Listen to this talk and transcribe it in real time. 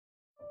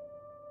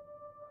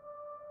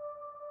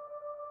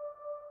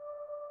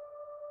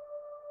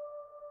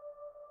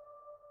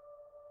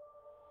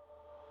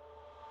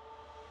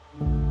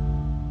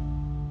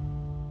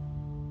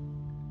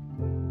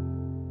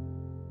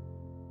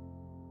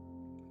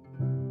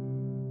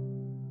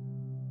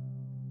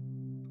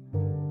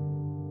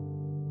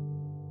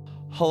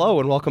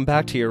Hello and welcome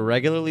back to your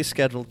regularly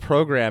scheduled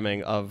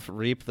programming of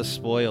Reap the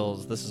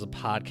Spoils. This is a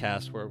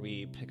podcast where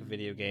we pick a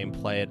video game,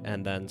 play it,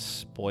 and then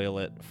spoil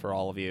it for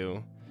all of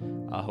you.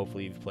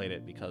 Hopefully you've played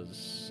it,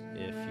 because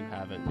if you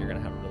haven't, you're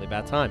going to have a really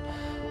bad time.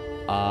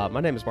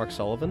 My name is Mark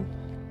Sullivan.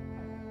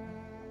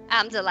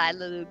 I'm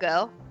Delilah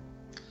Lugo.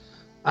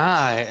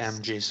 I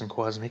am Jason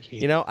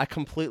Kwasnicki. You know, I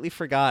completely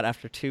forgot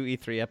after 2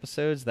 E3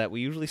 episodes that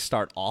we usually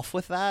start off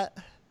with that.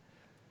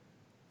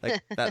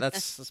 Like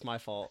that's my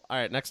fault. All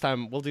right, next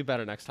time we'll do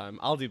better. Next time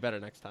I'll do better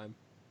next time.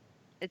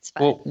 It's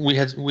fine. Well, we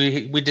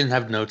didn't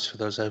have notes for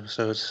those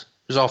episodes.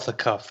 It was off the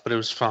cuff, but it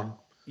was fun.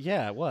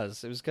 Yeah, it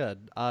was. It was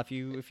good. If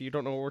you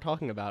don't know what we're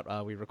talking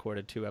about, we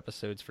recorded 2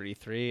 episodes for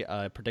E3,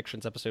 a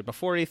predictions episode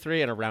before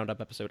E3 and a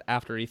roundup episode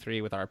after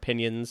E3 with our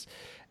opinions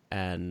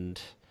and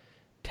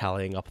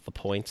tallying up the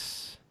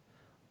points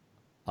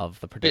of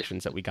the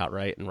predictions that we got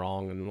right and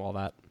wrong and all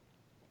that.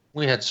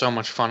 We had so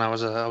much fun. I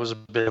was a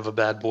bit of a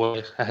bad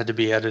boy. I had to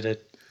be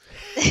edited.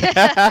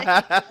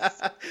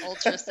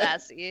 Ultra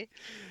sassy.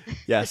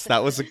 Yes,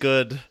 that was a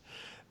good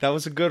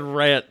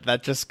rant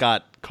that just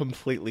got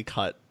completely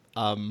cut.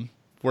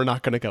 We're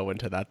not going to go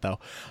into that though.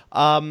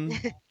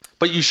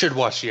 But you should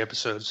watch the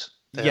episodes.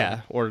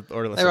 Or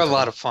listen. They're a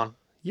lot of fun.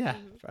 Yeah,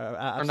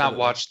 or not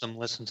watch them,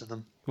 listen to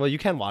them. Well, you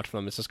can watch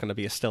them. It's just going to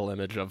be a still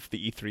image of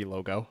the E3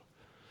 logo.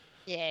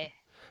 Yeah.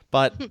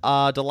 But,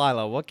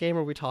 Delilah, what game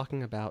are we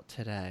talking about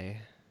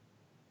today?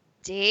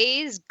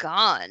 Days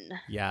Gone.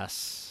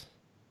 Yes.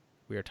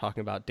 We are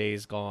talking about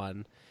Days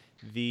Gone.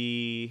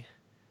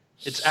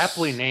 It's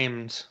aptly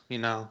named,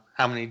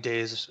 how many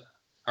days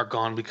are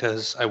gone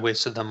because I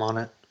wasted them on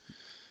it.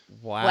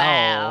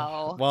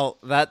 Wow. Well,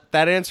 that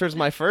answers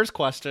my first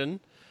question.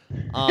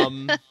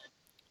 That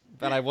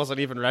I wasn't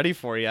even ready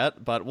for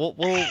yet, but we'll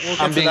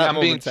get to that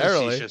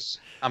momentarily.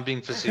 I'm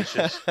being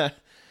facetious.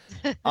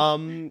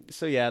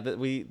 So yeah,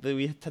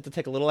 we had to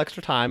take a little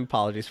extra time.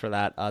 Apologies for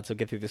that, to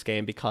get through this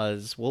game,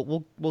 because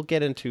we'll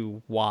get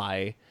into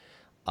why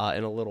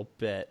in a little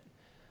bit.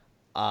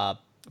 But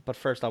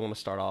first, I want to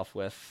start off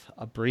with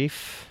a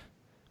brief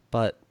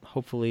but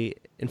hopefully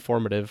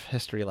informative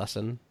history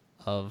lesson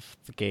of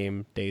the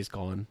game Days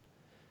Gone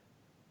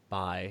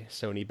by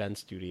Sony Bend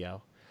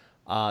Studio.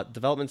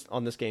 Development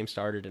on this game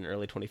started in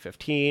early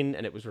 2015,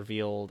 and it was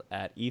revealed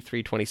at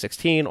E3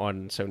 2016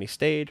 on Sony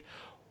stage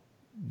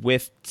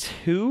with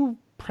 2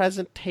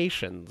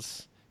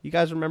 presentations. You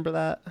guys remember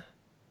that?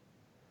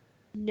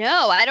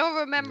 No, I don't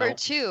remember Nope.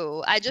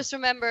 2. I just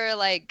remember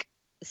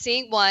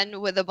seeing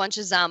one with a bunch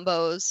of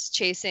zombos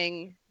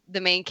chasing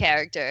the main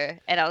character,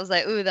 and I was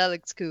like, "Ooh, that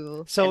looks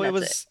cool." So and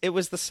it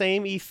was the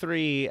same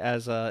E3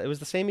 as it was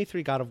the same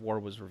E3 God of War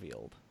was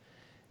revealed,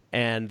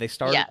 and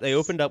they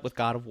opened up with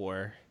God of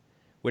War,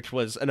 which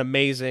was an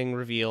amazing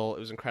reveal. It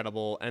was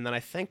incredible. And then I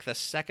think the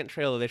second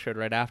trailer they showed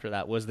right after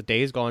that was the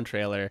Days Gone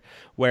trailer,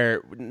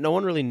 where no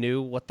one really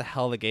knew what the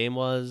hell the game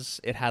was.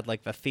 It had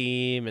the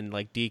theme and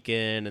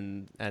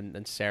Deacon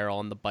and Sarah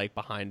on the bike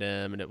behind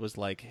him, and it was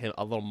a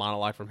little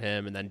monologue from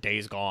him, and then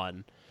Days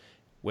Gone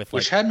with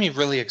Which had me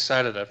really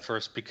excited at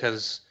first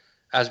because,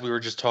 as we were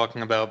just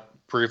talking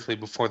about briefly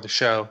before the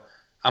show,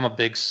 I'm a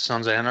big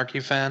Sons of Anarchy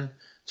fan.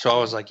 So I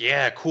was like,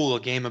 yeah, cool, a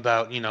game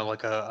about,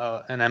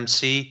 an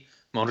MC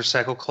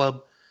motorcycle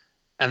club,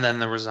 and then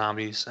there were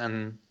zombies,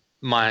 and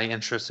my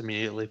interest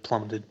immediately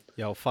plummeted.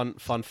 Yo, fun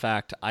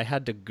fact, I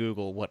had to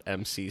Google what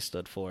MC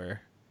stood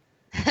for.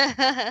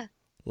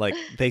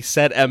 They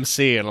said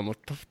MC, and I'm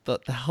like, the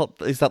hell,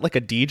 is that a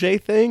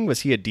DJ thing? Was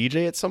he a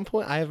DJ at some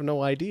point? I have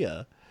no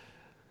idea.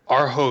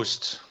 Our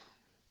host,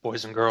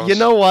 boys and girls. You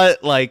know what?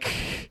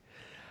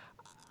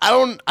 I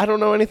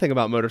don't know anything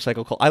about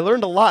motorcycle culture. I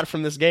learned a lot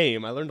from this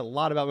game. I learned a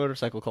lot about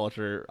motorcycle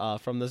culture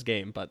from this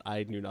game, but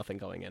I knew nothing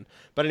going in.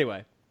 But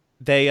anyway,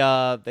 they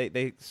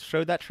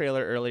showed that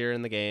trailer earlier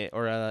in the game,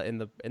 or in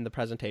the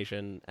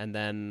presentation, and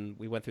then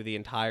we went through the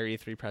entire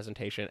E3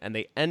 presentation, and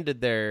they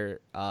ended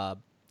their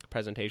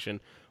presentation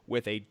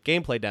with a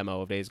gameplay demo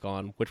of Days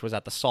Gone, which was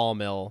at the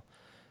sawmill.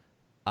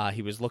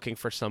 He was looking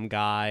for some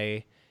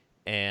guy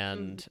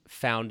and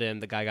found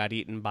him. The guy got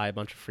eaten by a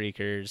bunch of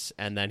freakers,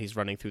 and then he's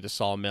running through the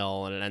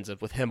sawmill, and it ends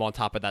up with him on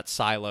top of that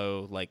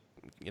silo,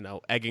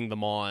 egging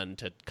them on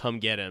to come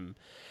get him.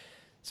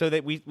 So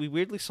that we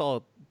weirdly saw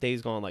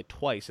Days Gone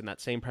twice in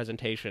that same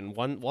presentation.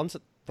 Once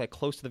at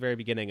close to the very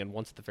beginning and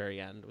once at the very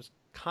end. It was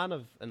kind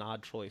of an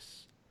odd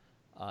choice,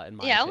 in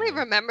my opinion. I only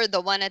remember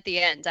the one at the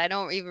end. I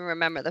don't even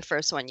remember the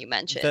first one you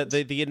mentioned.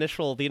 The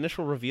initial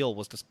reveal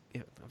was just,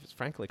 it was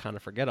frankly kind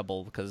of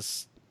forgettable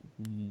because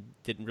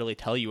didn't really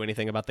tell you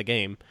anything about the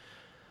game.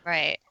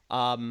 Right.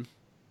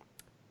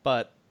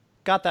 But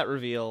got that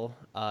reveal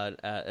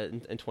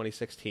in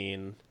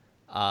 2016,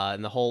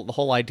 and the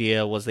whole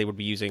idea was they would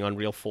be using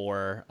Unreal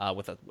 4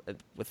 with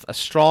a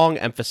strong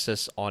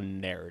emphasis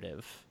on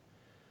narrative.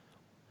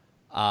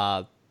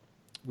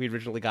 We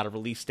originally got a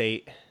release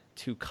date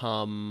to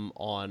come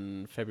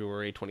on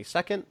February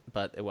 22nd,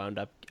 but it wound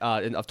up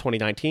of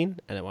 2019,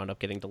 and it wound up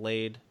getting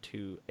delayed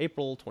to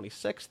April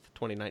 26th,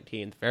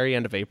 2019, the very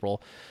end of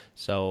April.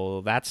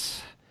 So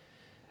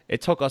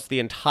It took us the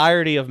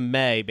entirety of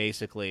May,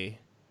 basically,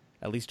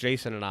 at least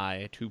Jason and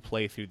I, to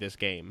play through this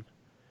game.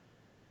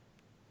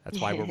 That's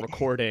why we're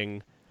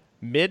recording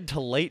mid to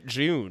late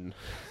June.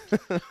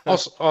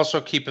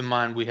 Also keep in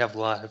mind we have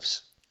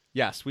lives.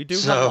 Yes, we do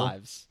So- have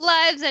lives.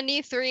 Lives and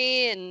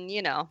E3 and,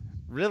 you know.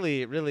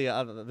 Really,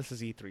 this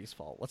is E3's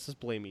fault. Let's just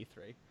blame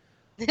E3.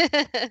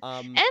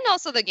 And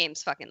also the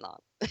game's fucking long.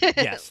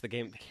 Yes, the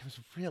game was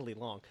really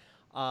long.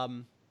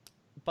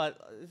 But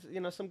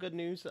some good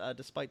news.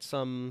 Despite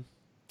some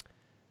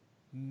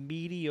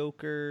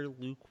mediocre,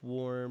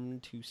 lukewarm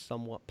to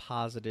somewhat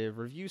positive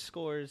review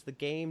scores, the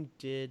game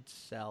did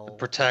sell. The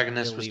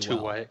protagonist was really too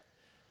well. white,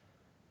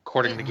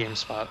 according to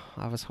GameSpot.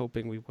 I was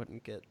hoping we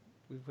wouldn't get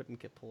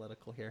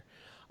political here.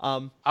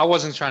 I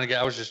wasn't trying to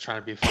get. I was just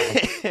trying to be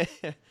funny.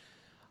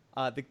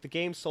 The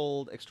game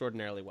sold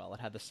extraordinarily well. It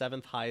had the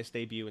 7th highest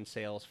debut in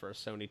sales for a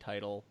Sony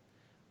title.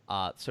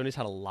 Sony's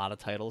had a lot of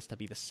titles. To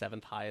be the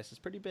 7th highest is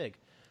pretty big.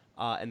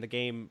 And the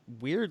game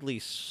weirdly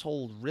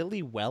sold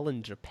really well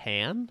in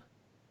Japan.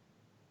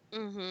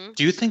 Mm-hmm.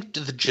 Do you think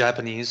the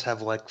Japanese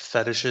have like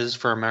fetishes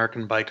for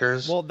American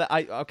bikers? Well,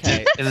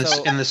 okay. in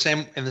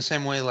the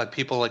same way, like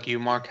people like you,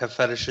 Mark, have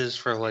fetishes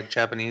for like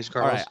Japanese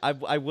girls. All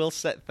right, I will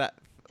set that.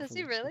 Does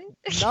he really?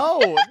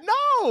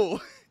 No,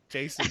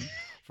 Jason,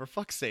 for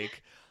fuck's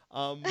sake.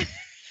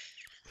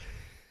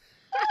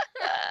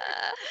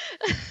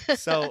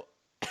 So,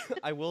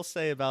 I will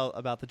say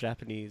about the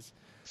Japanese.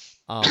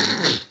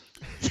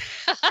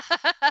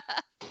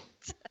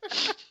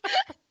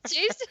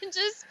 Jason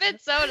just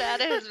spit soda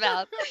out of his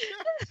mouth.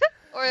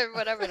 Or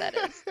whatever that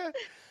is.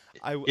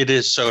 It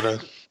is soda.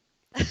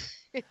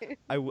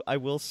 I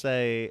will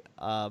say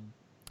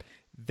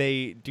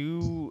they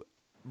do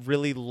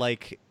really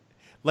like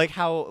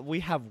how we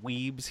have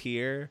weebs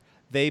here.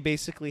 They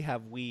basically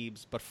have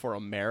weebs, but for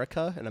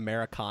America and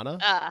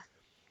Americana.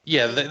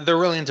 Yeah, they're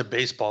really into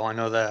baseball. I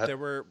know that.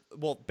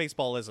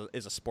 Baseball is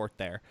a sport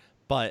there,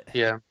 but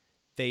Yeah.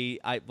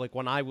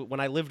 when I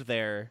lived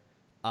there,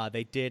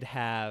 they did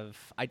have.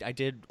 I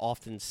did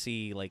often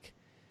see like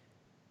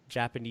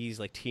Japanese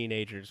like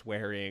teenagers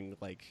wearing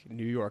like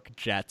New York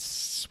Jets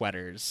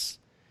sweaters.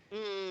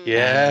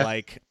 Yeah. And,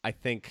 like I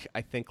think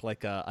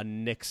like a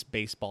Knicks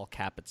baseball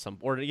cap at some,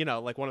 or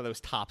like one of those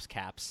Topps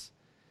caps.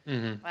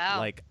 Mm-hmm. Wow.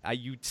 Like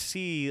you'd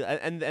see,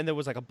 and there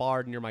was like a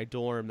bar near my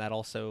dorm that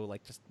also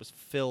like just was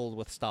filled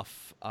with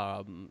stuff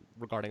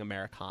regarding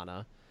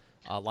Americana.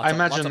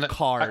 Lots of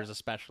cars,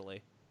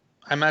 especially.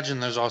 I imagine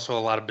there's also a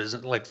lot of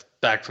business, like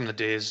back from the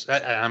days.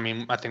 I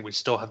mean, I think we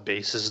still have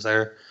bases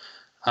there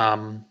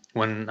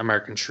when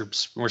American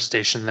troops were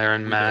stationed there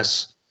in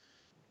mass.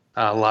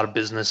 A lot of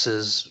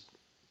businesses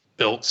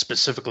built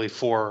specifically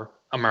for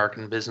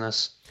American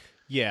business.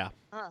 Yeah.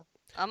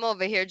 I'm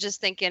over here just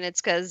thinking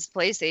it's because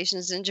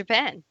PlayStation's in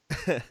Japan.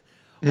 Well,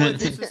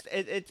 it's just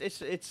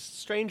it's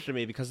strange to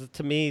me because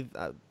to me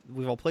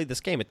we've all played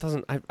this game. It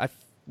doesn't.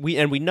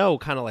 We know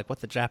kind of like what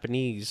the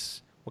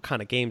Japanese, what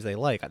kind of games they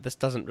like. This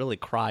doesn't really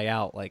cry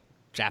out like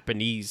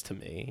Japanese to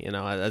me,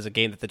 as a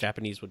game that the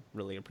Japanese would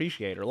really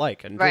appreciate or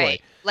like and enjoy.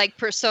 Right. Like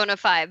Persona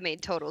 5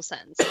 made total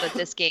sense, but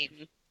this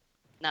game,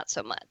 not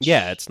so much.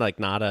 Yeah, it's not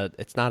a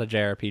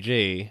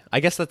JRPG. I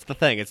guess that's the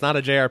thing. It's not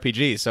a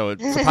JRPG, so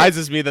it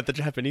surprises me that the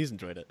Japanese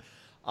enjoyed it.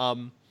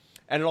 And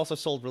it also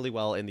sold really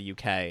well in the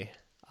UK.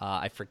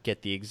 I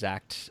forget the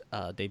exact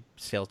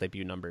sales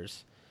debut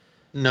numbers.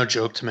 No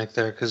joke to make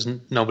there because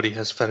nobody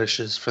has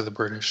fetishes for the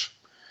British.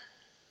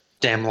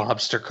 Damn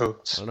lobster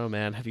coats. I don't know,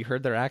 man. Have you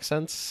heard their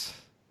accents?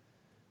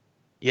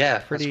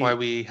 Yeah, that's why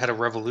we had a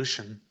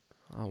revolution.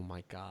 Oh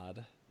my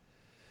god.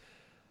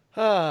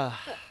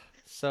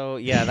 So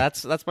yeah,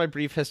 that's my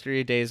brief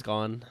history of Days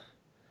Gone.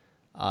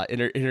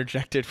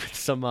 Interjected with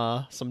some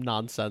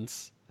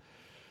nonsense.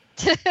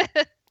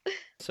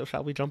 So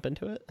shall we jump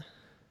into it?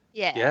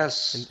 Yeah.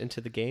 Yes.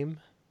 Into the game?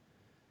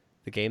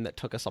 The game that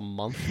took us a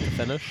month to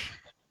finish?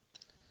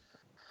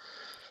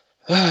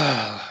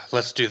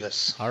 Let's do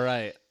this. All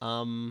right.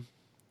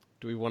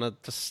 Do we want to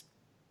just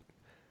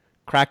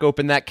crack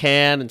open that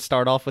can and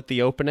start off with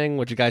the opening?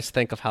 What'd you guys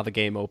think of how the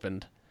game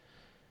opened?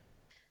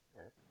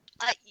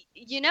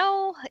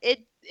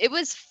 It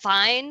was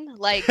fine.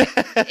 Like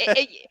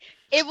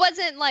it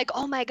wasn't like,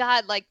 oh my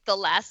god, like The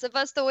Last of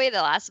Us, the way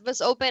The Last of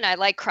Us opened. I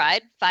like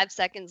cried 5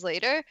 seconds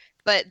later.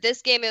 But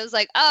this game, it was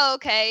like, oh,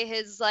 okay,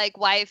 his like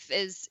wife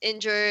is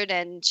injured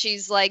and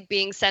she's like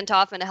being sent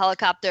off in a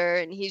helicopter,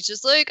 and he's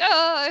just like,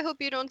 oh, I hope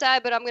you don't die,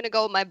 but I'm gonna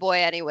go with my boy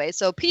anyway.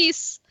 So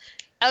peace.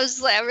 I was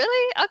just like,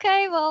 really?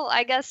 Okay, well,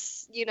 I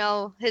guess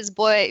his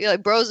boy,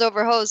 like bros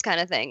over hoes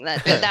kind of thing.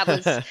 That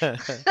was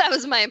that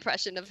was my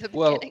impression of the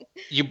beginning.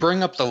 You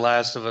bring up The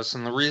Last of Us,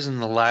 and the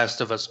reason The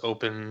Last of Us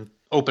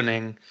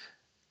opening,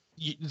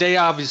 they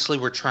obviously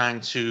were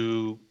trying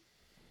to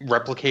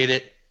replicate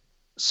it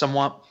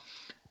somewhat.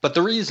 But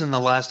the reason The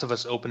Last of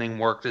Us opening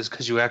worked is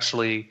because you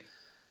actually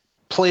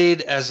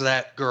played as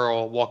that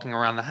girl walking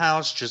around the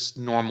house, just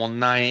normal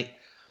night.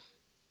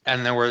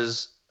 And there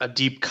was a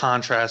deep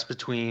contrast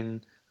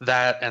between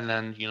that and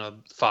then,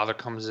 father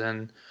comes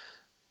in.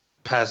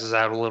 passes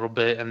out a little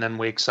bit, and then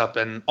wakes up,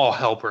 and all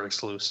hell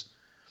breaks loose.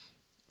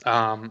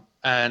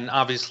 And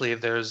obviously,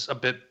 there's a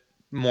bit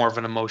more of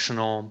an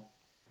emotional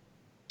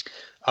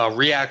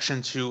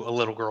reaction to a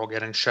little girl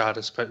getting shot,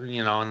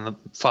 you know, and the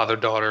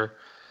father-daughter.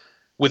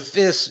 With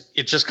this,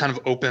 it just kind of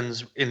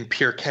opens in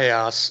pure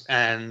chaos,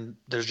 and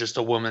there's just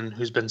a woman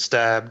who's been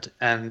stabbed,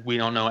 and we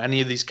don't know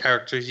any of these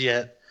characters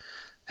yet,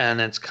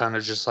 and it's kind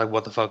of just like,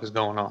 what the fuck is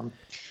going on?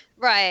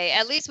 Right.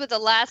 At least with The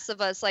Last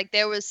of Us, like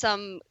there was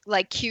some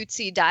like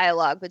cutesy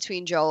dialogue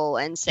between Joel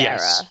and Sarah.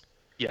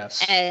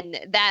 Yes. And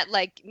that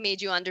like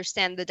made you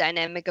understand the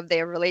dynamic of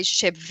their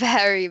relationship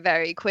very,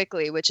 very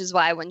quickly, which is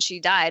why when she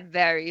died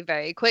very,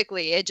 very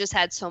quickly, it just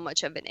had so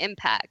much of an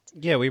impact.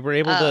 Yeah, we were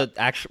able to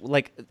actually,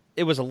 like,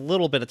 it was a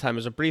little bit of time, it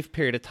was a brief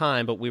period of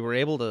time, but we were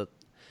able to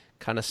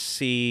kind of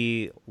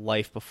see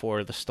life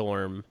before the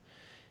storm,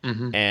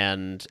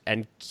 and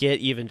get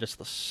even just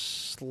the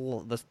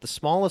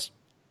smallest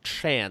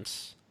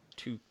chance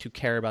to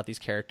care about these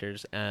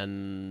characters,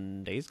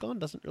 and Days Gone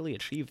doesn't really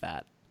achieve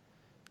that.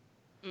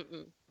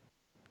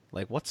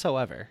 Like,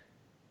 whatsoever.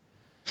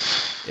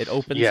 It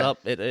opens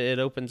up. It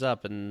opens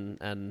up,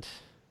 and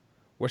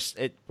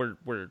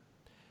we're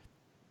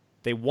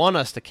they want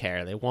us to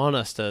care. They want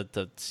us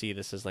to see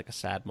this as like a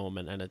sad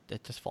moment, and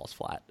it just falls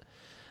flat.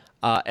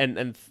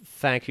 And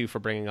thank you for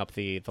bringing up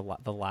the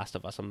Last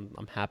of Us.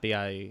 I'm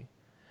happy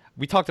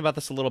we talked about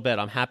this a little bit.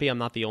 I'm happy I'm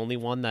not the only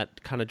one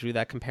that kind of drew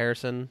that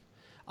comparison.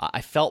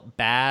 I felt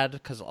bad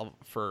because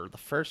for the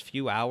first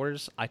few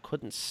hours I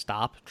couldn't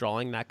stop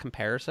drawing that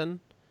comparison.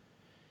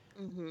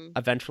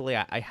 Eventually,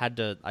 I had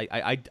to.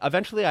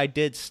 Eventually I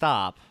did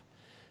stop,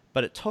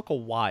 but it took a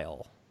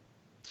while.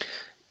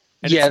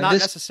 And it's not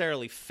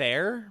necessarily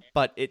fair,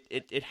 but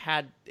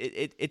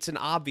it's an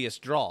obvious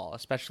draw,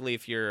 especially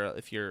if you're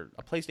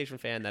a PlayStation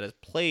fan that has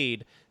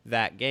played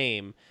that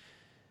game.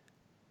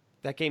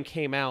 That game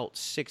came out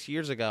 6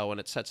 years ago, and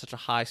it set such a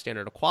high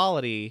standard of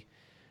quality,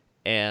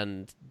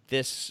 and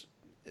this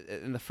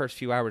in the first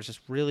few hours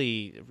just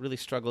really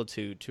struggled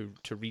to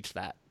reach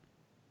that.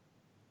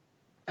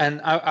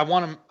 And I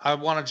want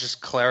to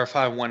just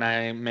clarify, when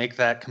I make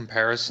that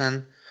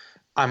comparison,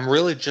 I'm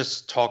really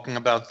just talking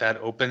about that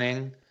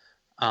opening,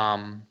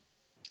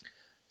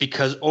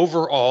 because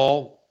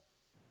overall,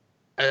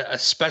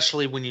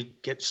 especially when you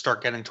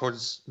start getting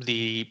towards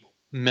the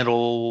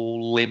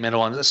late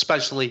middle, and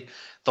especially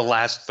the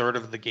last third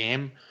of the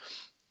game,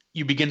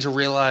 you begin to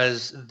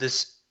realize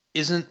this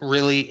isn't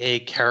really a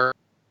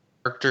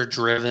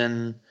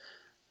character-driven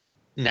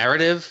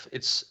narrative.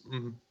 It's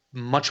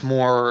much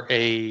more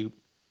a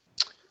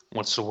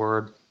what's the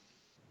word?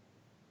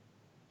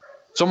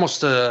 It's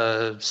almost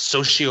a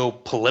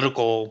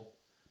socio-political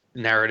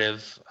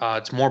narrative.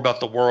 It's more about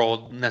the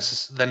world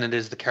than it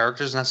is the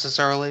characters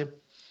necessarily.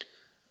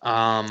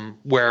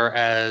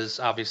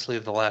 Whereas obviously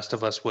The Last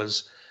of Us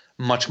was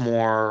much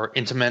more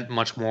intimate,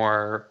 much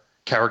more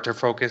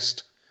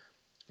character-focused,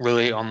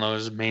 really on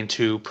those main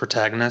two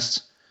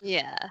protagonists.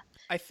 Yeah.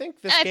 I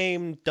think this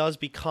game does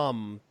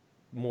become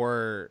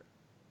more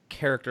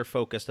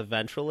character-focused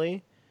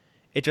eventually.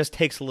 It just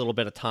takes a little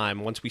bit of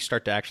time once we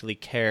start to actually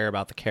care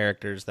about the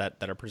characters that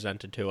are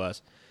presented to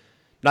us.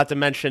 Not to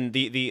mention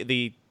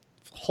the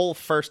whole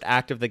first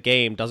act of the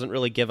game doesn't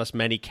really give us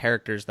many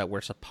characters that we're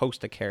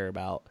supposed to care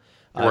about.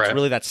 Right. It's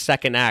really that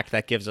second act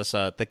that gives us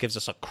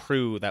a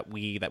crew that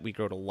we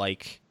grow to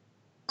like.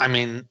 I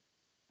mean,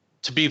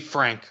 to be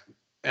frank,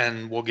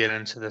 and we'll get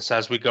into this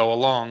as we go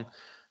along,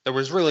 there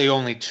was really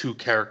only two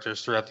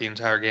characters throughout the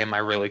entire game I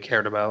really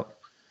cared about.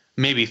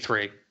 Maybe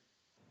three.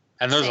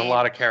 And there's a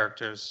lot of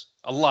characters.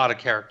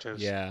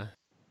 Yeah.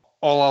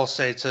 All I'll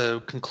say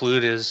to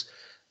conclude is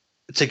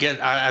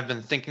I've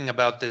been thinking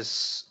about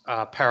this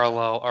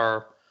parallel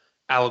or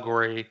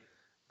allegory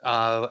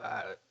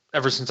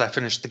ever since I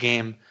finished the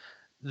game.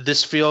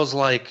 This feels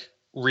like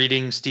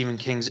reading Stephen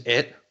King's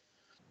It.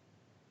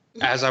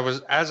 As I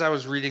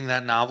was reading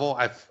that novel,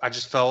 I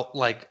just felt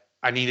like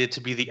I needed to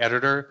be the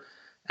editor,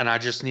 and I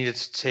just needed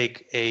to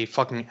take a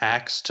fucking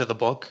axe to the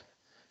book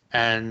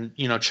and,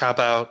 chop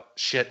out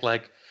shit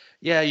like,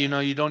 yeah,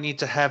 you don't need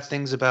to have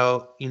things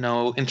about,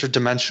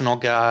 interdimensional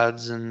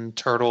gods and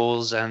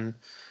turtles and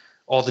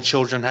all the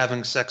children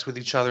having sex with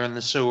each other in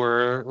the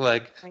sewer.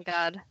 Like, oh my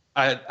God.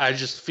 I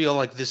just feel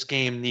like this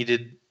game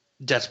needed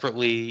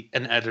desperately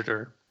an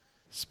editor.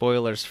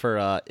 Spoilers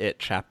for It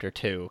Chapter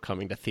 2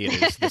 coming to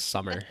theaters this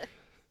summer.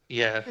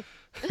 Yeah.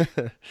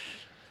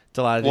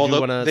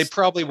 Delilah, they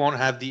probably won't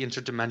have the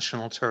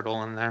interdimensional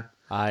turtle in there.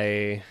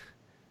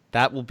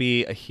 That will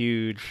be a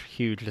huge,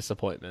 huge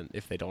disappointment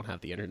if they don't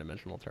have the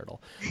interdimensional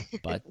turtle.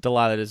 But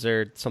Delilah, is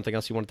there something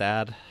else you wanted to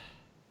add?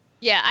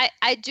 Yeah,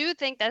 I do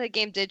think that the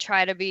game did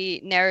try to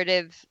be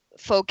narrative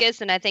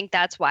focused, and I think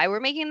that's why we're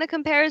making the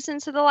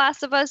comparisons to The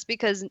Last of Us,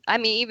 because, I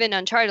mean, even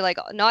Uncharted, like,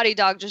 Naughty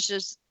Dog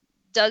just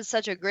does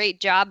such a great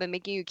job in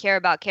making you care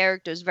about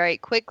characters very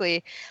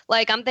quickly.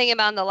 Like, I'm thinking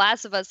about in The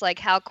Last of Us, like,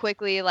 how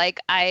quickly, like,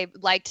 I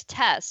liked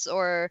Tess,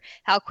 or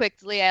how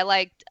quickly I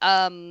liked,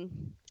 the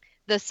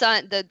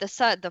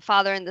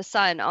father and the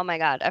son. Oh my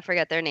God, I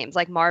forget their names,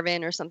 like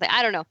Marvin or something.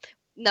 I don't know.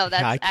 No,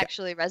 that's I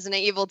actually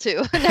Resident Evil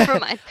 2. Never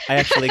mind. I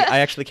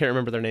actually can't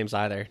remember their names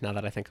either. Now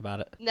that I think about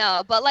it.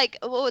 No, but like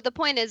the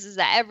point is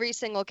that every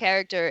single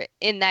character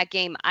in that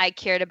game I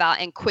cared about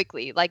and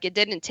quickly. Like it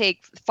didn't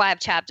take 5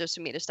 chapters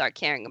for me to start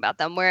caring about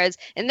them. Whereas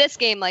in this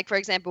game, like for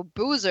example,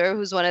 Boozer,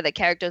 who's one of the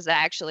characters that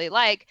I actually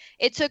like,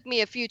 it took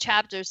me a few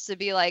chapters to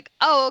be like,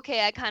 oh,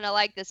 okay, I kind of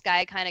like this guy.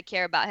 I kind of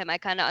care about him. I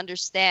kind of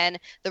understand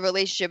the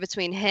relationship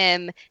between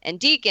him and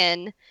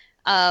Deacon.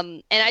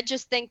 And I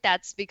just think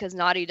that's because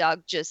Naughty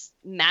Dog just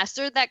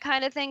mastered that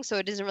kind of thing. So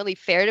it isn't really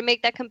fair to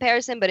make that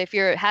comparison. But if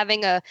you're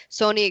having a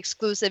Sony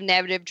exclusive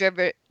narrative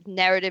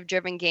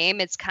driven game,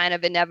 it's kind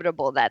of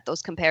inevitable that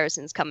those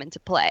comparisons come into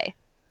play.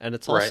 And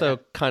it's also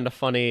kind of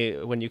funny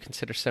when you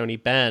consider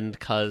Sony Bend,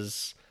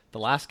 because the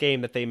last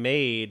game that they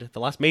made, the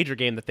last major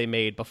game that they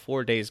made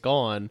before Days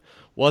Gone,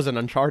 was an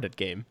Uncharted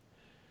game.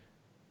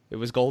 It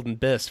was Golden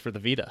Abyss for the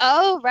Vita.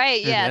 Oh,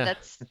 right. Yeah,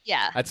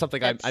 Yeah. That's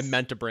something I that's-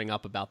 meant to bring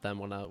up about them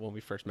when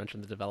we first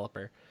mentioned the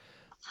developer.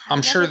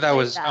 I'm sure never that played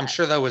was that. I'm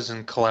sure that was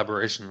in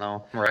collaboration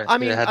though, right? I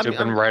mean, it had to have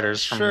been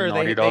writers from sure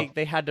Naughty Dog.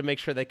 they had to make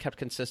sure they kept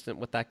consistent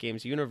with that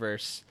game's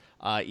universe,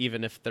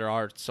 even if there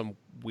are some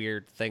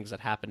weird things that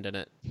happened in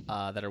it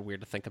that are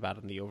weird to think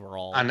about in the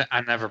overall.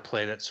 I never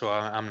played it, so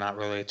I'm not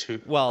really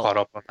too Well, caught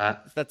up on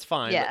that. That's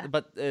fine. Yeah.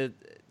 But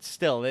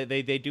still,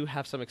 they do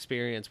have some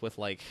experience with,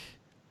 like,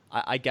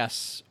 I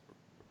guess,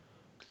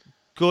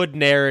 good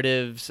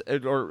narratives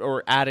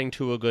or adding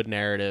to a good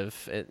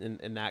narrative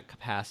in that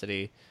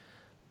capacity.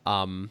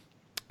 And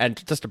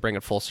just to bring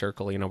it full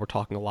circle, we're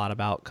talking a lot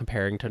about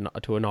comparing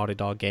to a Naughty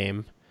Dog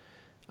game.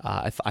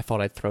 I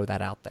thought I'd throw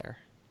that out there.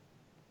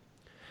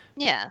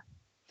 Yeah.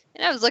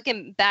 And I was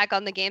looking back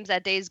on the games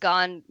that Days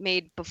Gone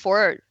made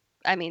before.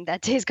 I mean,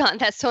 that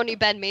Sony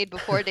Bend made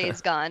before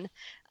Days Gone.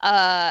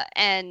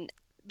 And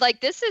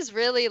like this is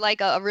really like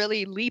a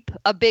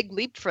big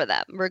leap for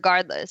them,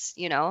 regardless,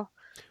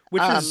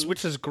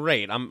 Which is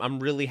great. I'm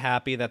really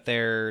happy that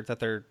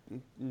they're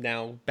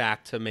now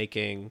back to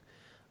making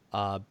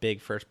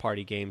big first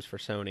party games for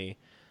Sony.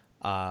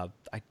 I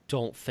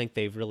don't think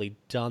they've really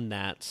done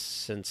that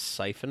since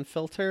Siphon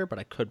Filter, but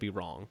I could be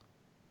wrong.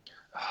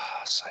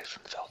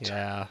 Siphon Filter.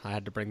 Yeah, I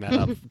had to bring that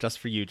up just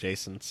for you,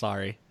 Jason.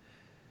 Sorry.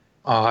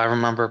 Oh, I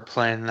remember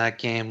playing that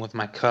game with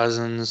my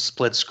cousins,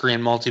 split screen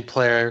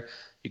multiplayer.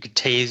 You could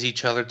tase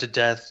each other to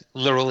death.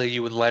 Literally,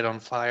 you would light on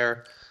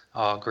fire.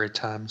 Oh, great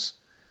times.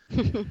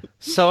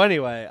 So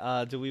anyway,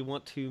 do we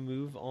want to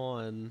move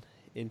on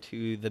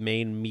into the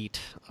main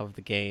meat of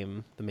the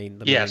game?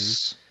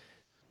 Yes.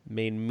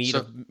 Main meat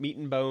of meat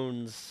and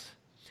bones.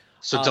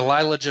 So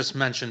Delilah just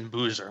mentioned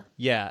Boozer.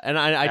 Yeah, and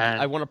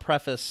I want to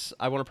preface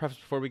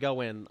before we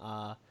go in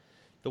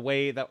the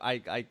way that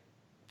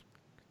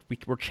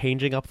we're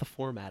changing up the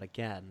format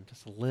again,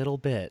 just a little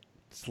bit.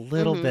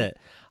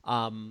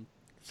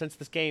 Since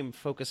this game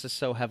focuses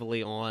so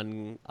heavily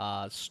on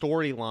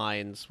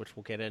storylines, which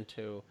we'll get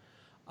into,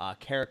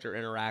 character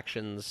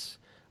interactions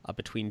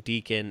between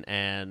Deacon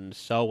and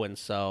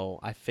so,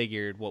 I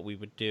figured what we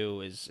would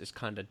do is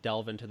kind of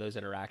delve into those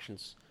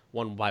interactions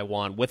one by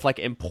one with like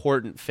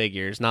important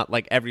figures, not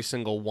like every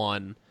single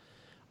one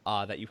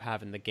that you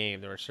have in the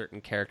game. There are certain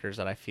characters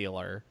that I feel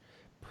are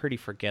pretty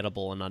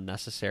forgettable and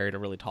unnecessary to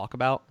really talk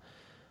about.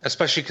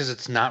 Especially because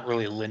it's not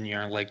really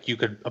linear. Like you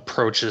could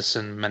approach this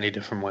in many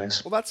different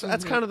ways. Well,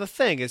 that's kind of the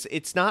thing, is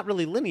it's not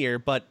really linear,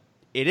 but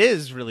it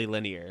is really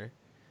linear.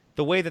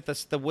 The way that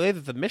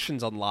the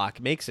missions unlock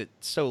makes it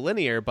so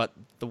linear, but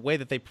the way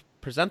that they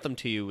present them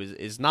to you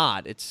is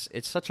not. It's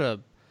such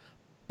a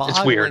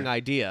boggling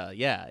idea.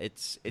 Yeah,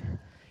 it's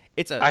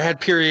a. I had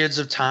periods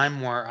of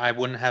time where I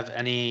wouldn't have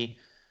any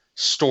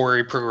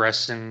story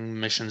progressing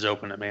missions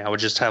open to me. I would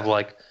just have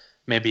like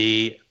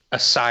maybe a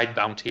side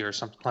bounty or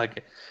something like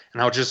it.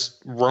 And I would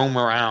just roam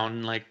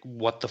around like,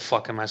 what the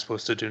fuck am I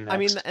supposed to do next? I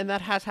mean, and that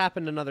has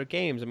happened in other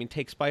games. I mean,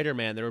 take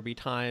Spider-Man. There would be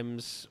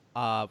times,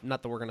 not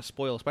that we're going to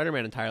spoil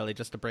Spider-Man entirely,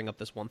 just to bring up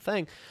this one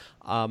thing.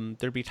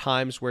 There'd be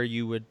times where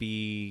you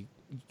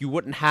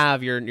wouldn't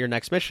have your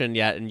next mission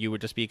yet, and you would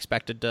just be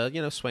expected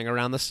to, swing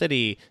around the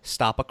city,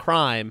 stop a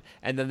crime,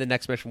 and then the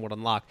next mission would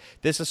unlock.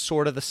 This is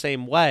sort of the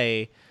same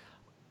way,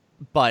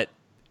 but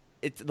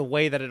it's the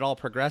way that it all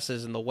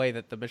progresses and the way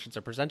that the missions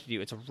are presented to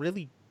you. It's a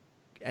really,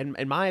 and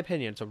in my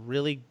opinion, it's a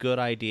really good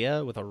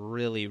idea with a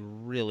really,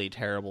 really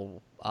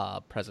terrible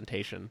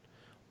presentation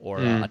or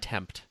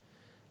attempt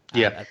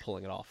at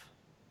pulling it off.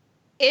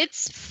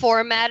 Its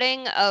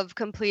formatting of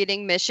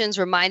completing missions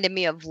reminded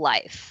me of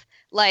life.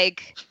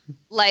 Like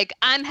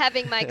I'm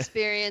having my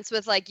experience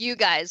with like you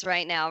guys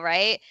right now,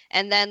 right?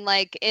 And then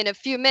like in a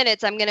few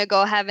minutes I'm going to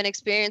go have an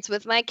experience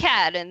with my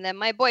cat and then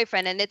my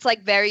boyfriend, and it's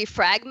like very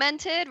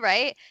fragmented,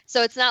 right?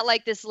 So it's not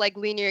like this like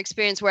linear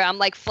experience where I'm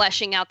like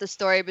fleshing out the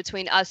story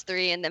between us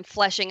three and then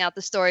fleshing out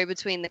the story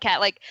between the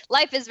cat. Like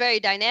life is very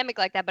dynamic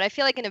like that, but I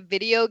feel like in a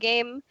video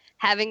game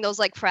having those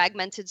like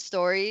fragmented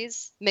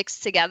stories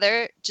mixed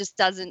together just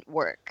doesn't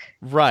work.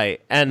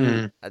 Right.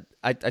 And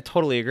I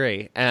totally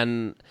agree.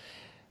 And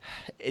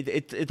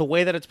the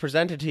way that it's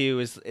presented to you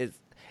is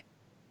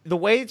the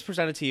way it's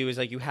presented to you is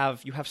like you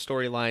have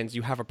storylines,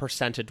 you have a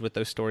percentage with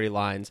those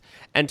storylines,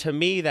 and to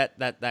me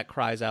that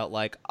cries out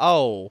like,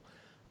 oh,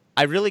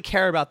 I really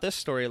care about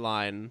this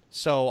storyline,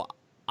 so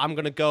I'm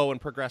gonna go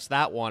and progress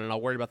that one, and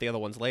I'll worry about the other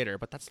ones later.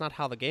 But that's not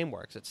how the game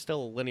works. It's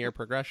still a linear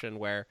progression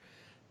where,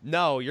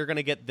 no, you're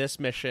gonna get this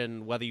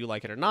mission whether you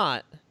like it or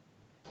not.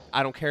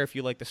 I don't care if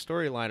you like the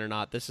storyline or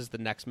not. This is the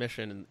next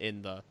mission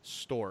in the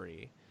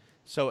story,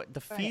 so it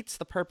defeats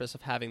the purpose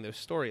of having those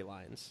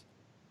storylines.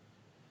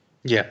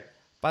 Yeah.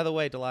 By the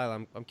way,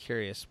 Delilah, I'm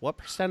curious. What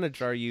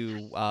percentage are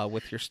you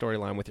with your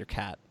storyline with your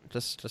cat?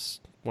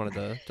 Just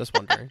wondering.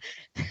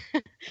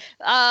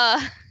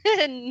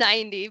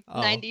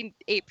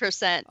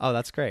 98%. Oh,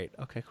 that's great.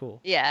 Okay,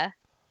 cool. Yeah.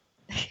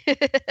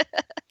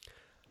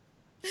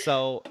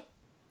 So,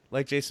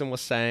 like Jason was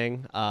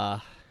saying,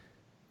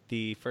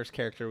 the first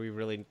character we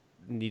really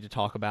need to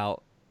talk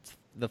about,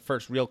 the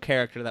first real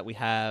character that we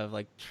have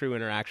like true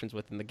interactions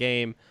with in the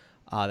game,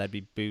 that'd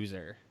be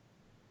Boozer.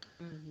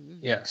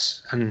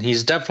 Yes, and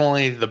he's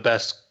definitely the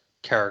best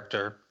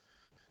character.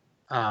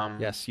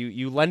 Yes,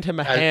 you lend him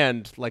a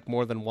hand like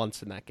more than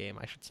once in that game,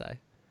 I should say.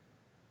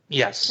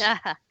 Yes.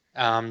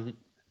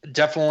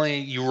 Definitely,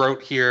 you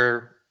wrote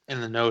here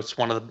in the notes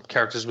one of the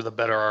characters with a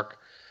better arc.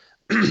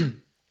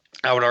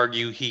 I would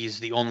argue he's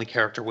the only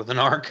character with an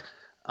arc.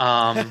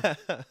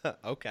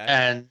 Okay.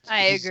 And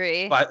I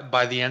agree.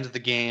 By the end of the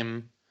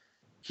game,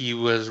 he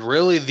was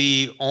really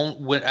the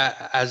only,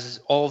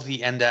 as all of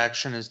the end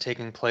action is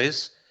taking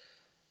place.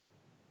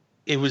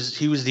 He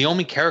was the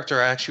only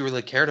character I actually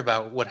really cared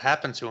about what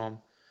happened to him,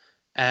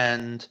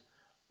 and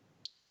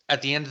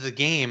at the end of the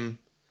game,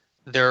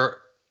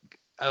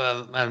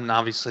 and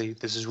obviously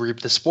this is reap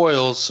the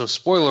spoils, so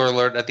spoiler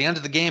alert. At the end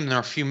of the game, there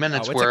are a few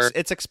minutes where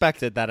it's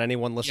expected that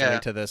anyone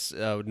listening to this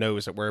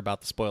knows that we're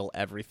about to spoil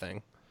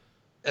everything.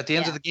 At the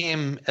end of the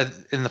game,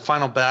 in the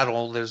final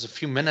battle, there's a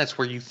few minutes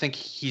where you think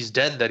he's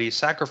dead, that he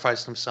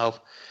sacrificed himself,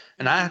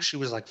 and I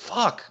actually was like,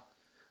 "Fuck."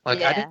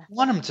 Like, I didn't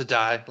want him to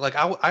die. Like,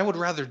 I would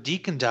rather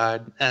Deacon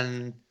died,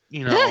 and,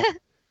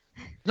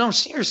 no,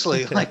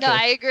 seriously. Like, no,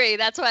 I agree.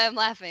 That's why I'm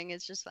laughing.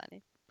 It's just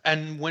funny.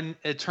 And when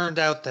it turned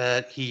out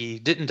that he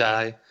didn't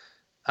die,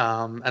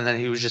 and then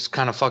he was just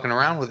kind of fucking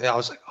around with it, I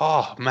was like,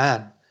 oh,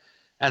 man.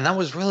 And that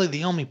was really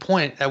the only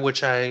point at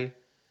which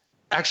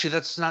actually,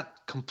 that's not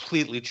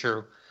completely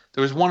true.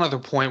 There was one other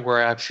point where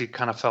I actually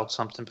kind of felt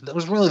something, but that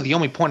was really the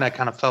only point I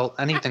kind of felt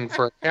anything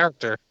for a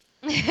character.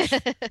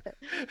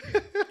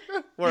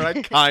 Where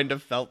I kind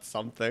of felt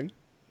something.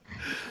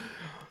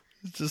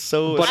 It's just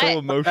so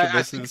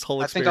emotionless in this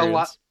whole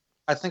experience.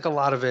 I think a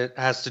lot of it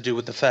has to do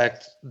with the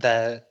fact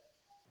that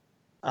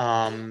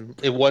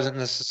it wasn't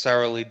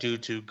necessarily due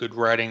to good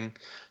writing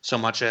so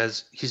much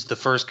as he's the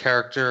first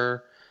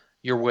character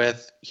you're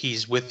with.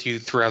 He's with you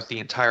throughout the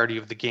entirety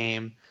of the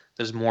game.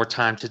 There's more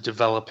time to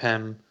develop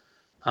him,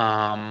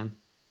 and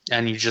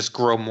you just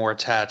grow more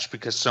attached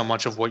because so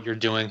much of what you're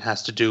doing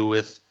has to do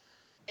with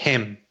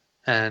him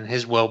and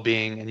his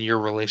well-being and your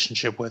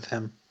relationship with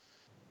him.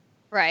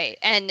 Right.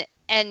 And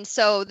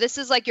so this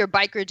is like your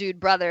biker dude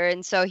brother,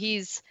 and so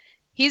he's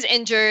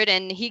injured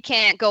and he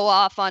can't go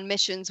off on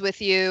missions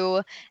with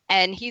you,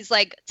 and he's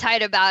like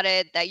tight about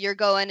it that you're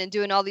going and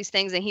doing all these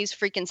things, and he's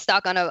freaking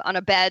stuck on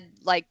a bed,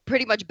 like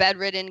pretty much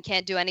bedridden,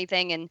 can't do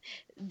anything, and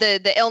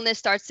the illness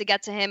starts to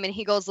get to him and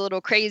he goes a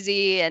little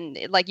crazy, and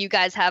like you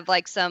guys have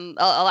like a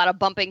lot of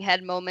bumping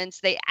head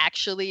moments. They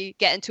actually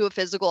get into a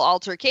physical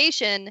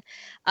altercation,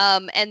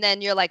 and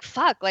then you're like,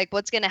 fuck, like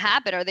what's gonna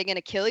happen? Are they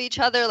gonna kill each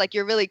other? Like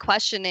you're really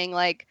questioning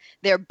like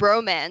their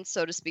bromance,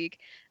 so to speak.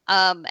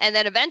 And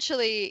then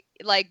eventually,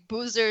 like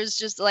Boozer's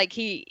just like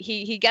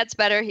he gets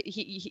better.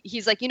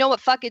 He's like, you know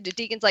what, fuck it, dude.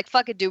 Deacon's like,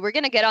 fuck it, dude. We're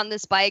gonna get on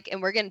this bike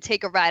and we're gonna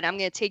take a ride. I'm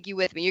gonna take you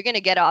with me. You're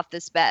gonna get off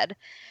this bed.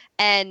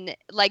 And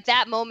like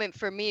that moment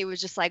for me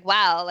was just like,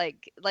 wow,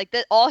 like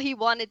that. All he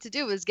wanted to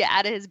do was get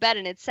out of his bed,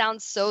 and it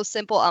sounds so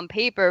simple on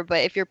paper, but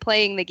if you're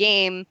playing the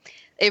game,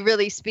 it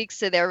really speaks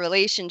to their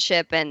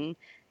relationship and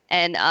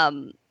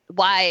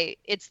why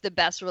it's the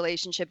best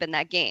relationship in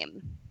that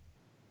game.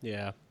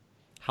 Yeah,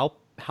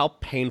 how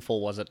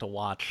painful was it to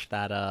watch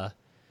that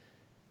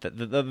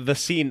the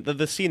scene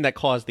that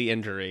caused the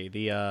injury,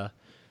 the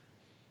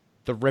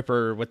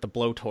Ripper with the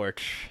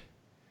blowtorch.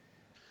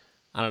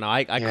 I don't know.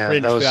 I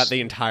cringed throughout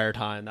the entire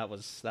time. That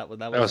was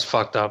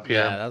fucked up.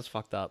 Yeah, that was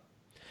fucked up.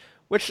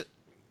 Which,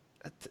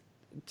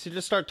 to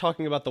just start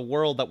talking about the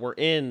world that we're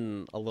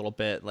in a little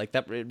bit, like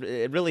that,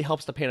 it really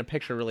helps to paint a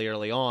picture really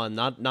early on.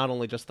 Not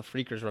only just the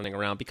freakers running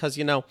around, because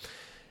I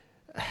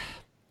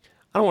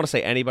don't want to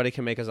say anybody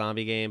can make a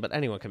zombie game, but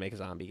anyone can make a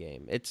zombie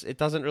game. It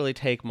doesn't really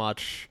take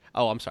much.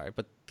 Oh, I'm sorry,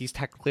 but these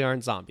technically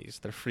aren't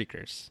zombies. They're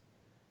freakers.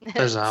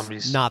 They're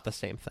zombies. Not the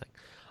same thing.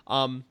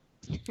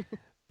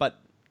 But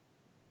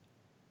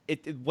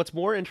what's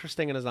more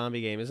interesting in a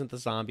zombie game isn't the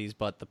zombies,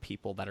 but the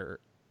people that are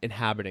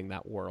inhabiting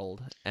that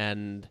world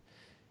and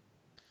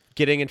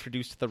getting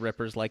introduced to the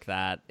Rippers like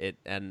that.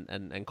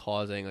 And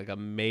causing like a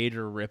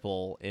major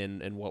ripple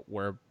in what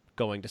we're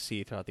going to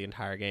see throughout the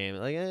entire game.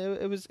 Like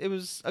it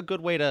was a good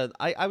way to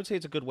I would say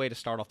it's a good way to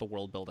start off the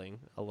world building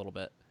a little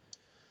bit.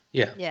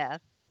 Yeah. Yeah.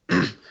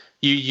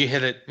 You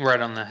hit it right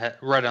on the head.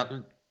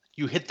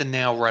 You hit the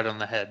nail right on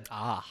the head.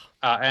 Ah,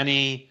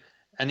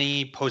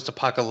 Any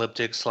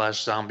post-apocalyptic /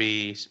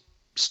 zombie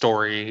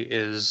story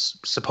is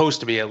supposed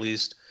to be at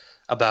least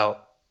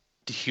about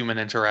the human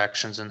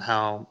interactions and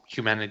how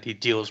humanity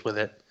deals with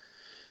it.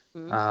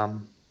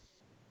 Mhm.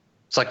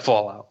 It's like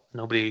Fallout.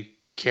 Nobody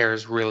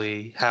cares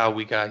really how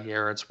we got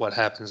here. It's what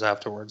happens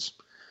afterwards.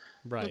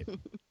 right.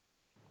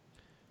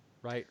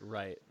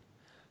 Right.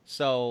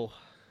 So,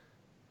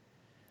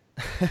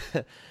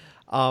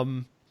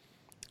 um,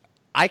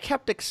 I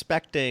kept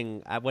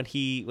expecting when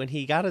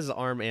he got his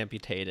arm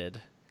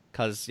amputated,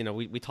 because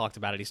we talked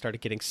about it. He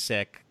started getting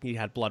sick. He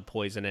had blood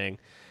poisoning,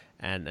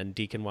 and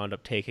Deacon wound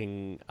up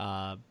taking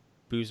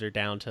Boozer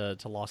down to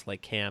Lost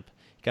Lake Camp.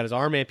 He got his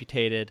arm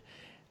amputated.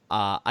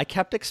 I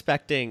kept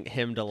expecting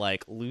him to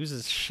like lose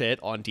his shit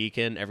on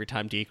Deacon every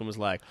time Deacon was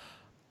like,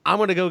 "I'm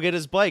gonna go get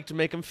his bike to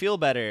make him feel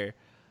better.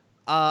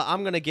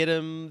 I'm gonna get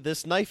him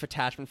this knife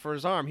attachment for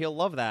his arm. He'll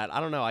love that." I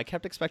don't know. I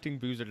kept expecting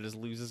Boozer to just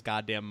lose his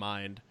goddamn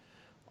mind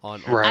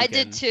on Right. I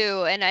Deacon. did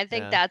too, and I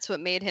think Yeah. that's what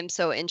made him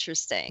so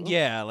interesting.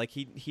 Yeah, like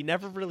he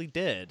never really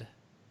did.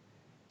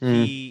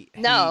 Mm.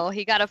 No,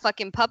 he got a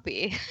fucking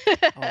puppy.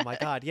 Oh my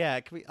god, yeah.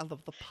 I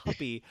love the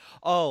puppy.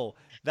 Oh,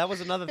 that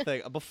was another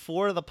thing.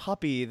 Before the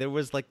puppy, there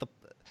was like the.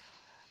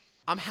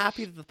 I'm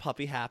happy that the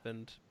puppy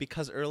happened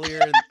because earlier,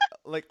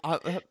 like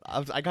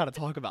I gotta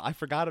talk about. I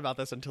forgot about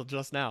this until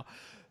just now.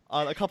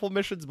 A couple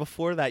missions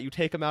before that, you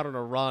take him out on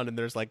a run, and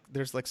there's like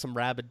some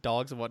rabid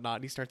dogs and whatnot,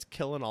 and he starts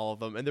killing all of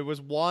them. And there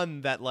was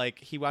one that like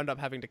he wound up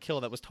having to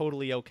kill that was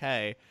totally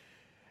okay.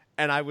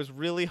 And I was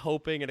really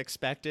hoping and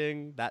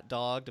expecting that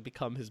dog to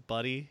become his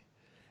buddy,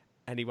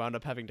 and he wound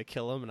up having to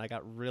kill him, and I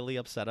got really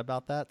upset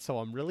about that. So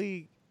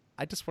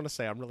I just want to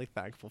say I'm really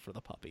thankful for the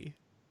puppy.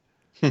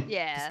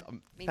 Yeah, Just,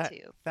 me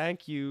too.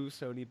 Thank you,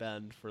 Sony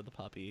Bend, for the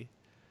puppy.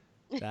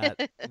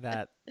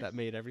 That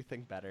made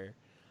everything better.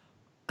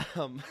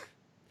 Um,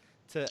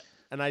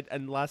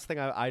 and last thing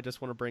I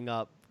just want to bring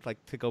up,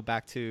 like to go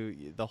back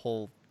to the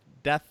whole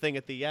death thing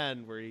at the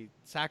end where he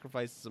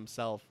sacrifices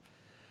himself.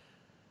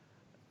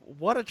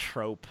 What a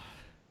trope.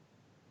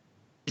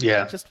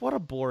 Yeah. Just what a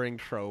boring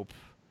trope.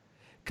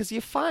 Because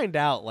you find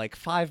out like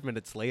 5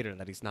 minutes later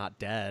that he's not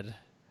dead.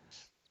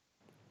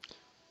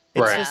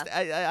 It's Right. just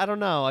I don't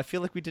know. I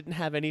feel like we didn't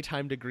have any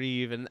time to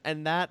grieve,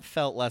 and that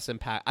felt less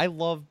impact. I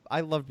love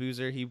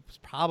Boozer. He was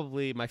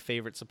probably my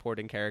favorite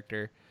supporting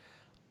character.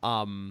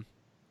 But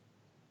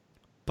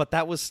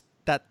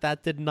that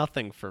did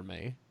nothing for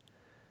me.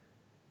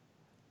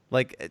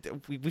 Like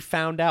we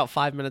found out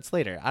 5 minutes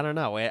later. I don't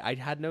know. I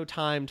had no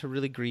time to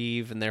really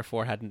grieve, and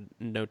therefore had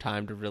no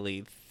time to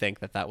really think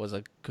that was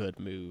a good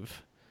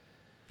move.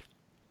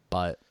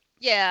 But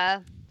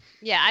Yeah.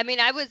 Yeah, I mean,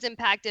 I was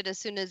impacted as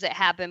soon as it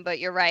happened, but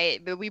you're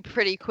right. But we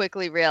pretty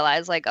quickly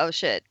realized, like, oh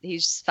shit,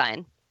 he's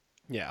fine.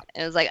 yeah,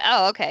 And it was like,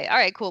 oh, okay, all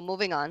right, cool,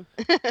 moving on.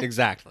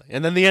 exactly.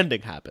 And then the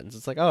ending happens.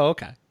 It's like, oh,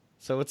 okay.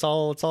 So it's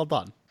all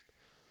done.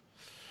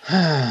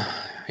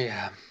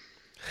 Yeah.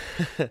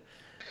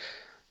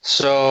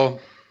 So,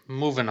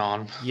 moving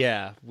on.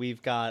 Yeah,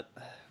 we've got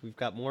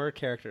more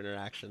character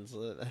interactions.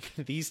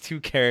 These two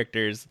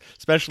characters,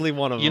 especially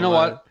one of them. You know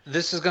what?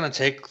 This is going to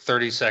take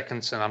 30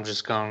 seconds, and I'm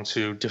just going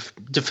to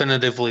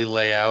definitively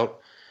lay out.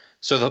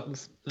 So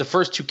the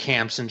first two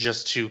camps, and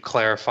just to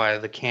clarify,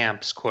 the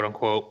camps, quote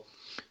unquote,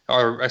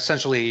 are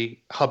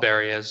essentially hub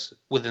areas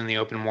within the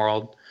open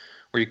world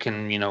where you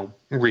can,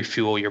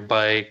 refuel your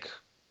bike,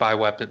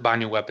 buy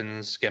new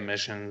weapons, get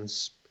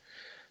missions,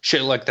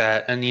 shit like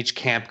that. And each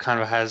camp kind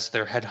of has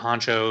their head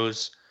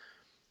honchos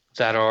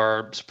that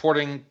are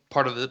supporting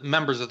part of the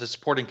members of the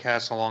supporting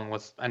cast, along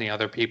with any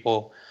other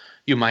people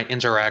you might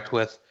interact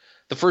with.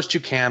 The first two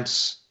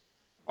camps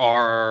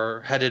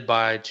are headed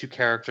by two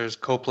characters,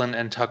 Copeland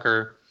and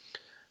Tucker,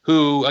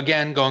 who,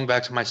 again, going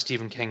back to my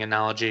Stephen King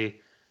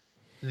analogy,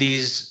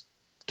 these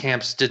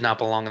camps did not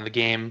belong in the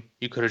game.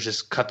 You could have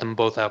just cut them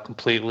both out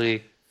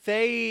completely.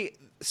 they're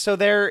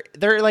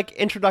like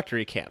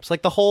introductory camps.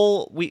 Like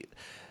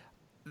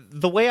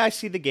the way I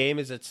see the game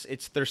is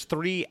there's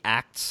 3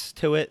 acts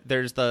to it.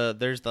 There's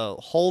the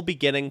whole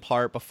beginning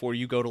part before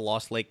you go to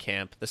Lost Lake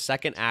Camp. The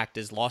second act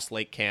is Lost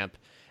Lake Camp,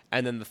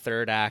 and then the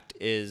third act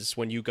is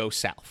when you go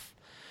south.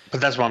 But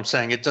that's what I'm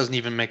saying. It doesn't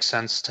even make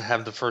sense to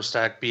have the first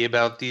act be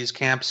about these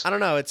camps. I don't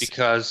know.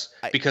 Because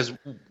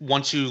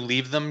once you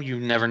leave them, you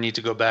never need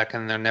to go back,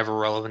 and they're never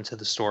relevant to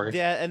the story.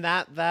 Yeah, and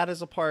that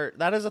is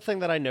a thing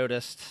that I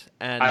noticed.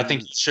 And I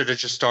think you should have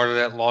just started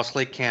at Lost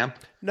Lake Camp,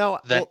 no,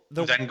 then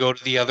well, then go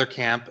to the other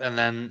camp, and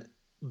then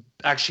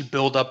actually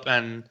build up,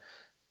 and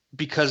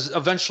because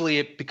eventually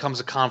it becomes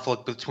a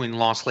conflict between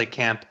Lost Lake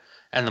Camp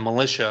and the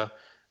militia,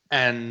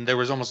 and there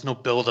was almost no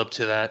build up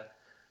to that.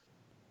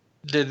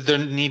 There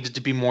needed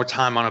to be more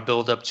time on a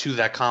build up to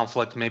that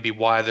conflict, maybe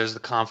why there's the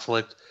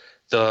conflict,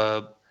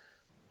 the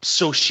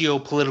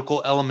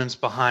socio-political elements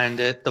behind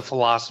it, the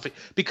philosophy,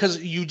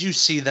 because you do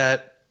see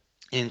that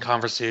in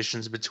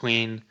conversations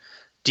between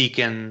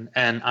Deacon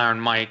and Iron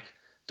Mike,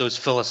 those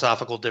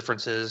philosophical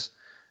differences,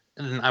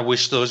 and I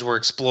wish those were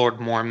explored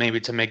more, maybe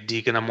to make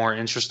Deacon a more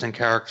interesting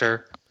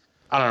character.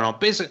 I don't know,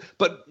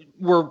 but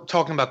we're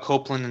talking about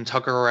Copeland and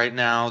Tucker right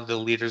now, the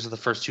leaders of the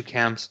first two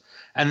camps,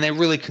 and they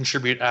really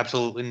contribute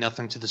absolutely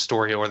nothing to the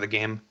story or the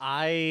game.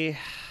 I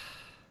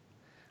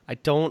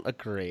don't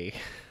agree.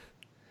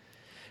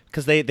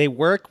 Because they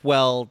work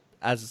well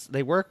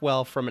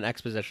from an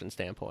exposition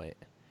standpoint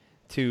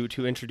to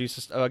introduce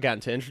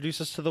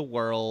us to the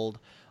world,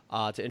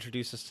 to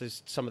introduce us to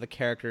some of the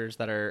characters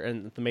that are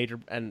in the major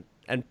and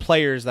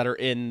players that are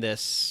in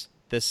this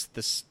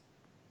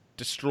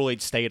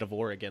destroyed state of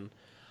Oregon.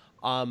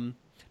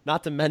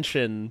 Not to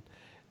mention,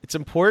 it's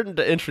important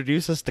to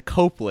introduce us to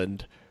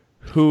Copeland,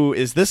 who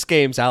is this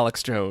game's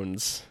Alex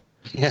Jones.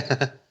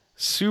 Yeah.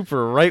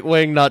 Super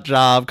right-wing nut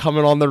job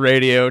coming on the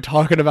radio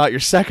talking about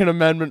your Second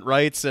Amendment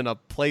rights in a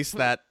place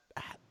that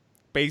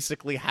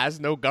basically has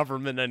no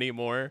government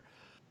anymore.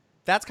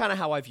 That's kind of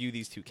how I view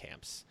these two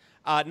camps.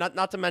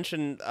 Not to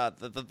mention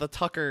the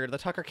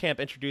Tucker camp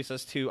introduced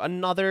us to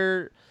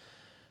another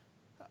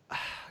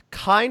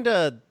kind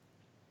of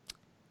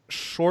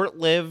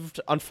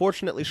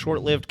unfortunately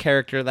short-lived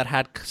character that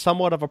had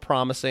somewhat of a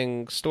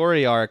promising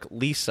story arc,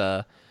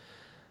 Lisa.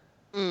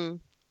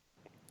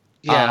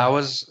 Yeah, I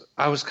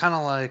was kind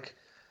of like,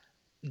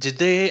 did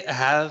they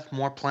have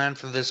more plan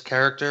for this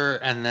character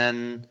and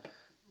then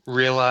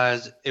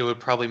realize it would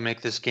probably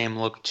make this game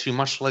look too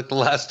much like The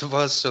Last of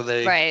Us, so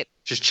they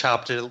just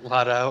chopped it a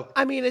lot out?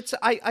 I mean,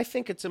 I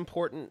think it's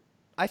important.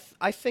 I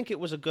think it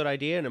was a good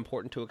idea and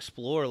important to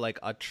explore like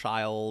a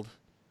child,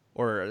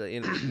 or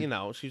you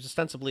know, she's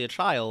ostensibly a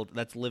child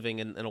that's living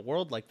in a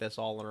world like this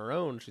all on her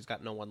own. She's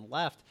got no one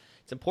left.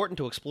 It's important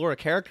to explore a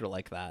character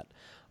like that.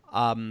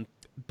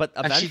 But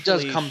eventually, and she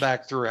does come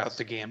back throughout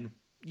the game.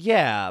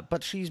 Yeah,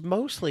 but she's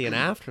mostly an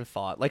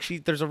afterthought. Like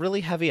there's a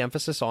really heavy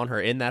emphasis on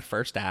her in that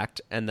first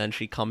act, and then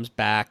she comes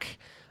back,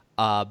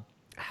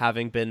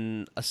 having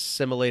been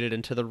assimilated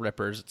into the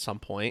Rippers at some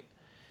point,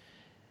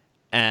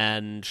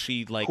 and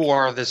she who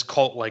are this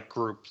cult-like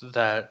group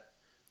that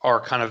are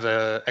kind of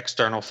a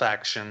external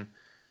faction.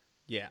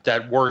 Yeah.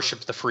 That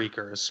worship the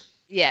Freakers.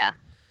 Yeah.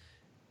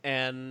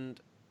 And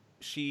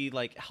she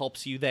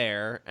helps you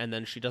there, and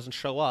then she doesn't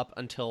show up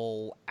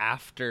until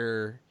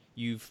after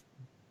you've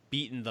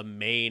beaten the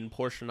main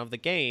portion of the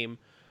game,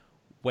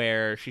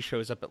 where she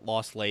shows up at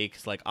Lost Lake.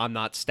 It's like, I'm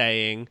not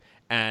staying,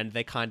 and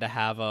they kind of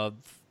have a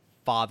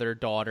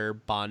father-daughter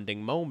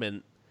bonding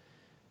moment,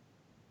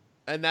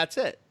 and that's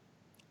it.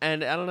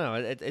 And I don't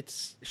know,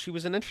 she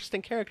was an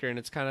interesting character, and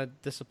it's kind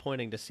of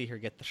disappointing to see her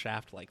get the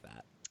shaft like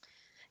that.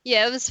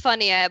 Yeah, it was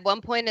funny. At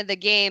one point in the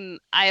game,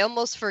 I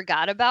almost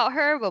forgot about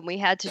her when we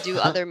had to do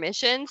other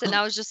missions, and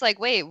I was just like,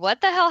 "Wait,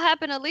 what the hell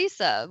happened to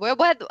Lisa?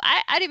 What?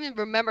 I didn't even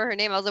remember her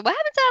name. I was like, what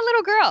happened to that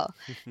little girl?"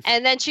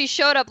 And then she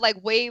showed up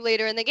way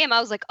later in the game. I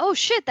was like, "Oh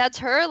shit, that's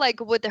her!"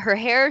 With her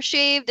hair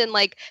shaved and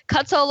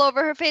cuts all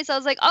over her face. I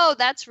was like, "Oh,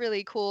 that's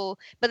really cool."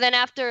 But then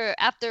after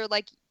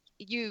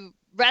you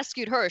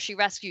rescued her, she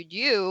rescued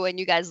you, and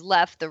you guys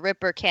left the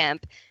Ripper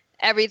camp.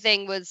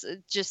 Everything was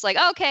just like,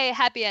 okay,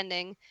 happy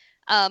ending.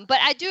 But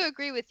I do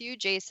agree with you,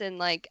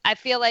 Jason. I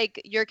feel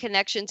like your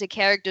connection to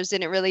characters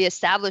didn't really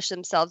establish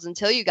themselves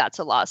until you got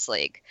to Lost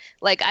Lake.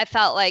 I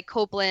felt like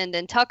Copeland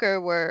and Tucker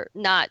were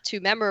not too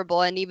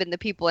memorable, and even the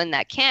people in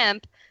that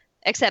camp,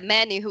 except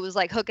Manny, who was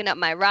hooking up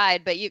my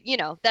ride, but you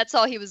know, that's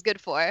all he was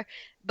good for.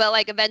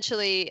 But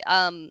eventually,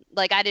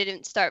 I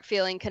didn't start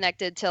feeling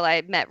connected till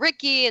I met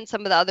Ricky and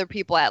some of the other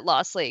people at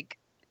Lost Lake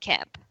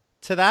camp.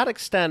 To that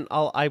extent,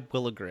 I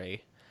will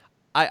agree.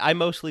 I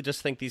mostly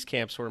just think these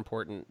camps were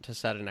important to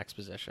set an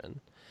exposition.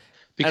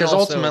 Because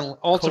also,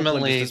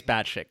 ultimately is just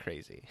batshit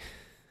crazy.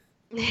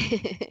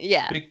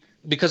 Yeah.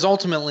 Because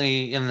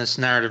ultimately in this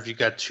narrative, you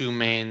got two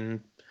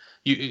main,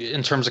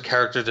 in terms of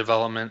character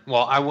development.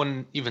 Well, I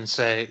wouldn't even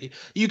say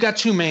you got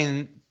two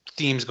main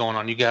themes going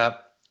on. You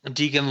got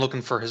Deacon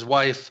looking for his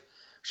wife,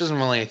 which isn't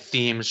really a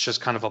theme. It's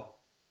just kind of a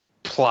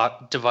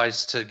plot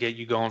device to get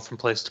you going from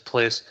place to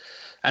place.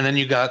 And then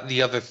you got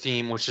the other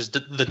theme, which is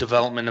the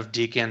development of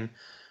Deacon.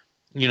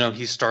 You know,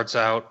 he starts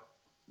out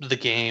the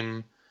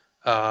game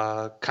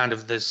kind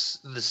of this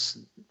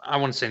I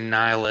wouldn't say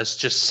nihilist,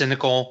 just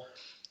cynical.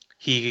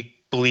 He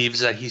believes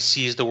that he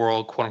sees the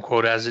world, quote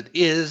unquote, as it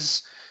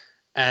is,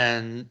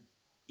 and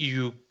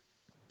you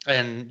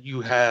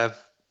have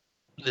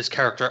this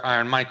character,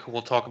 Iron Mike, who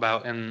we'll talk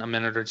about in a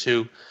minute or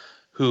two,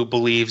 who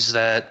believes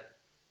that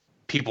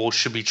people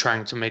should be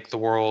trying to make the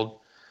world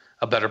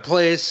a better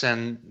place,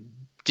 and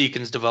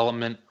Deacon's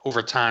development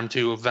over time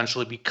to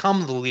eventually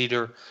become the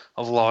leader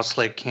of Lost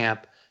Lake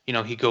Camp. You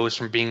know, he goes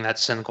from being that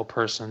cynical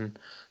person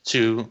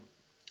to,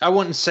 I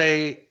wouldn't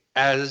say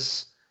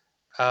as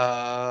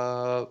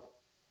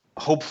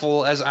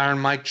hopeful as Iron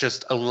Mike,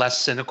 just a less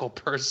cynical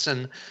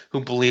person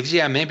who believes,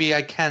 yeah, maybe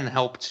I can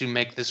help to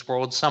make this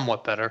world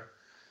somewhat better.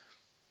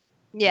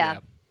 Yeah.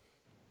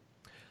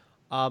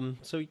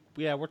 So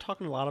yeah, we're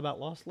talking a lot about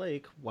Lost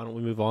Lake. Why don't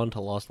we move on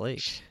to Lost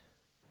Lake?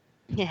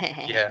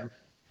 Yeah.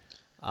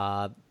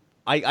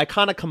 I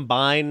kind of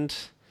combined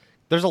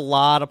there's a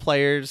lot of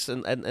players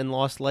in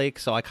Lost Lake,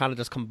 so I kind of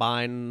just want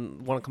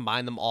to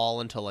combine them all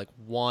into like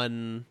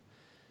one,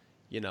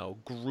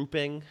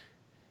 grouping.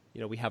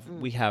 We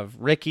have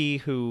Ricky,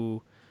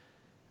 who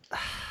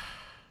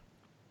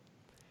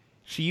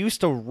she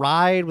used to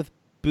ride with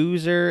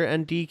Boozer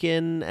and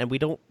Deacon, and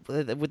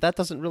that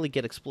doesn't really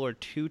get explored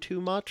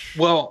too much.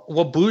 Well,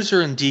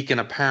 Boozer and Deacon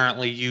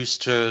apparently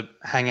used to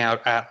hang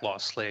out at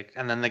Lost Lake,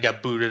 and then they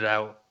got booted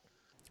out.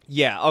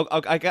 Yeah,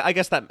 I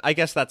guess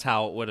that's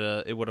how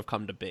it would have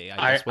come to be.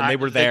 I guess when they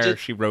were there,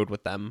 she rode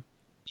with them.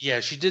 Yeah,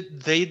 she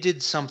did. They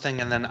did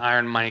something, and then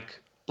Iron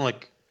Mike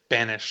like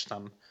banished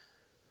them,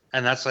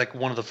 and that's like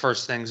one of the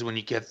first things when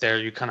you get there.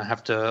 You kind of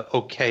have to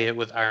okay it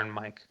with Iron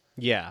Mike.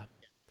 Yeah,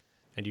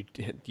 and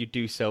you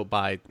do so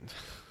by.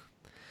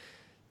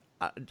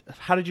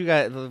 How did you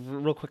guys?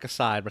 Real quick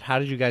aside, but how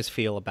did you guys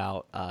feel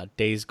about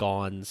Days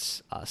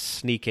Gone's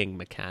sneaking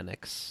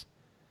mechanics?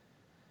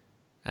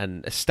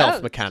 And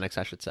stealth mechanics,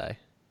 I should say.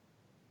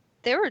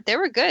 They were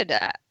good.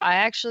 I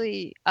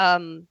actually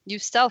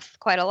used stealth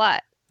quite a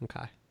lot.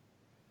 Okay.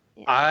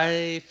 Yeah.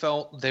 I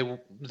felt they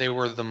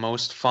were the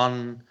most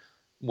fun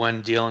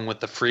when dealing with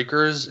the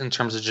Freakers in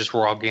terms of just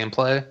raw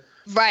gameplay.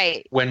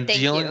 Right. When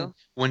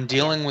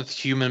dealing with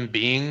human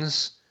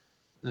beings,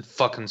 it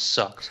fucking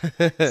sucked.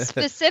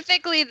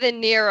 Specifically the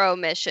Nero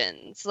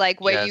missions, like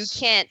where you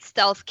can't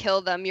stealth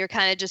kill them, you're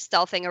kind of just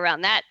stealthing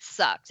around. That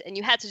sucked, and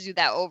you had to do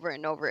that over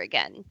and over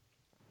again.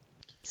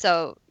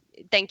 So,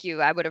 thank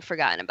you. I would have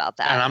forgotten about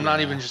that. And I'm not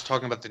even just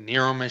talking about the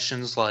Nero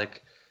missions,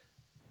 like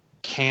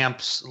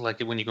camps, like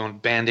when you go in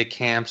bandit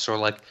camps, or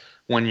like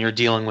when you're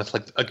dealing with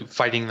like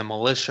fighting the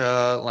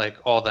militia, like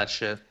all that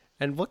shit.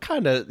 And what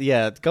kind of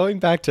going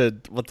back to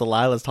what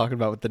Delilah's talking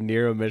about with the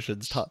Nero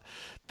missions,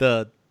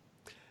 the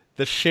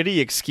shitty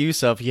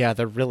excuse of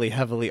they're really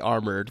heavily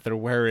armored, they're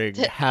wearing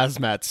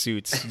hazmat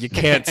suits. You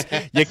can't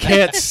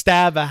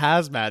stab a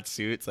hazmat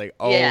suit. It's like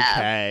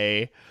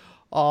okay,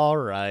 all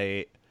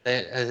right.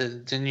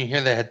 Didn't you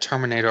hear they had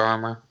Terminator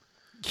armor?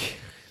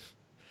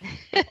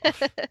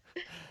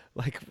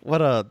 Like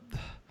what a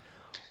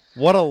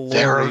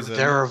reason.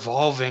 They're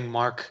evolving,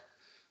 Mark.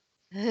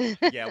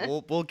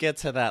 Yeah, we'll get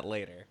to that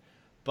later.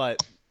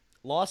 But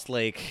Lost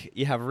Lake,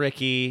 you have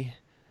Ricky,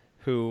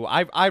 who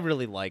I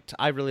really liked.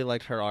 I really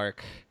liked her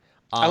arc.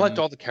 I liked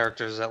all the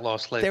characters at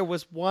Lost Lake. There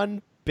was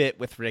one bit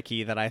with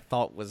Ricky that I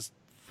thought was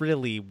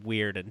really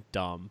weird and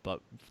dumb,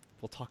 but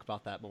we'll talk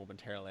about that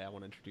momentarily. I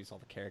want to introduce all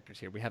the characters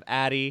here. We have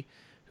Addie,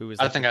 who is...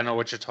 I think I know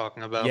what you're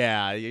talking about.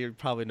 Yeah, you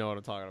probably know what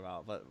I'm talking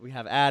about. But we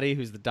have Addie,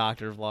 who's the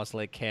doctor of Lost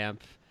Lake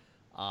Camp.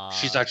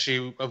 She's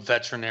actually a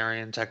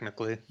veterinarian,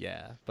 technically.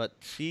 Yeah, but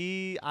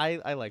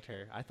I liked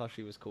her. I thought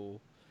she was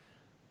cool.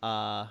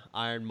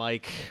 Iron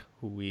Mike,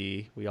 who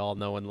we all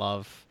know and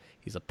love.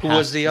 He's a... Who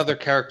was the other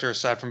character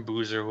aside from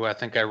Boozer who I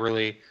think I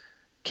really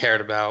cared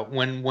about?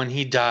 When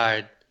he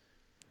died,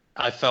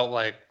 I felt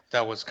like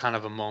that was kind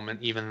of a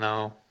moment, even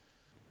though...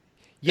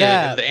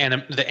 Yeah,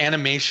 the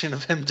animation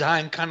of him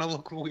dying kind of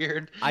looked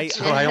weird. I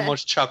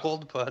almost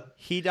chuckled, but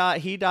he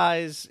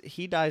dies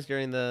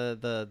during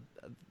the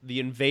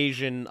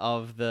invasion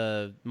of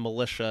the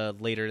militia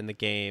later in the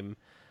game.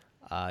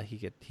 He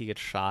gets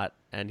shot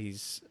and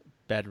he's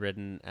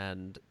bedridden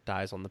and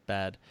dies on the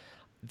bed.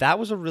 That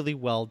was a really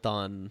well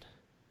done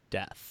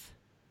death.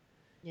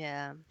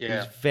 Yeah. It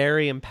was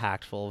very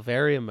impactful,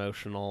 very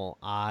emotional.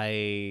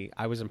 I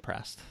was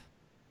impressed.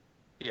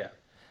 Yeah.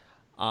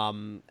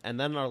 And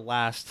then our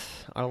last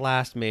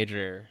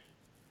major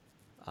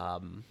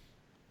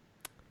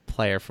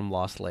player from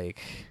Lost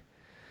Lake,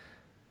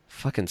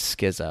 fucking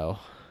Schizo.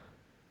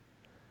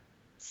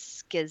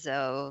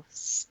 Schizo,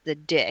 the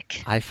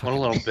dick. What a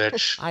little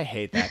bitch. I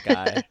hate that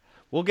guy.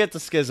 We'll get to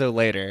Schizo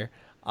later.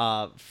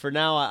 For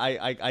now,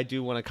 I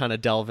do want to kind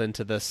of delve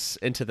into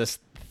this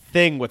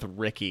thing with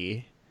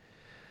Ricky.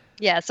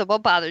 Yeah, so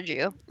what bothered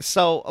you?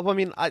 So, I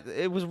mean,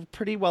 it was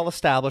pretty well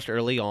established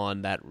early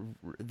on that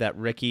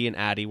Ricky and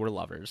Addie were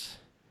lovers.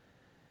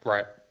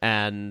 Right.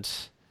 And,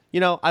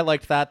 I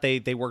liked that.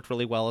 They worked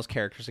really well as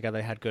characters together.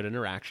 They had good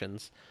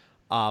interactions.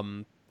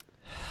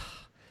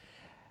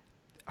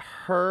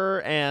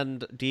 Her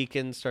and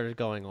Deacon started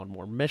going on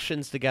more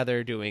missions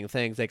together, doing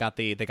things. They got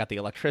the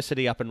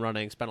electricity up and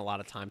running, spent a lot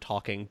of time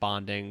talking,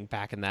 bonding,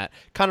 back in that,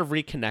 kind of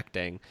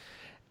reconnecting.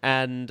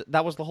 And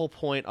that was the whole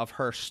point of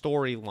her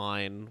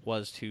storyline,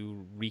 was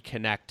to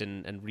reconnect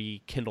and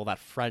rekindle that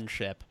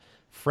friendship.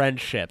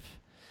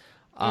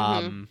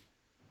 Mm-hmm.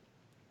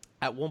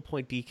 At one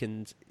point,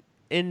 Deacon's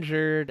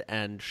injured,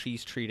 and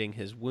she's treating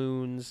his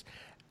wounds,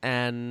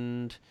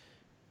 and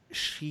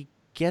she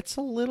gets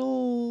a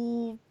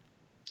little...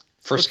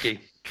 frisky.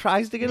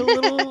 Tries to get a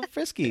little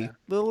frisky, a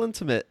little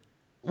intimate.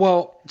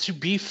 Well, to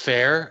be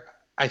fair,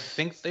 I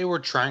think they were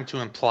trying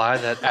to imply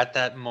that at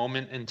that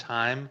moment in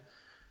time,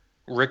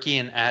 Ricky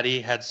and Addie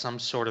had some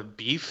sort of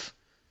beef,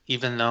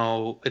 even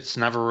though it's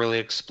never really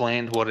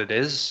explained what it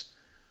is.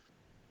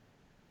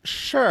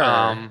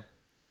 Sure.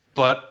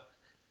 But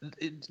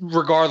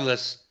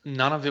regardless,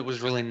 none of it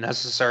was really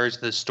necessary to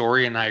the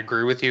story, and I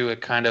agree with you.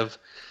 It kind of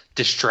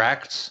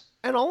distracts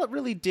And all it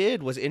really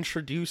did was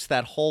introduce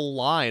that whole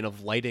line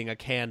of lighting a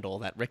candle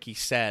that Ricky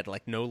said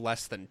like no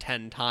less than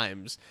 10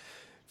 times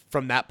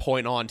from that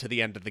point on to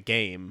the end of the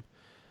game.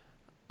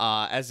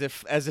 As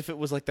if it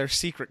was like their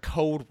secret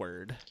code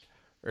word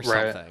or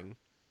Right. something.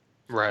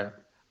 Right.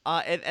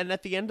 And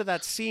at the end of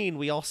that scene,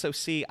 we also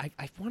see I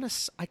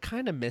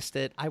kind of missed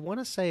it. I want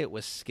to say it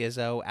was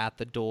Schizo at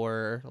the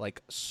door,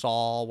 like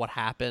saw what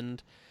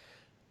happened.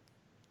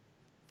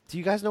 Do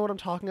you guys know what I'm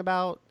talking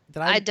about?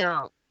 I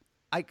don't.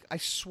 I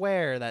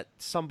swear that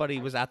somebody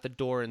was at the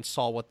door and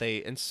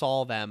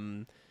saw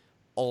them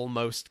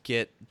almost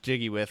get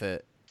jiggy with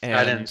it. And,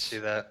 I didn't see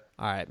that.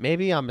 All right,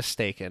 maybe I'm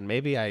mistaken.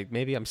 Maybe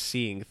I'm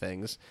seeing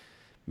things.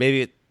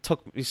 Maybe it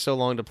took me so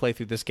long to play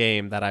through this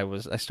game that I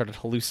started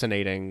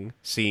hallucinating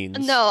scenes.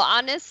 No,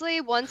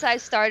 honestly, once I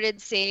started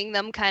seeing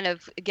them kind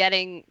of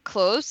getting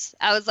close,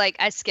 I was like,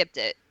 I skipped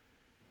it.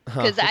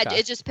 Because Okay.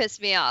 it just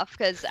pissed me off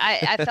because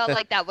I felt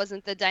like that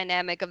wasn't the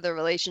dynamic of the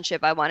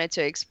relationship I wanted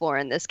to explore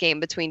in this game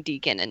between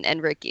Deacon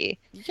and Ricky.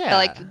 Yeah.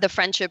 Like the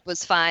friendship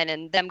was fine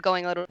and them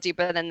going a little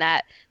deeper than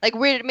that like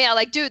weirded me out.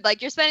 Like, dude,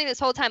 like you're spending this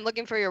whole time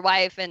looking for your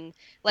wife and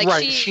like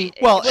Right, she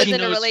well, was she in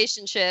a knows-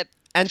 relationship.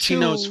 and She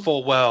knows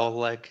full well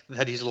like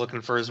that he's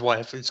looking for his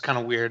wife. It's kind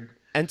of weird.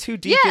 And to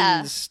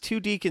Yeah.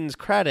 Deacon's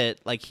credit,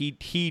 like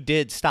he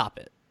did stop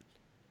it.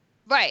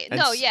 Right.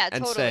 And No, s- yeah,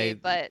 and totally. say-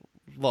 But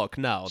Look,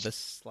 no,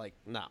 this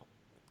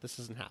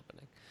isn't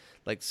happening.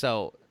 Like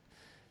so,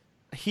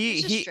 it's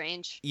just he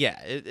strange.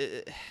 yeah,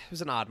 it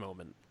was an odd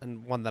moment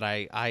and one that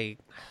I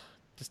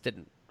just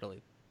didn't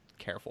really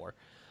care for.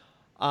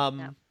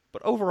 No.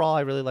 But overall,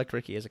 I really liked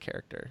Ricky as a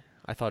character.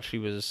 I thought she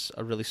was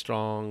a really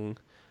strong,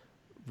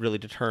 really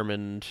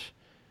determined,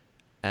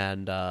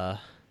 and a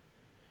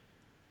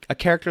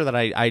character that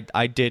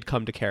I did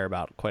come to care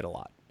about quite a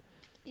lot.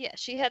 Yeah,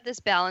 she had this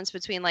balance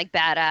between like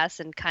badass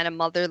and kind of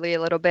motherly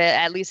a little bit,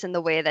 at least in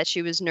the way that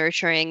she was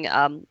nurturing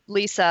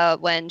Lisa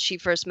when she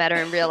first met her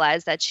and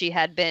realized that she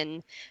had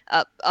been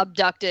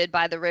abducted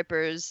by the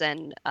Rippers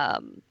and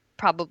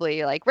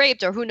probably like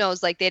raped or who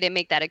knows. Like they didn't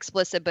make that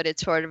explicit, but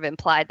it's sort of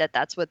implied that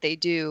that's what they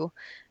do.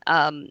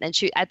 And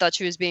I thought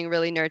she was being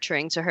really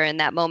nurturing to her in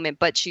that moment,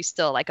 but she's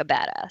still like a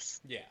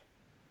badass, Yeah.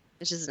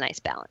 which is a nice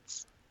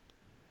balance.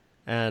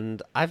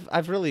 And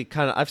I've really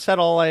I've said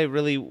all I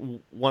really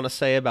want to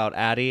say about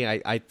Addie.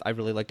 I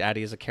really liked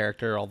Addie as a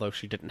character, although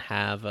she didn't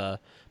have a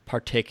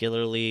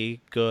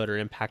particularly good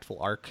or impactful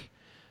arc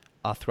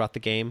throughout the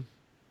game.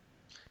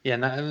 Yeah,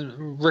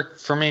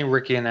 for me,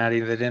 Ricky and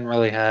Addie, they didn't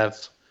really have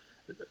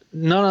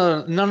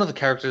none of the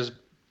characters.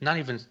 Not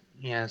even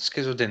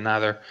Schizo didn't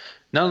either.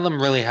 None of them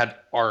really had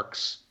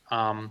arcs.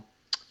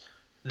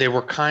 They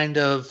were kind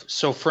of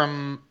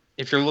from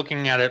if you're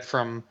looking at it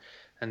from,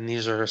 and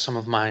these are some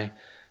of my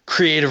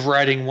creative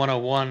writing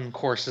 101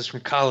 courses from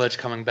college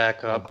coming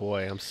back Oh up.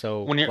 boy, I'm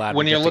so When you're- glad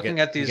when we you're get to looking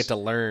get- at we these- get to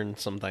learn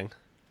something.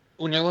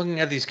 When you're looking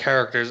at these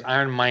characters,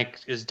 Iron Mike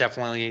is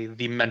definitely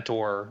the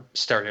mentor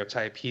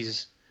stereotype.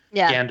 He's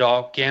Yeah.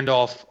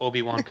 Gandalf,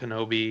 Obi-Wan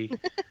Kenobi.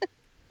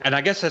 And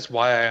I guess that's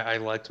why I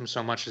liked him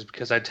so much, is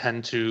because I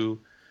tend to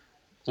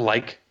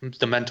like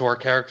the mentor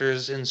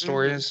characters in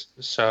stories.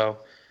 So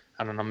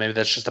I don't know, maybe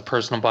that's just a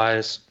personal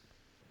bias.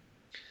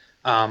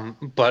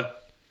 But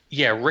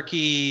yeah,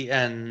 Ricky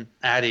and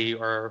Addie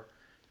are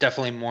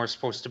definitely more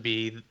supposed to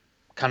be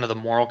kind of the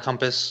moral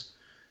compass.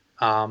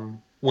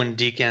 When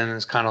Deacon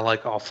is kind of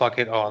like, oh, fuck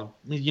it. Oh,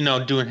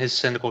 doing his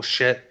cynical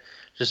shit,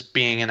 just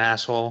being an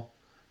asshole.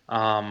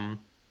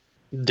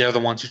 They're the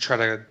ones who try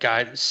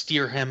to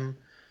steer him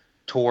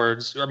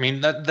towards. I mean,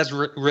 that's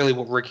really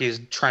what Ricky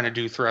is trying to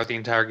do throughout the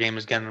entire game,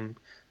 is getting him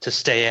to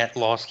stay at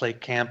Lost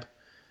Lake Camp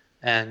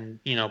and,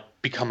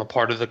 become a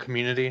part of the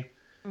community.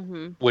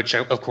 Mm-hmm. Which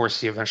of course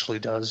he eventually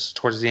does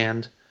towards the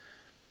end.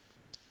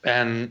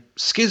 And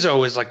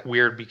Schizo is like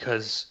weird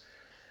because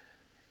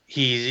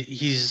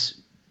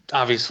he's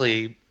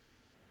obviously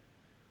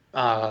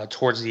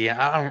towards the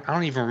end. I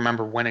don't even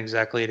remember when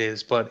exactly it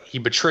is, but he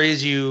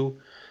betrays you.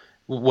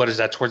 What is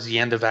that, towards the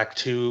end of Act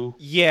 2?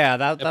 Yeah,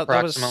 that was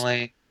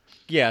Approximately.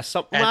 yeah.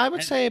 I would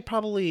and- say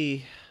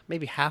probably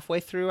maybe halfway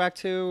through Act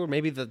 2, or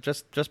maybe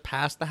just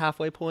past the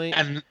halfway point.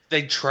 And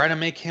they try to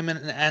make him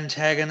an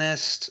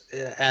antagonist,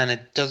 and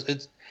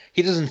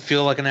he doesn't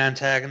feel like an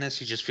antagonist.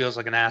 He just feels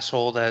like an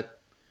asshole that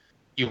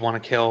you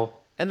want to kill.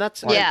 And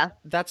that's Yeah.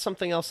 that's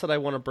something else that I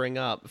want to bring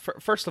up.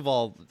 First of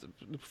all,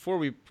 before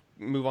we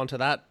move on to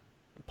that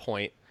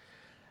point,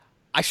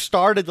 I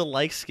started to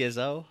like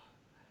Schizo.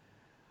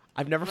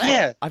 I've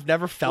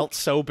never felt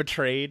so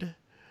betrayed.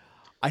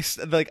 As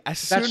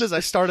soon as I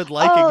started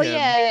liking Oh, him,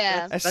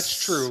 yeah.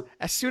 That's true.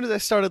 As soon as I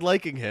started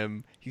liking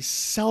him, he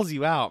sells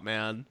you out,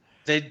 man.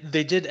 They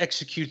did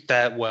execute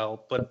that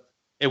well, but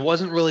it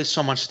wasn't really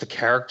so much the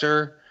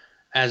character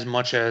as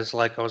much as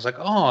like I was like,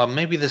 oh,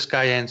 maybe this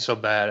guy ain't so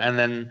bad, and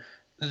then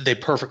they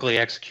perfectly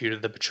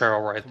executed the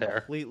betrayal right there.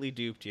 Completely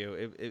duped you.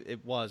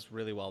 It was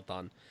really well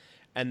done,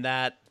 and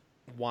that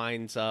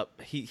winds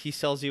up. He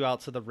sells you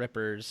out to the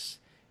Rippers,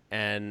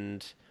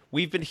 and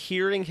we've been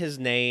hearing his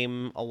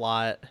name a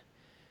lot,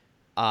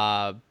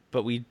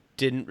 but we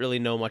didn't really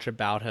know much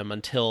about him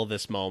until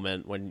this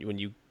moment when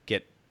you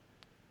get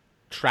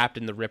trapped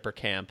in the Ripper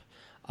camp.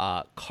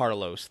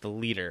 Carlos, the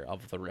leader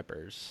of the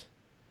Rippers.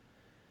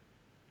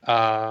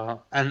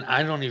 And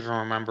I don't even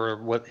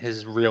remember what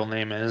his real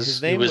name is.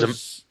 His name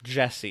was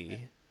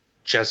Jesse.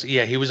 Jesse.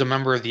 Yeah, he was a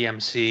member of the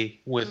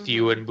MC with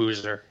you and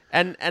Boozer.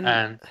 And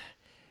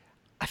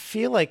I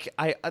feel like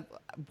I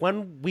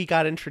when we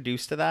got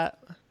introduced to that,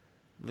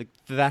 like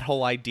that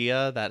whole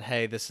idea that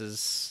hey, this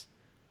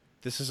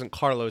isn't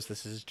Carlos,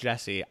 this is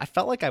Jesse. I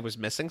felt like I was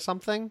missing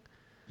something.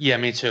 Yeah,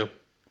 me too.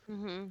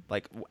 Mm-hmm.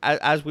 Like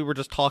as we were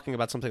just talking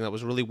about something that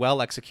was really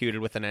well executed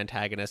with an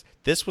antagonist,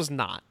 this was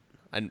not.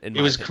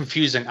 It was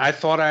confusing. I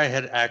thought I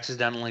had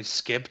accidentally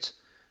skipped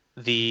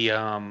the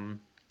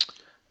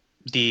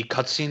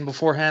cutscene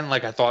beforehand.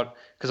 Like I thought,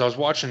 because I was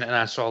watching it and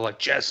I saw like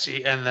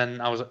Jesse, and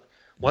then I was like,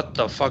 what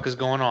the fuck is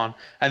going on?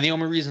 And the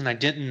only reason I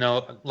didn't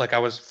know, like I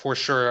was for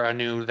sure I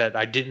knew that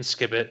I didn't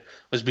skip it,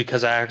 was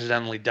because I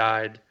accidentally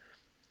died,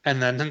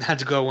 and then had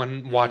to go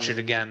and watch it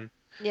again.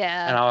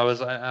 Yeah. And I was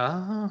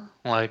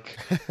like,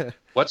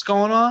 what's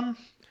going on?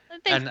 I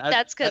think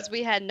that's because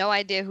we had no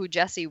idea who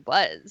Jesse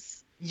was.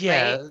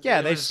 Yeah. Right?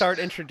 Yeah, they start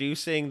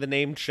introducing the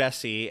name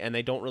Jesse, and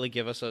they don't really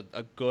give us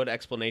a good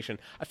explanation.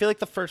 I feel like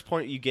the first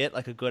point you get,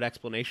 like a good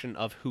explanation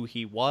of who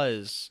he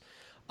was,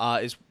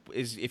 is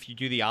if you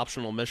do the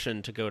optional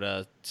mission to go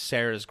to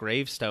Sarah's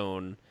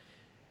gravestone,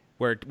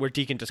 where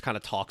Deacon just kind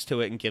of talks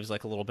to it and gives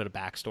like a little bit of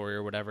backstory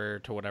or whatever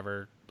to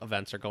whatever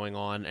events are going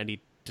on, and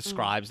he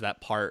describes that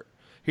part.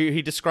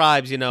 He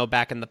describes,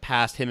 back in the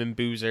past, him and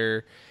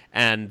Boozer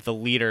and the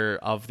leader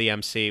of the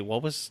MC.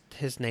 What was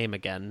his name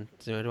again?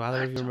 Do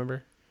either of you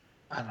remember?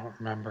 I don't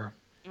remember.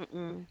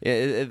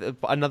 Yeah,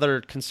 another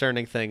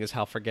concerning thing is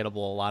how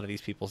forgettable a lot of these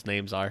people's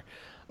names are.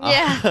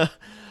 Yeah.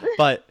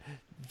 But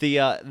the two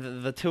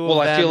of them...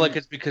 Well, I feel like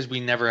it's because we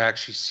never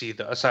actually see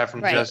aside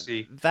from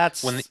Jesse.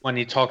 That's when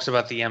he talks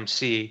about the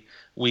MC,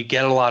 we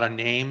get a lot of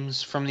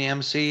names from the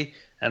MC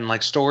and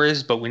like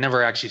stories, but we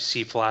never actually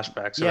see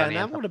flashbacks. Yeah, and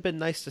that would have been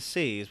nice to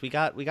see. Is we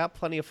got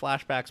plenty of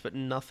flashbacks, but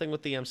nothing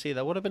with the MC.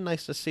 That would have been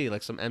nice to see,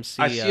 like some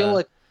MC. I feel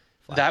like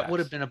flashbacks. That would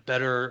have been a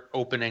better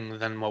opening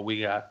than what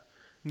we got.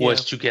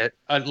 Was to get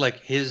like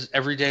his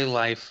everyday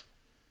life,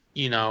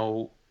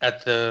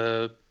 at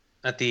the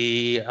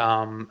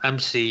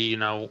MC,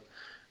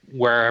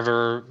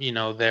 wherever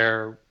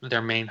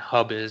their main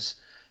hub is,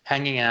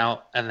 hanging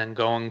out, and then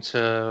going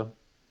to,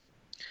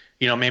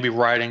 maybe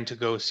riding to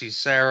go see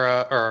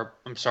Sarah, or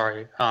I'm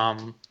sorry,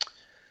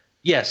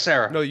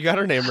 Sarah. No, you got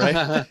her name right.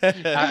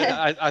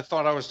 I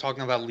thought I was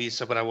talking about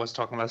Lisa, but I was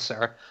talking about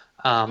Sarah.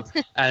 And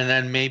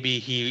then maybe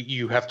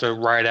you have to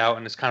ride out,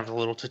 and it's kind of a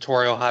little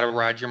tutorial how to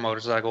ride your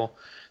motorcycle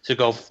to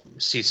go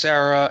see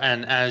Sarah.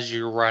 And as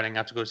you're riding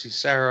out to go see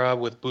Sarah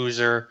with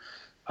Boozer,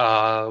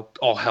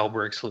 all hell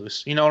breaks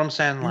loose. You know what I'm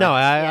saying? No,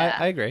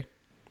 I agree.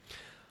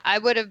 I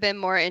would have been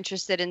more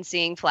interested in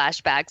seeing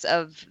flashbacks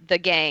of the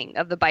gang,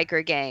 of the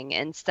biker gang,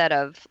 instead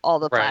of all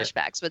the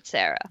flashbacks with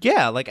Sarah.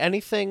 Yeah, like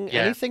anything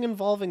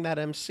involving that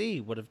MC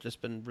would have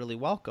just been really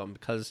welcome,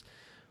 because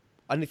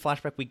any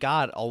flashback we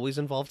got always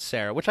involved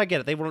Sarah, which I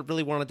get it. They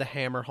really wanted to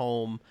hammer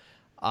home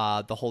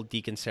the whole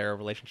Deacon-Sarah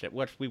relationship,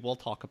 which we will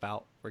talk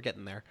about. We're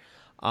getting there.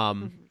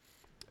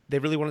 They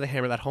really wanted to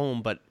hammer that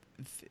home, but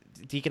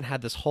Deacon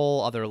had this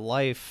whole other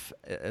life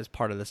as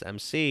part of this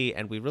MC,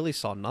 and we really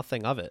saw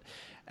nothing of it.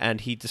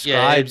 And he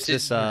describes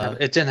this...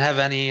 it didn't have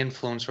any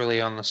influence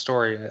really on the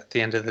story at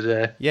the end of the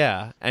day.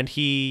 Yeah, and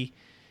he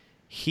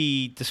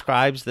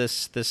describes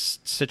this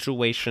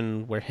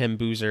situation where him,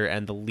 Boozer,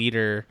 and the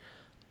leader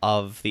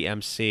of the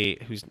MC,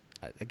 whose,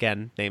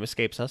 again, name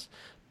escapes us,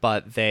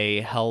 but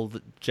they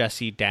held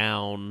Jesse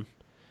down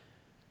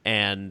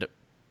and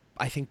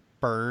I think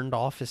burned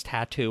off his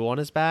tattoo on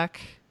his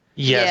back.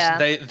 Yes,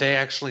 they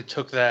actually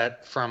took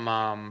that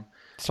from...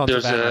 Sons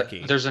of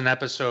Anarchy. There's an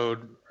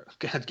episode...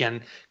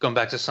 Again, going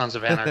back to Sons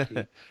of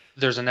Anarchy,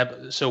 there's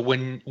so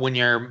when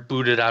you're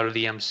booted out of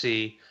the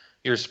MC,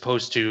 you're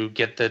supposed to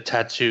get the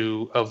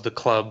tattoo of the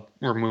club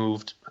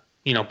removed,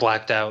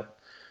 blacked out,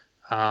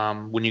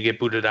 when you get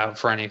booted out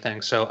for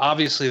anything. So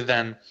obviously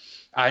then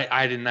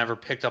I didn't ever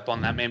picked up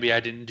on that. Maybe I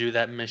didn't do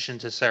that mission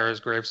to Sarah's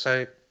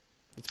gravesite.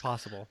 It's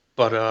possible.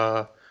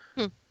 But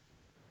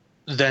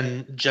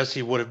then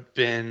Jesse would have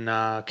been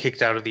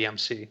kicked out of the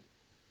MC,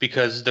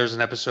 because there's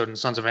an episode in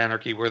Sons of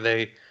Anarchy where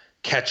they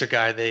catch a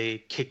guy they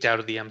kicked out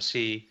of the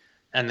MC,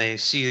 and they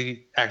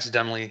see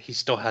accidentally he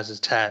still has his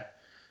tat.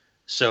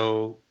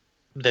 So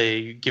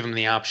they give him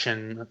the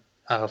option,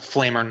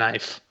 flame or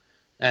knife.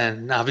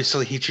 And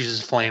obviously he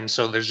chooses flame,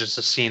 so there's just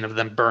a scene of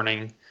them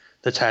burning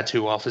the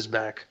tattoo off his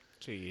back.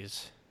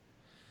 Jeez.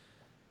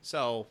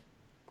 So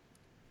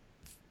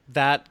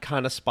that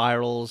kind of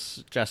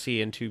spirals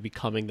Jesse into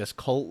becoming this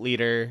cult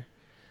leader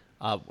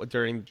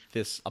during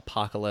this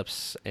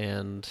apocalypse,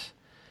 and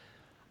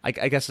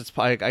I guess it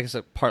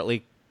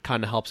partly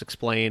kind of helps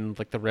explain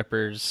like the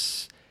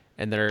Rippers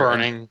and their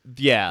burning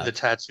the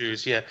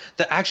tattoos. Yeah,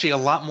 that actually a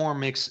lot more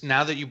makes,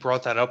 now that you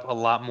brought that up, a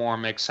lot more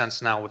makes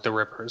sense now with the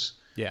Rippers.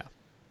 Yeah.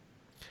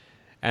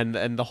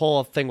 And the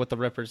whole thing with the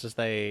Rippers is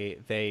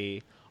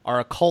they are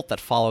a cult that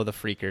follow the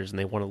Freakers, and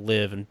they want to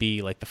live and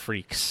be like the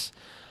Freaks.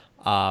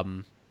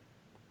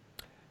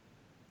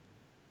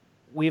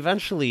 We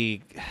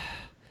eventually,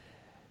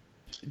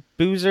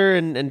 Boozer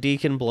and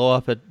Deacon blow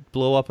up a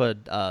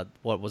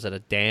what was it, a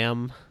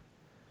dam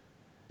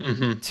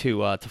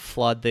to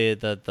flood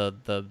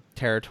the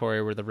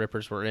territory where the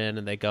Rippers were in,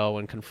 and they go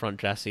and confront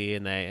Jesse,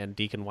 and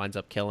Deacon winds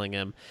up killing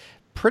him.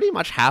 Pretty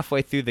much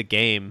halfway through the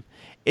game,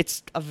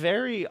 it's a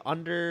very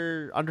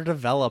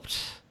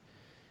underdeveloped.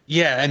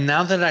 Yeah, and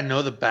now that I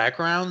know the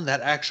background,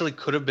 that actually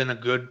could have been a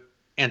good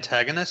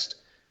antagonist,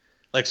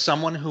 like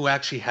someone who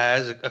actually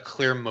has a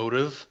clear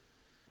motive,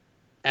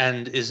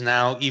 and is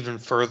now even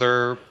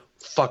further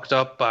fucked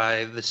up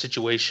by the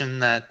situation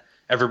that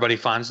everybody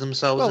finds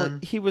themselves in.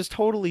 He was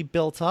totally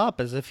built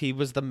up as if he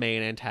was the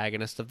main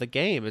antagonist of the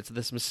game. It's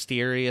this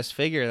mysterious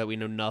figure that we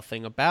know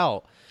nothing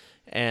about.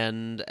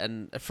 And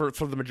for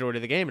the majority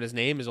of the game, and his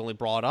name is only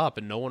brought up,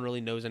 and no one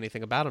really knows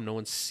anything about him. No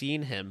one's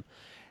seen him,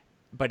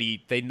 but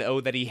they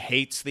know that he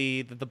hates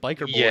the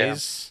biker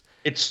boys.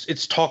 Yeah.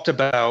 It's talked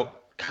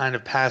about kind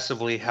of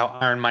passively how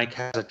Iron Mike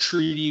has a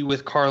treaty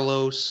with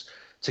Carlos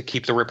to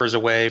keep the Rippers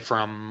away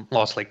from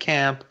Lost Lake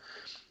Camp,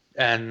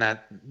 and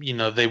that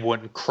they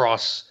wouldn't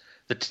cross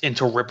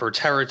into Ripper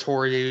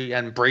territory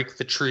and break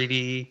the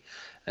treaty.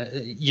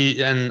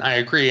 And I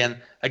agree. And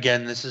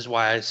again, this is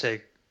why I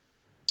say,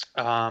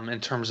 in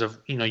terms of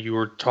you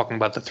were talking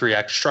about the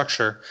 3-act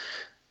structure,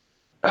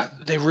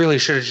 they really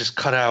should have just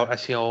cut out, I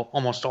feel,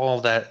 almost all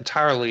of that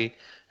entirely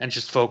and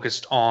just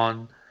focused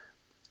on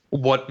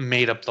what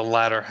made up the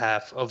latter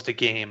half of the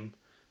game,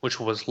 which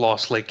was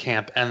Lost Lake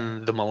Camp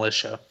and the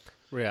militia.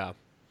 Yeah,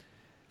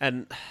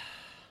 and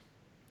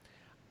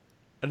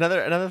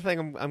another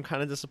thing I'm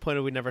kind of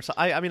disappointed we never saw.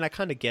 I mean, I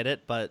kind of get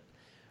it, but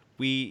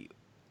I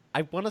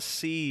want to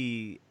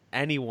see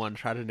anyone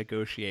try to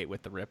negotiate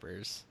with the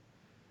Rippers.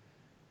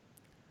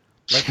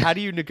 Like, how do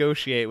you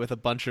negotiate with a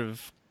bunch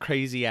of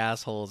crazy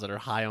assholes that are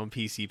high on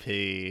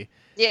PCP?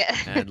 Yeah.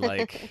 And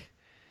like,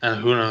 and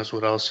who knows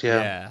what else?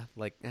 Yeah. Yeah.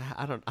 Like,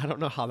 I don't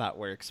know how that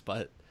works,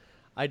 but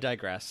I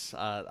digress.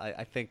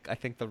 I think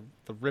the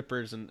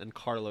Rippers and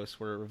Carlos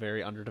were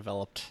very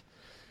underdeveloped,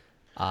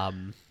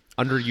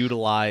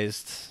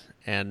 underutilized,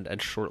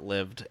 and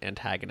short-lived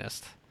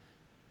antagonist.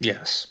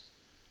 Yes.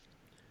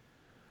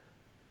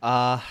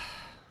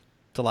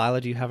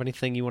 Delilah, do you have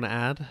anything you want to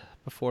add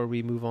before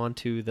we move on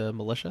to the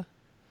militia?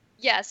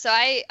 Yeah, so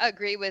I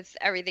agree with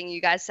everything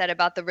you guys said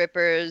about the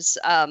Rippers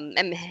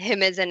and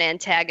him as an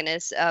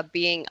antagonist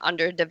being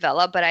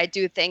underdeveloped, but I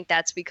do think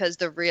that's because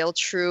the real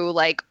true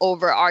like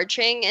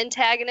overarching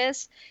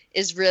antagonist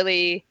is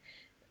really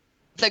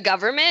the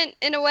government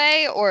in a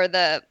way, or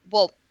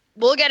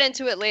we'll get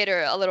into it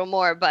later a little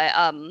more, but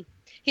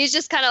he's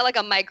just kind of like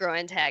a micro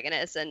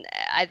antagonist, and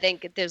I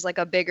think there's like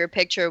a bigger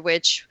picture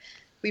which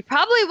we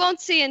probably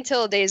won't see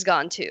until Days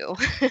Gone 2.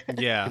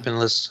 Yeah. I've been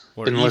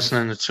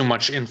listening to too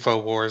much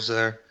InfoWars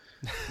there.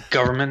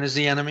 Government is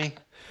the enemy?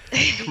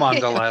 Come on,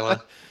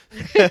 Delilah.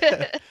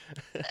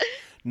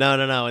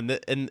 No.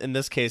 In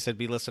this case, I'd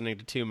be listening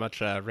to too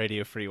much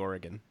Radio Free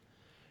Oregon.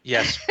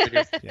 Yes.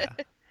 Yeah.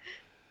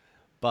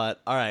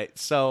 But, all right,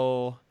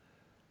 so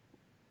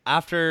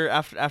after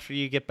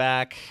you get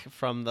back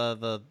from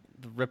the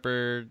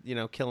Ripper,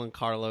 killing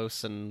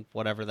Carlos and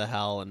whatever the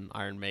hell, and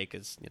Iron Mike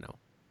is,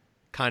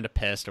 kind of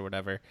pissed or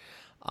whatever.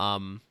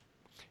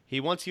 He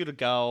wants you to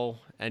go,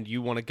 and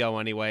you want to go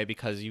anyway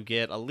because you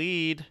get a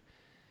lead.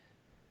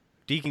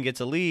 Deacon gets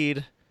a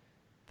lead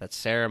that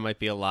Sarah might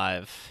be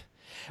alive.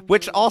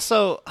 Which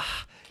also,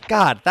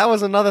 God, that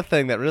was another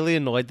thing that really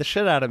annoyed the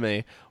shit out of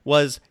me,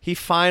 was he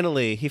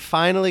finally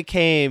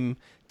came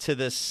to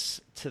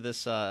this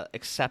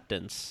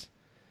acceptance.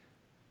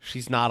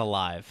 She's not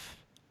alive.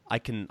 I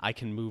can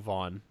move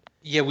on.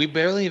 Yeah, we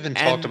barely even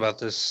talked about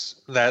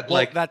this.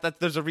 That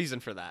there's a reason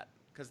for that.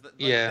 Because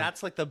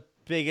that's like the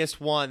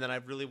biggest one that I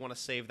really want to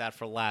save that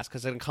for last,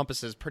 because it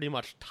encompasses pretty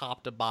much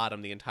top to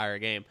bottom the entire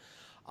game.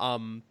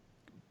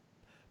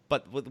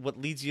 But what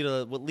leads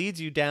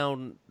you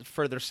down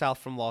further south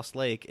from Lost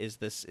Lake is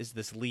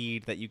this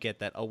lead that you get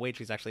that, oh wait,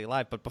 she's actually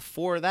alive. But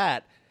before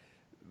that,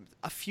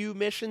 a few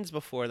missions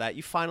before that,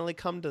 you finally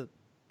come to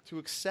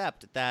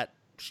accept that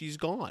she's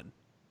gone.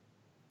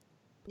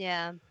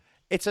 Yeah.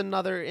 It's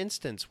another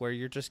instance where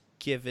you're just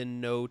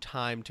given no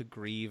time to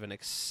grieve and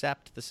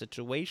accept the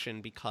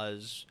situation,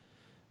 because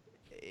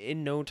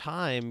in no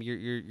time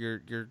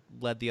you're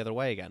led the other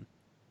way again.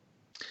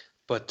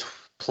 But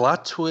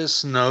plot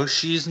twist, no,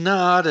 she's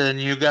not,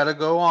 and you got to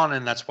go on,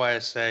 and that's why I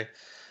say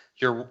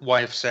your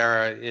wife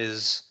Sarah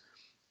is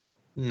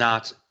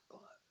not.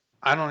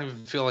 I don't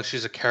even feel like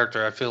she's a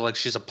character. I feel like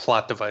she's a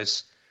plot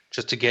device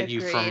just to get you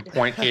from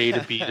point A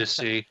to B to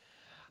C.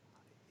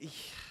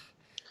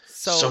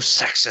 So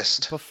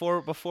sexist.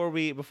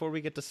 Before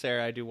we get to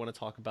Sarah, I do want to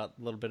talk a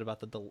little bit about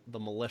the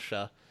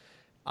militia,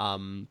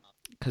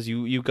 because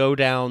you go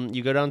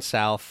down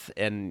south,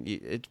 and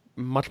it's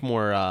much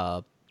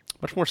more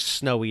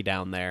snowy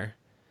down there.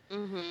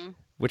 Mm-hmm.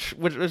 which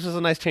is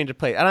a nice change of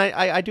pace. And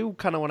I do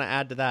kind of want to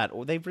add to that.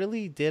 They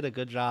really did a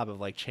good job of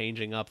like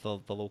changing up the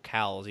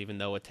locales, even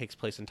though it takes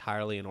place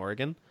entirely in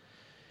Oregon.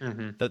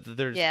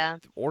 There's Yeah.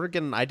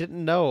 Oregon. I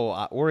didn't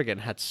know Oregon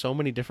had so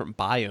many different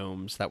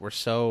biomes that were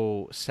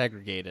so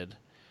segregated.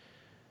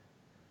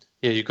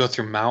 Yeah, you go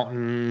through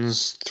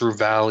mountains, through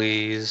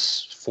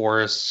valleys,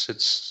 forests.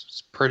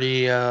 It's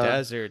pretty.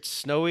 Deserts,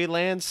 snowy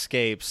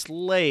landscapes,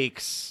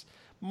 lakes,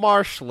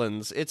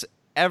 marshlands. It's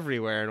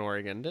everywhere in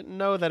Oregon. Didn't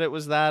know that it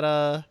was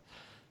that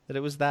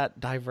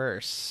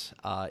diverse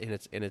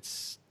in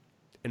its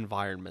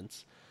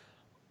environments.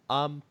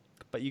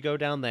 But you go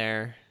down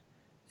there,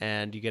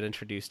 and you get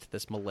introduced to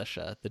this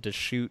militia, the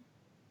Deschute.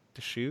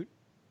 Deschute?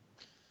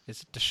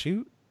 Is it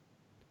Deschute?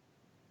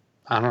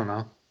 I don't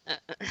know. I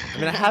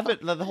mean, I have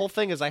it. The whole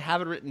thing is I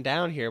have it written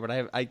down here,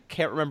 but I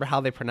can't remember how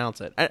they pronounce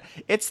it.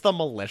 It's the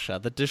militia,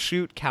 the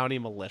Deschute County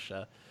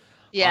Militia.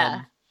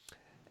 Yeah.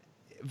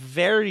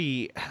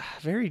 Very,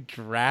 very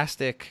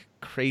drastic,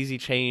 crazy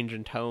change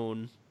in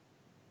tone.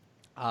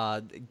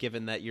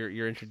 Given that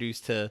you're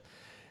introduced to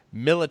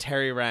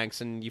military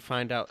ranks, and you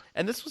find out,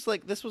 and this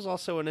was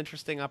also an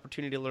interesting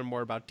opportunity to learn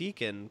more about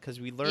Deacon, because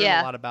we learned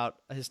a lot about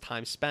his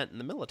time spent in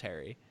the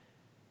military.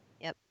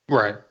 Yep.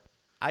 Right.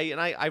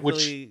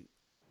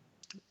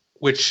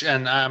 Which,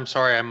 and I'm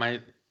sorry, I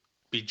might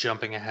be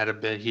jumping ahead a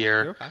bit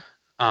here. You're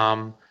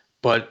okay.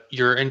 But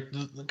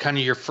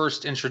your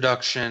first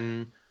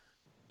introduction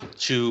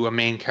to a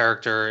main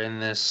character in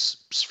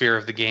this sphere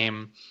of the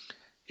game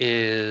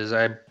is,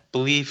 I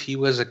believe he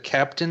was a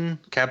Captain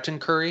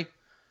Curry.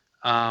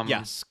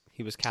 Yes,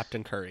 he was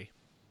Captain Curry.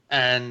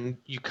 And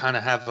you kind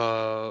of have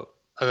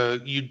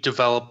you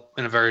develop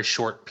in a very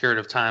short period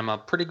of time a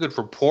pretty good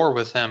rapport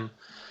with him.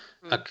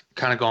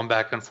 Kind of going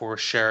back and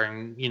forth,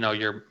 sharing,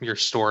 your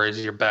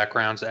stories, your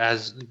backgrounds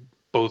as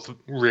both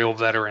real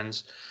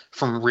veterans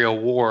from real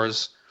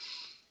wars.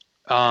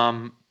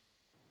 And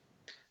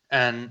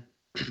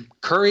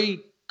Curry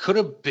could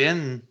have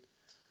been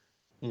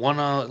one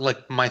of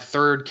my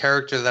third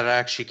character that I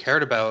actually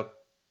cared about.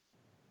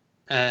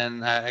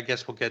 And I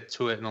guess we'll get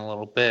to it in a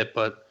little bit,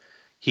 but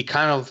he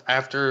kind of,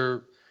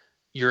 after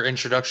your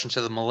introduction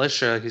to the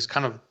militia, he's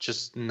kind of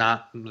just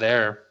not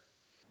there.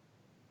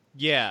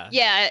 Yeah.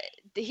 Yeah,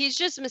 he's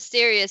just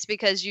mysterious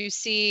because you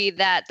see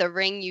that the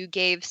ring you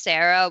gave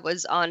Sarah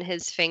was on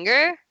his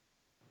finger,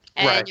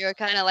 and Right. you're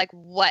kind of like,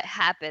 what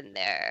happened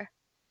there?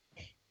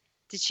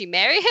 Did she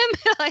marry him?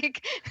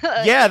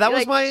 Yeah, that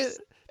was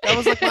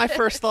my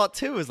first thought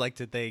too. Is like,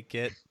 did they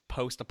get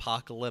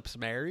post-apocalypse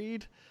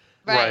married?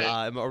 right.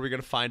 Are we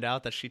gonna find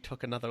out that she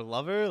took another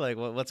lover? Like,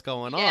 what's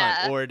going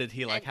Yeah. on? Or did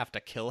he have to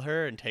kill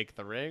her and take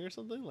the ring or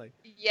something? Like,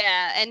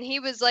 Yeah, and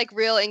he was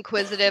real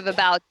inquisitive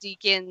about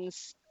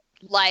Deacon's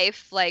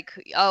life,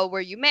 oh,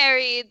 were you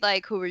married,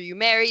 who were you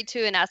married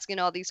to, and asking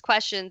all these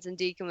questions, and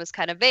Deacon was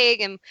kind of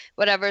vague and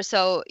whatever.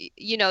 So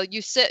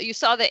you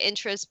saw the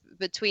interest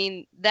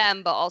between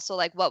them, but also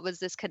what was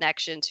this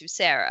connection to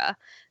Sarah,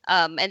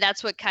 and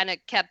that's what kind of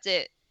kept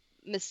it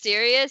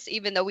mysterious,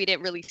 even though we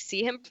didn't really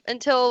see him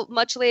until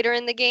much later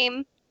in the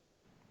game.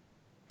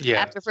 Yeah.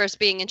 After first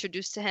being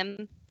introduced to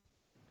him.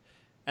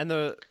 and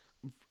the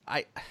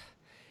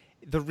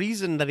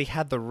reason that he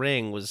had the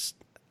ring was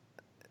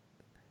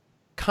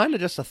kind of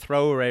just a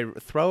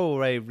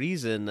throwaway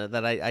reason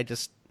that I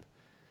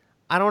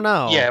don't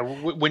know. Yeah,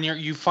 when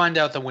you find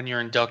out that when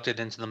you're inducted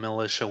into the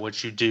militia,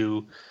 which you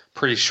do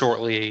pretty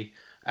shortly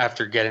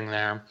after getting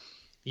there,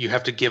 you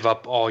have to give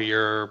up all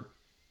your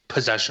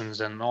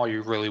possessions, and all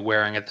you're really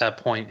wearing at that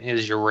point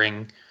is your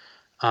ring,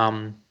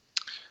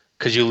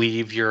 because you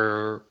leave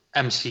your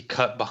MC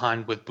cut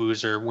behind with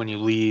Boozer when you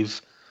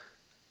leave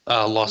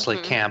Lost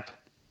Lake Camp.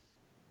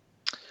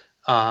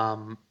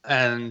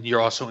 And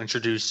you're also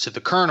introduced to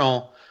the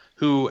Colonel,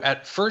 who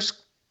at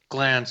first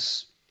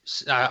glance,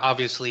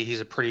 obviously he's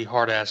a pretty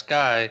hard-ass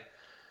guy,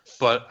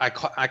 but I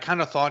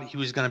kind of thought he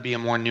was going to be a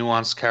more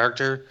nuanced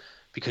character,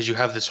 because you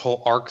have this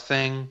whole arc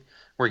thing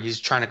where he's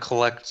trying to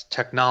collect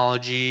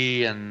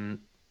technology and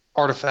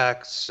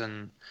artifacts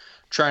and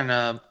trying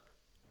to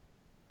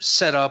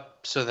set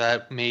up so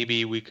that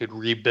maybe we could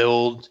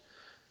rebuild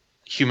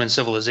human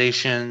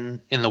civilization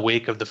in the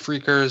wake of the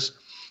Freakers.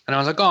 And I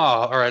was like, oh,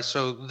 all right,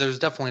 so there's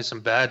definitely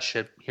some bad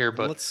shit here,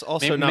 but let's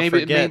also not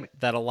forget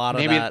that a lot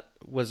of that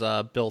was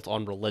built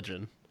on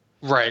religion.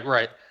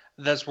 Right.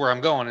 That's where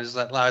I'm going, is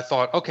that I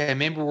thought, okay,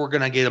 maybe we're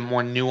going to get a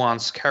more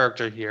nuanced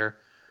character here.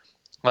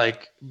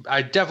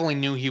 I definitely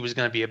knew he was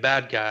going to be a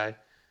bad guy,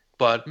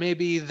 but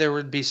maybe there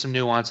would be some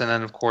nuance. And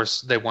then, of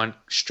course, they went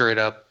straight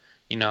up,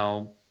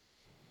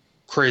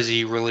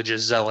 crazy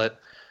religious zealot,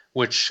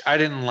 which I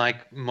didn't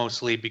like,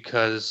 mostly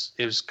because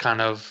it was kind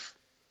of,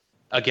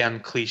 again,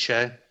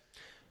 cliche.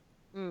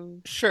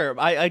 Sure,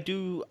 I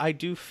do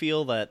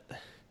feel that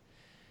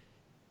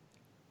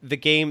the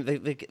game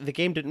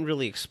didn't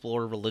really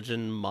explore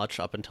religion much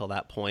up until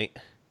that point.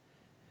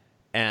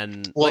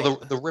 And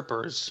the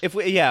Rippers. If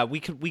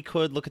we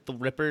could look at the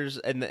Rippers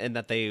and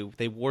that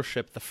they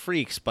worship the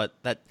Freaks, but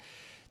that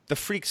the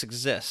Freaks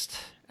exist,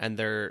 and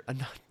they're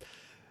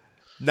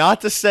not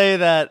to say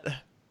that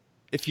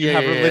if you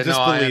have religious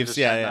no, beliefs,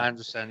 I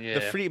understand.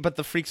 Yeah, but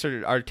the freaks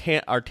are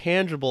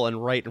tangible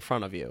and right in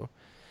front of you,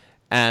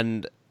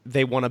 and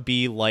they want to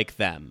be like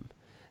them.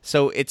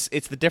 So it's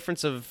the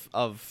difference of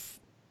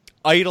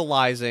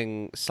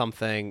idolizing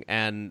something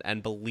and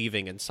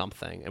believing in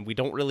something, and we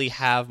don't really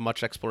have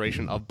much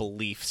exploration of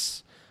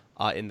beliefs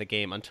in the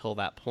game until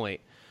that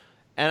point.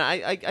 And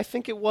I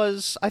think it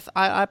was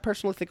I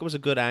personally think it was a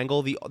good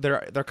angle.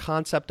 Their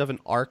concept of an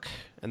arc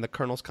and the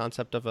Colonel's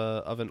concept of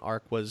an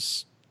arc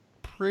was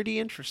pretty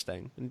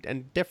interesting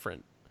and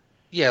different.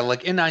 yeah.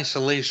 Like in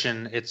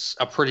isolation, it's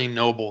a pretty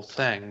noble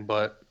thing,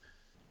 but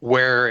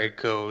where it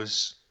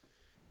goes,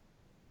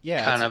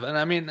 Yeah, kind of. And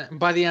I mean,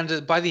 by the end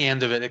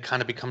of it, it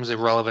kind of becomes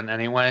irrelevant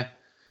anyway.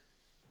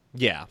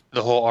 yeah,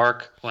 The whole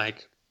arc,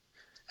 like,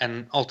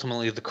 and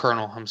ultimately the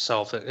Colonel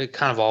himself, it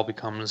kind of all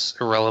becomes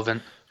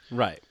irrelevant.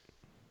 right.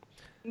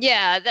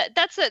 Yeah,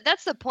 that's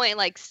the point.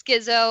 Like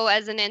Schizo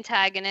as an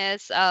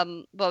antagonist,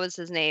 what was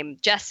his name?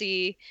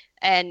 Jesse,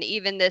 and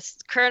even this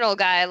Colonel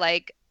guy,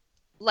 like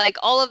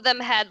all of them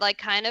had like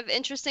kind of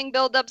interesting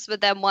buildups,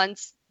 but then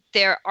once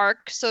their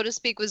arc, so to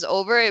speak, was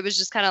over, it was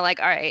just kind of like,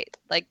 all right,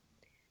 like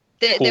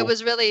there Cool.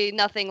 was really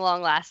nothing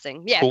long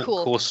lasting. Yeah,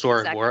 cool. Cool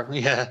story. Exactly.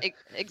 Yeah.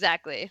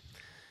 Exactly.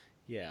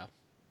 Yeah.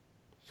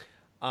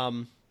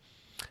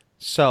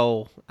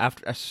 So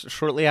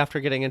shortly after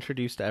getting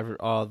introduced to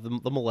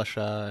the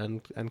militia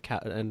and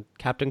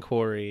Captain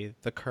Corey,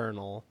 the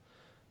Colonel,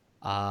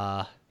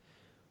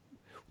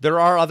 there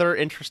are other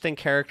interesting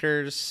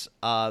characters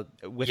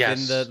within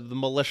Yes. the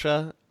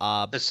militia.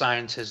 The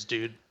scientist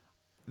dude.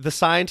 The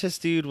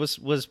scientist dude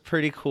was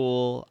pretty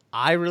cool.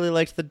 I really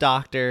liked the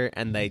doctor,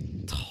 and they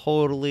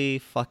totally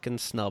fucking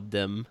snubbed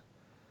him.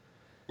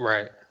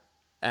 Right.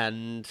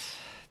 And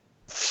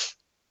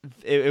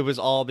it was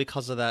all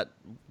because of that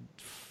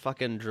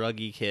fucking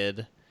druggy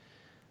kid.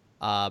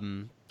 I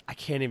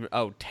can't even.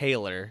 Oh,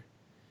 Taylor.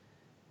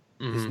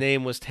 His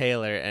name was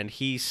Taylor, and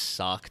he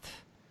sucked.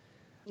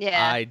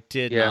 Yeah. I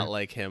did Yeah. not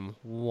like him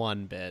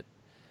one bit.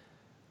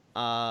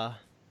 I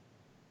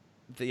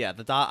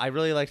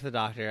really liked the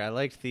doctor. I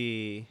liked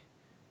the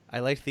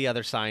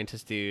other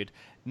scientist dude.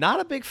 Not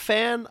a big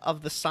fan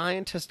of the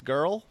scientist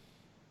girl.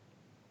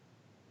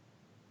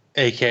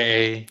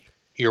 AKA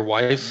your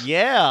wife,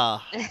 Yeah.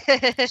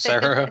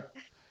 Sarah.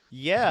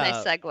 Yeah.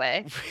 Nice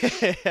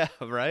segue. Yeah,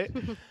 right?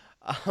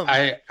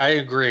 I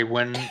agree.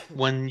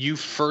 When you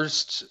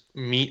first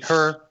meet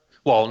her,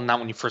 well, not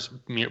when you first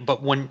meet her,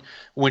 but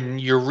when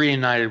you're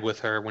reunited with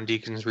her, when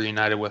Deacon's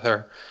reunited with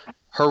her,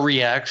 her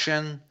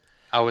reaction,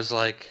 I was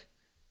like,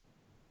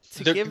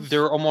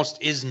 there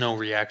almost is no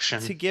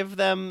reaction. to give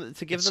them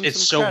It's some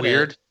so credit,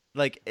 weird.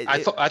 Like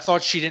I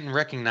thought she didn't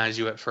recognize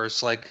you at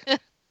first. Like,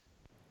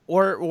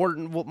 or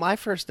what my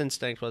first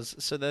instinct was,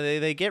 so that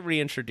they get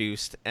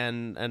reintroduced,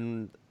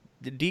 and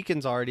the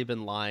Deacon's already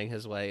been lying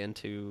his way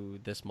into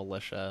this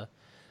militia,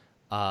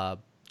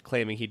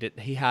 claiming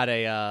he had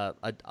a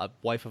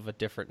wife of a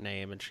different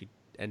name,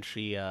 and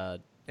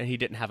he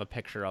didn't have a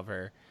picture of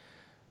her,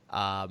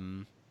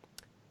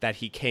 that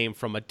he came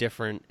from a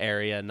different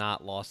area,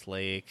 not Lost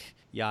Lake,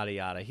 yada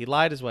yada. He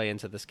lied his way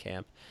into this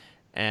camp,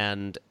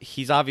 and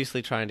he's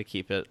obviously trying to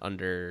keep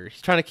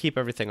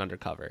everything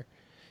undercover.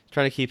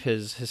 Trying to keep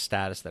his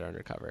status there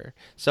undercover.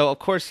 So, of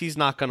course, he's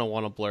not going to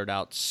want to blurt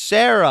out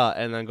Sarah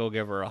and then go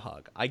give her a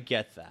hug. I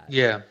get that.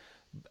 yeah,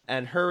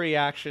 And her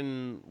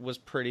reaction was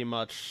pretty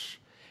much...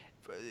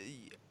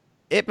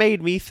 It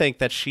made me think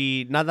that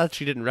not that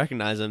she didn't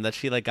recognize him, that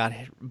she like got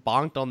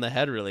bonked on the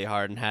head really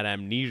hard and had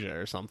amnesia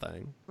or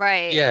something.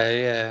 Right.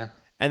 yeah.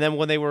 And then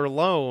when they were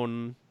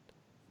alone,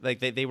 like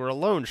they were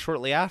alone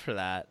shortly after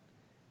that,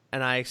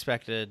 and I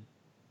expected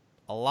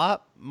a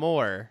lot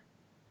more.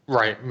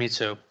 Right, me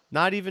too.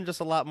 Not even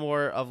just a lot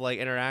more of like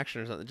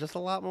interaction or something, just a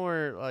lot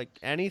more like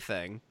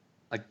anything.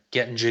 Like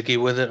getting jiggy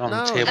with it on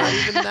No, the table. not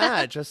even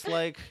that. Just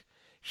like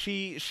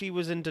she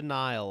was in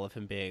denial of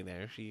him being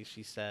there. She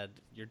said,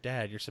 "You're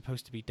dead. You're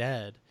supposed to be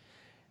dead."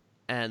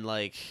 And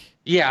like,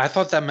 Yeah, I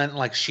thought that meant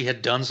like she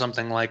had done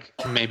something, like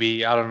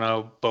maybe, I don't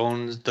know,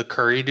 Bones the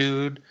curry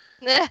dude.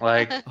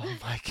 Like, oh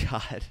my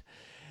god.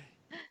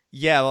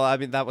 Yeah, well, I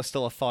mean, that was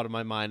still a thought in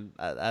my mind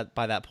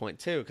by that point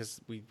too,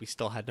 because we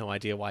still had no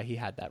idea why he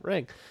had that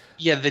ring.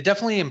 yeah, they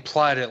definitely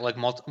implied it, like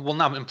well,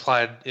 not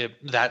implied it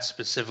that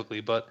specifically,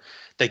 but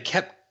they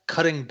kept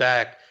cutting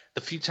back.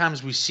 The few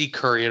times we see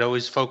Curry, it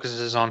always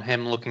focuses on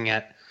him looking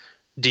at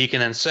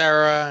Deacon and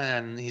Sarah,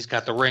 and he's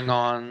got the ring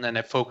on, and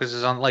it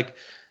focuses on like,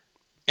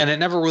 and it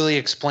never really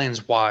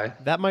explains why.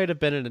 That might have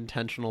been an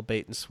intentional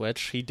bait and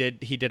switch. He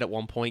did at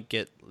one point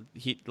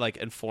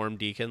inform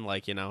Deacon,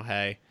 like, you know,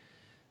 hey,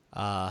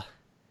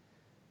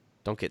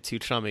 don't get too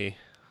chummy.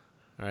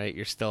 All right,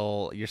 you're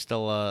still she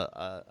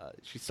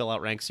still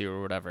outranks you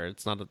or whatever.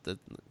 It's not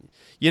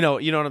you know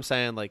what I'm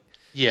saying? Like,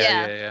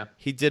 Yeah.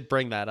 he did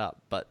bring that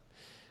up, but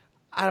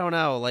I don't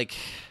know, like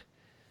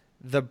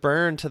the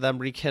burn to them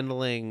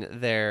rekindling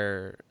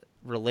their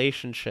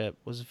relationship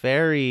was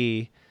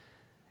very,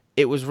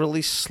 it was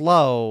really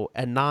slow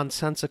and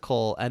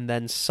nonsensical, and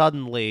then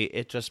suddenly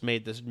it just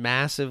made this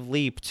massive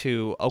leap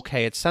to,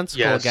 okay, it's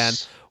sensible again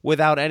Yes.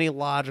 without any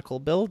logical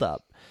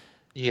buildup.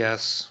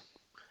 Yes.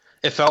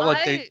 It felt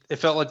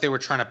like they were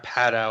trying to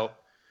pad out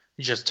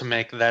just to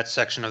make that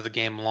section of the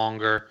game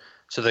longer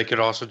so they could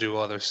also do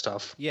other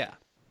stuff. Yeah.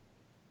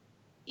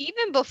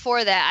 Even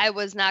before that, I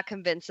was not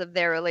convinced of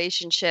their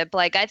relationship.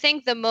 Like, I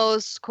think the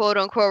most quote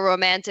unquote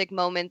romantic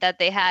moment that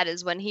they had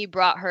is when he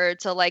brought her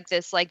to like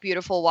this like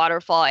beautiful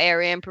waterfall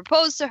area and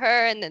proposed to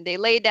her, and then they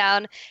laid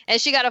down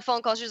and she got a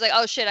phone call. She was like,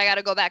 "Oh shit, I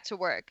gotta go back to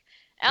work."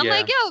 And I'm Yeah.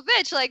 like, "Yo,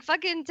 bitch, like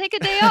fucking take a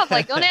day off.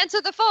 Like, don't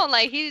answer the phone.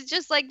 Like, he's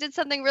just like did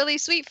something really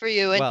sweet for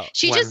you." And Well,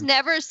 she just when-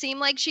 never seemed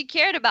like she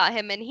cared about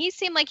him, and he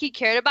seemed like he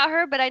cared about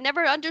her, but I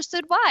never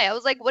understood why. I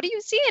was like, "What do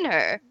you see in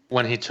her?"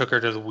 When he took her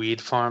to the weed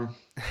farm.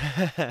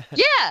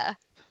 Yeah.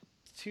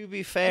 To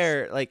be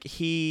fair, like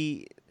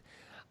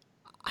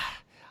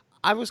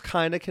I was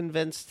kind of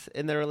convinced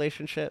in their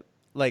relationship.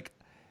 Like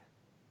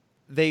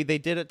they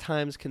did at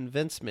times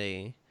convince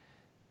me,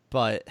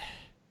 but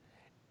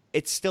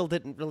it still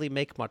didn't really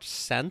make much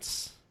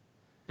sense.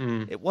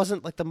 Mm. It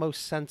wasn't like the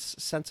most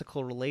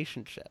sensical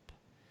relationship.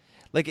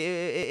 Like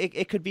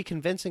it could be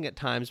convincing at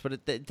times, but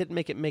it didn't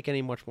make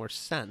any much more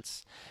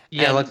sense.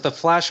 Yeah, And- like the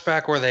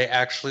flashback where they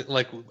actually,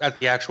 like at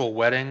the actual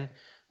wedding,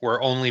 where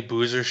only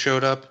Boozer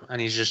showed up and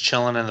he's just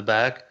chilling in the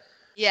back.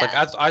 Yeah.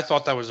 Like I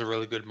thought that was a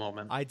really good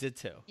moment. I did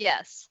too.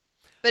 Yes.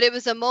 But it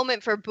was a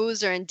moment for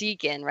Boozer and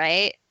Deacon,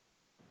 right?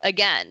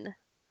 Again.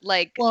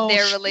 Like Well,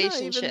 their she-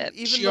 relationship.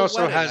 Even She the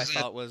also wedding, has I that-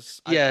 thought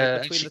was yeah,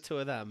 between she- the two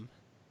of them.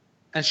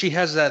 And she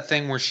has that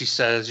thing where she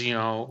says, you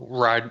know,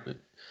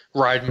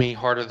 ride me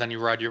harder than you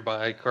ride your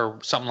bike, or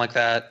something like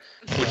that.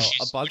 Which, Well,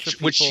 she's- a bunch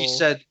of which she people-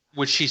 said,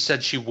 which she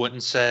said she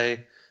wouldn't say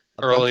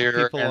A bunch of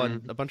earlier. people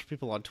And a bunch of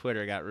people on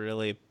Twitter got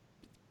really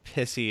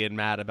pissy and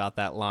mad about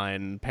that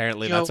line.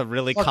 Apparently, Yo, that's a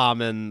really fuck-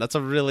 common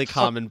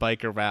common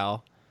biker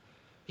vow.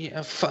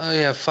 yeah,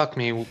 fuck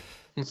me,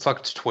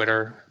 fuck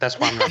Twitter. That's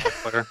why I'm not on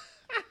Twitter.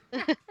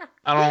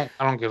 I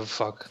don't give a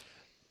fuck.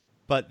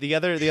 But the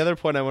other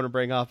point I want to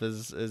bring up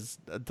is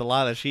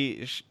Delilah.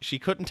 She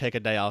couldn't take a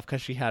day off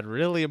because she had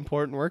really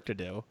important work to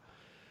do,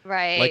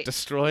 Right. like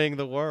destroying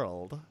the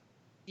world.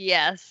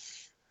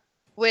 Yes.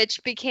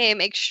 Which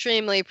became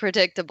extremely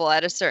predictable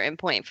at a certain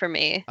point for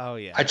me. Oh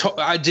yeah.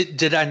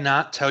 Did I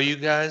not tell you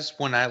guys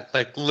when I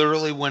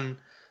literally when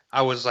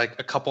I was like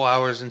a couple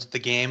hours into the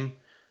game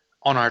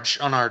on our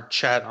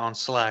chat on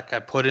Slack, I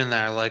put in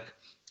there like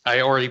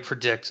I already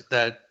predict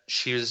that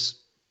she is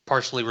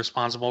partially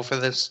responsible for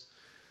this.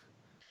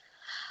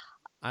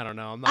 I don't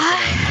know. I'm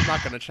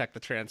not gonna check the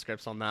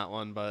transcripts on that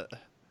one, but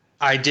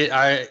I did.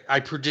 I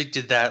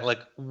predicted that like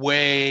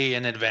way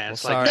in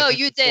advance. Well, like sorry. No, I think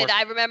you did. before-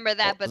 I remember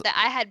that, but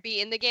I had beat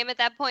in the game at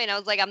that point. I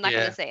was like, I'm not Yeah.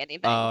 going to say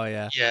anything. oh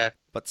yeah. Yeah,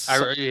 But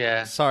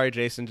yeah. sorry,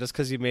 Jason. Just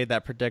because you made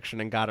that prediction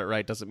and got it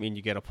right doesn't mean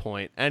you get a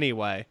point.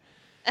 Anyway.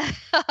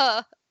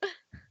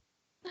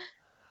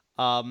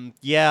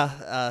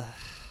 Yeah,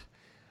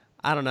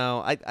 I don't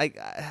know.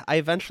 I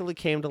eventually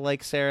came to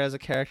like Sarah as a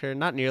character,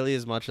 not nearly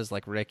as much as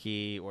like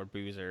Ricky or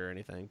Boozer or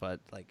anything, but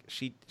like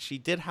she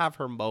did have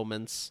her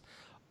moments.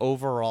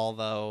 Overall,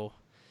 though,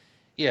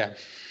 Yeah.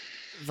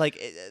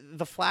 like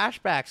the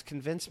flashbacks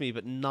convinced me,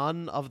 but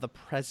none of the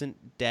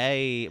present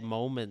day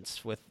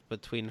moments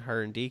between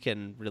her and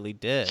Deacon really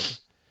did.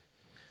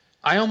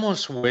 I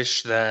almost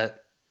wish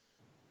that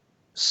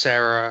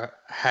Sarah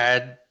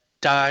had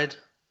died,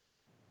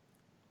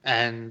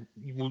 and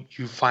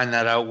you find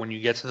that out when you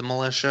get to the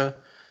militia.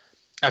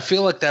 I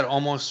feel like that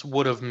almost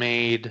would have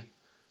made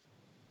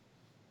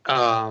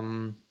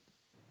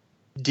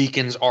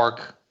Deacon's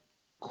arc,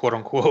 quote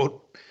unquote,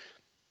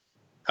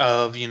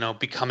 of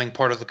becoming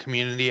part of the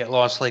community at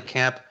Lost Lake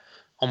Camp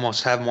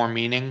almost have more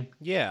meaning,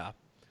 Yeah.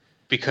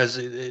 because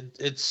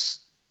it's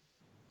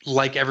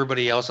like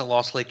everybody else at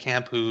Lost Lake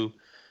Camp who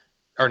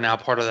are now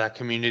part of that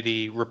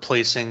community,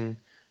 replacing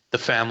the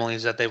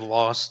families that they've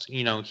lost.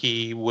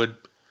 He would,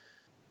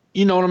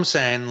 you know what I'm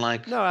saying?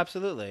 Like, No,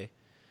 absolutely.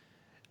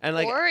 And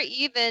like, or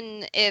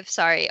even if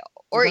Go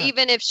ahead.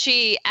 even if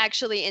she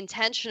actually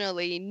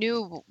intentionally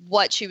knew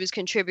what she was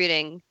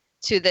contributing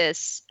to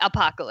this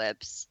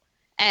apocalypse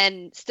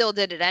and still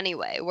did it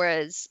anyway,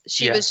 whereas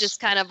she was Yes. just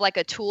kind of like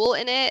a tool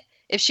in it.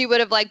 If she would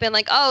have like been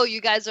like, oh, you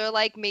guys are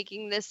like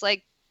making this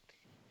like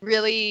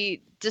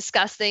really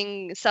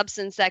disgusting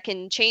substance that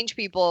can change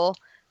people,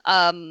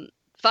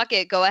 fuck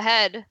it, go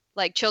ahead.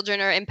 Like,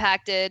 children are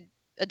impacted,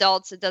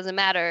 adults, it doesn't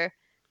matter.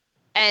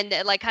 And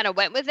like kind of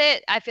went with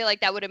it, I feel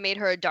like that would have made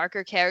her a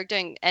darker character,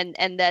 and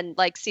then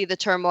like see the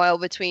turmoil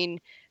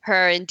between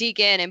her and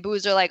Deacon and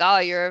Boozer, like, oh,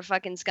 you're a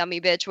fucking scummy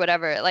bitch,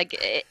 whatever.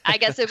 Like, I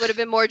guess it would have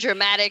been more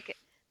dramatic,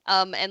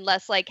 and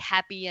less like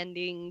happy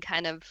ending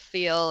kind of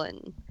feel.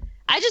 And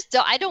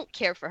I don't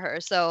care for her,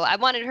 so I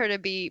wanted her to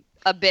be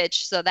a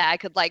bitch so that I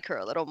could like her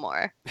a little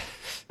more.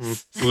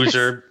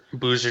 Boozer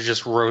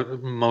just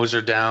mows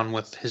her down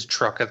with his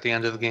truck at the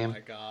end of the oh game. my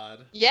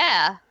god.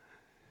 Yeah,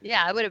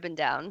 I would have been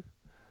down.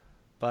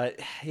 But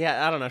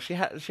yeah, I don't know. She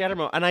had her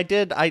moment, and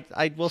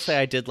I will say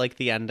I did like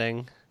the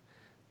ending.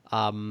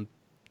 Um,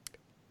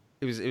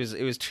 it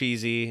was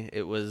cheesy.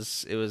 It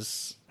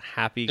was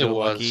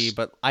happy-go-lucky, was.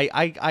 but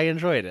I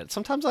enjoyed it.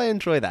 Sometimes I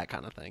enjoy that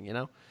kind of thing, you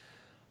know.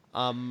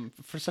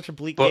 For such a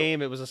bleak But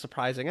game, it was a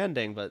surprising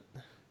ending, but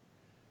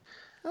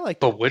I liked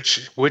but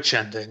it. which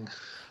ending?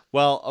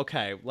 Well,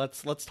 okay,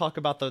 let's talk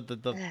about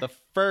the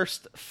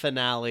first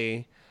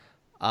finale.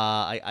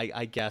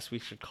 I guess we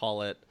should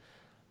call it,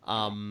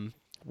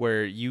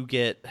 where you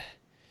get.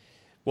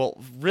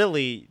 Well,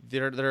 really,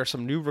 there are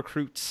some new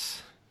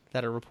recruits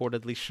that are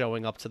reportedly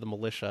showing up to the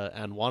militia,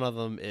 and one of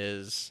them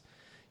is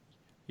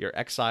your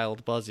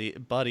exiled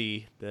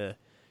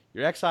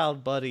your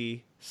exiled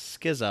buddy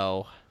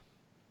Schizo,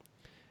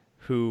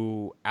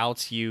 who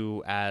outs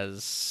you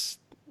as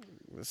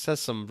says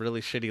some really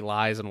shitty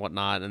lies and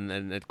whatnot, and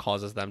then it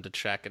causes them to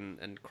check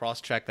and cross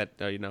check that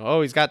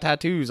oh, he's got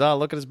tattoos, oh,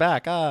 look at his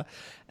back,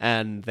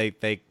 and they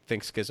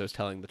think Schizo's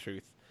telling the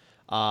truth.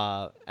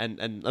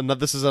 And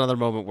this is another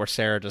moment where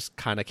Sarah just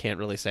kind of can't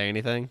really say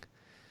anything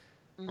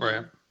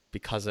Right.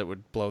 because it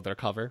would blow their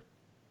cover.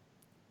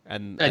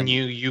 And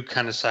you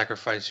kind of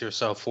sacrifice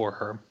yourself for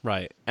her.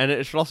 Right. And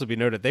it should also be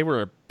noted they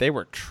were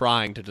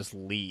trying to just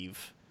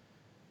leave.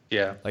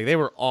 Yeah. Like they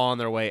were on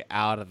their way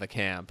out of the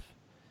camp.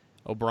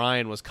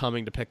 O'Brien was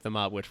coming to pick them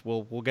up, which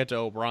we'll get to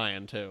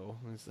O'Brien too.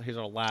 He's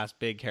our last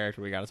big character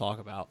we got to talk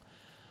about.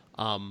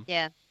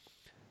 Yeah.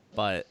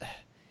 But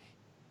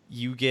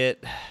you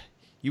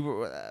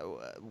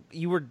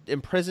were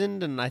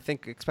imprisoned and I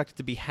think expected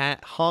to be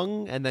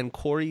hung, and then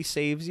Corey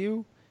saves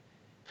you.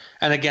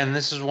 And again,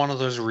 this is one of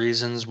those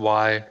reasons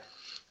why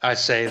I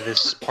say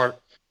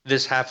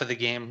this half of the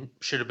game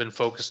should have been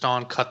focused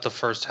on, cut the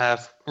first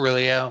half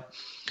really out.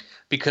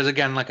 Because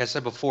again, like I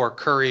said before,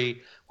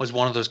 Curry was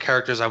one of those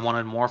characters I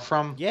wanted more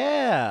from.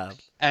 Yeah.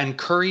 And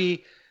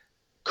Curry,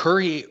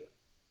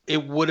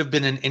 it would have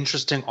been an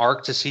interesting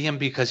arc to see him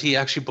because he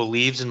actually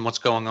believes in what's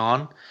going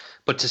on.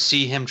 But to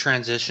see him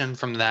transition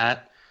from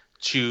that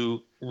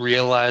to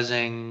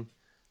realizing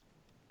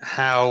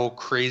how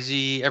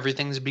crazy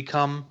everything's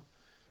become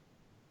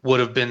would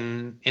have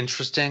been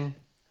interesting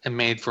and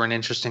made for an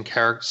interesting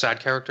side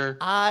character.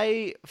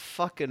 I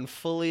fucking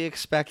fully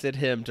expected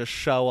him to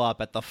show up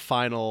at the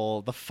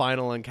final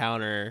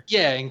encounter.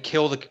 Yeah, and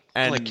kill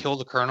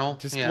the colonel.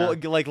 Just Yeah.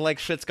 like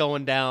shit's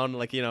going down,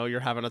 like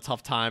you're having a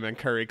tough time, and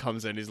Curry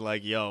comes in. He's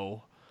like,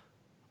 "Yo,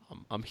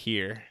 I'm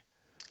here."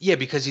 Yeah,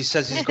 because he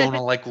says he's going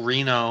to like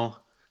Reno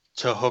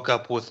to hook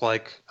up with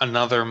like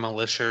another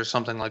militia or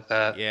something like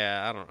that.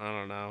 Yeah, I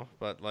don't know,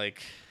 but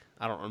like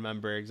I don't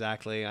remember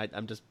exactly.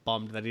 I'm just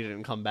bummed that he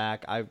didn't come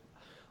back.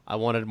 I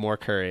wanted more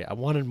Curry. I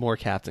wanted more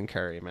Captain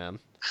Curry, man.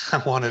 I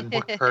wanted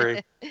more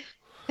Curry.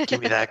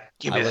 Give me that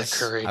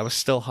Curry. I was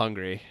still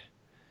hungry.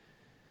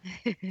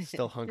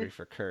 Still hungry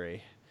for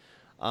Curry.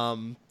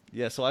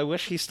 Yeah, so I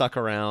wish he stuck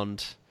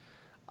around.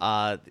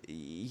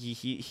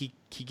 He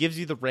gives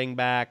you the ring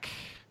back.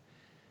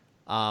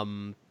 I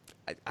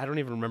don't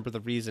even remember the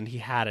reason he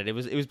had it. It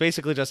was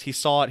basically just he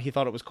saw it, he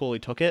thought it was cool, he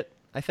took it,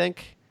 I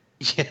think.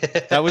 Yeah.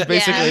 That was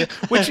basically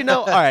which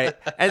all right.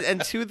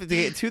 And to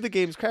the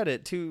game's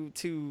credit,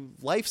 to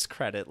life's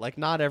credit, like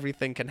not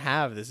everything can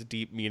have this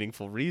deep,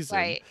 meaningful reason.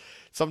 Right.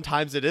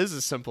 Sometimes it is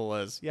as simple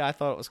as, yeah, I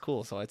thought it was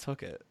cool, so I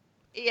took it.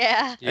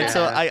 Yeah. Yeah. And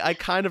so I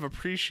kind of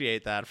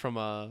appreciate that from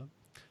a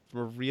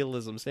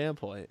realism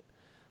standpoint.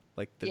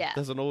 Like there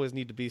doesn't always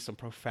need to be some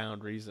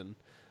profound reason.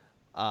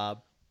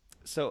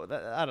 So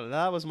I don't know.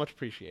 That was much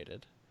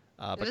appreciated.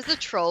 It was a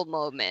troll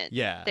moment.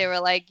 Yeah. They were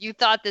like, you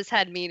thought this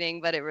had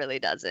meaning, but it really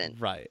doesn't.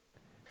 Right.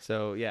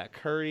 So yeah,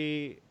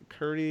 Curry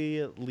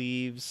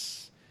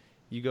leaves.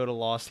 You go to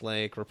Lost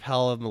Lake,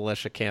 repel a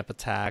militia camp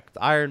attack.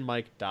 Iron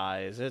Mike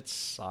dies. It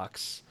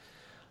sucks.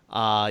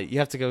 You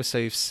have to go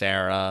save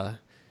Sarah.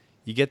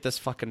 You get this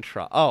fucking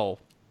truck. Oh,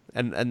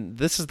 and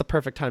this is the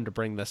perfect time to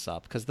bring this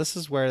up because this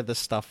is where this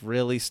stuff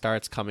really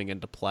starts coming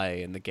into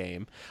play in the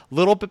game. A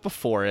little bit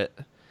before it.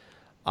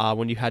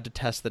 When you had to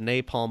test the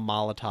napalm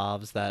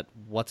Molotovs that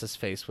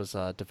what's-his-face was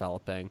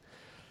developing.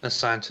 A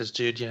scientist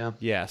dude, yeah.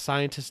 Yeah,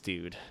 scientist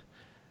dude.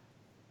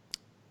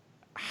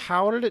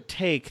 How did it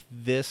take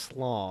this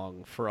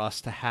long for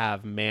us to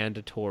have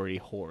mandatory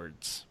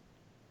hordes?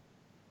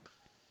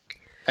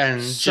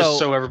 And just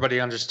so everybody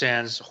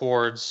understands,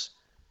 hordes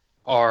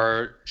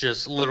are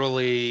just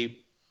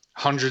literally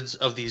hundreds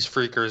of these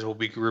freakers will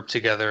be grouped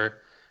together,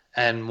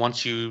 and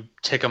once you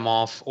tick them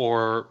off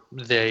or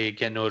they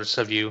get notice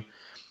of you,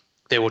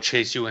 they will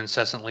chase you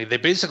incessantly. They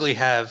basically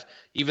have,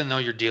 even though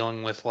you're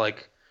dealing with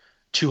like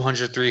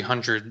 200,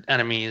 300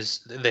 enemies,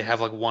 they have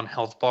like one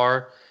health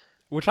bar.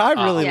 Which I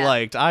really Yeah.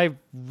 liked. I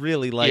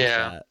really liked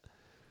that.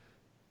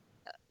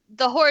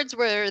 The hordes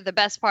were the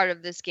best part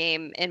of this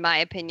game, in my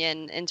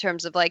opinion, in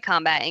terms of like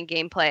combat and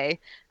gameplay.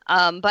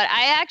 But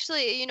I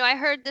actually, I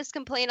heard this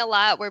complaint a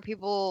lot where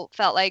people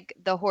felt like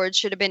the hordes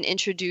should have been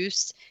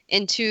introduced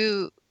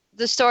into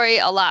the story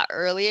a lot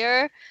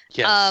earlier.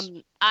 Yes.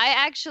 I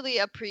actually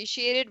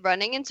appreciated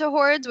running into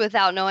hordes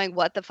without knowing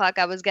what the fuck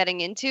I was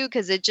getting into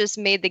because it just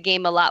made the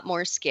game a lot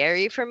more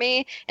scary for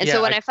me. And Yeah,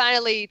 so when I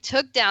finally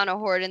took down a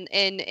horde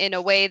in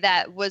a way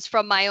that was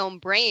from my own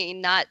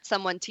brain, not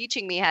someone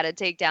teaching me how to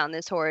take down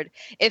this horde,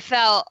 it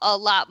felt a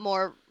lot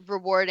more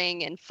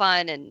rewarding and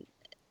fun. And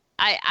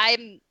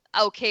I'm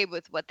okay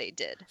with what they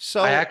did. So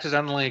I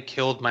accidentally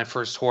killed my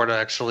first horde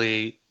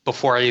actually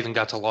before I even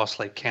got to Lost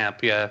Lake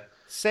Camp. Yeah,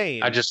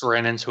 same. I just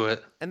ran into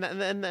it. and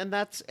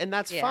that's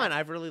Yeah. fine.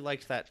 I've really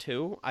liked that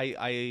too.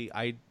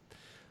 I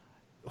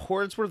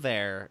hordes were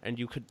there, and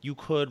you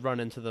could run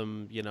into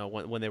them,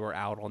 when they were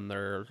out on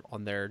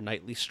their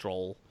nightly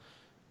stroll.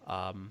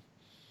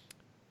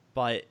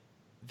 But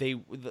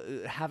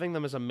having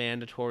them as a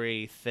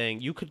mandatory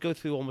thing, you could go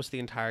through almost the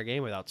entire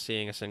game without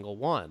seeing a single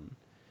one.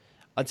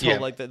 Until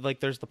Yeah.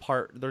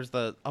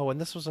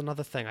 and this was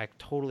another thing I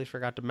totally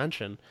forgot to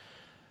mention.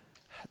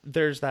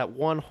 There's that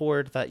one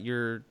horde that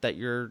you're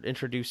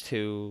introduced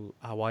to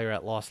while you're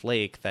at Lost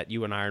Lake that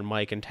you and Iron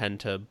Mike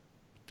intend to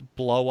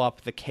blow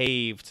up the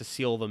cave to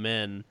seal them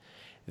in.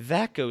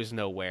 That goes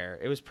nowhere.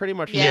 It was pretty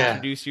much to Yeah.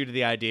 introduce you to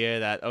the idea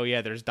that, oh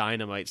yeah, there's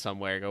dynamite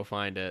somewhere, go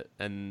find it,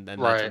 and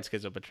that's Right. when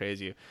Schizo betrays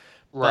you.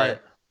 Right.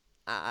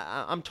 But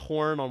I'm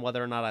torn on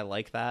whether or not I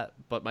like that.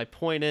 But my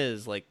point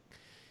is, like,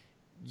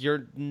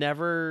 you're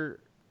never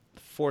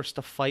forced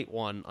to fight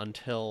one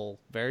until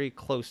very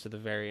close to the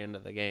very end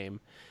of the game.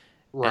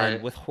 Right.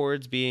 And with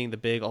hordes being the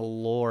big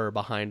allure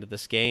behind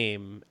this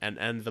game,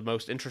 and the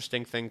most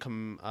interesting thing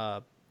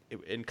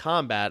in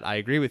combat, I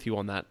agree with you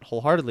on that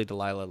wholeheartedly,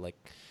 Delilah. Like,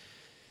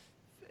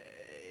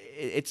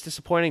 it's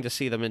disappointing to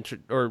see them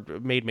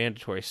made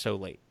mandatory so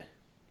late.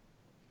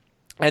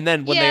 And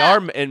then when they Yeah. are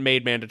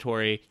made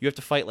mandatory, you have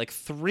to fight like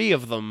 3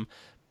 of them,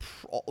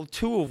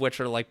 2 of which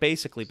are like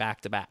basically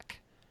back to back.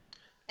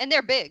 And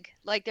they're big.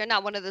 Like they're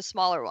not one of the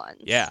smaller ones.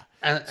 Yeah.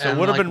 And, So it and,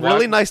 would have like, been why-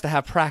 really nice to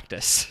have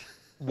practice.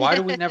 Why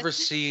do we never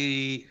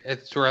see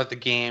it throughout the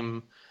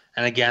game?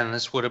 And again,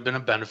 this would have been a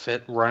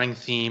benefit, running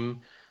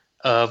theme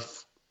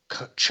of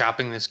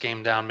chopping this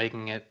game down,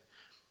 making it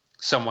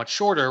somewhat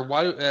shorter.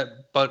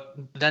 But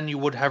then you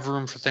would have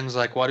room for things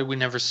like, why do we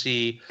never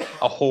see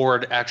a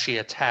horde actually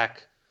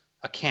attack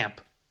a camp?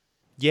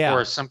 Yeah.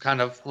 Or some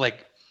kind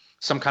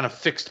of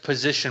fixed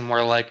position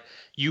where like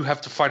you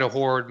have to fight a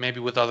horde maybe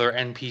with other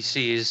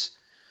NPCs,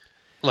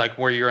 like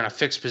where you're in a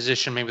fixed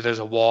position, maybe there's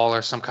a wall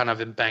or some kind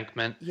of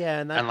embankment,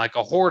 Yeah, and like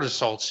a horde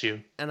assaults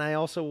you. and I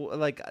also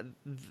like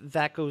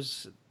that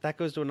goes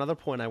to another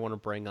point I want to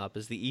bring up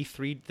is the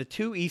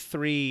 2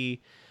 E3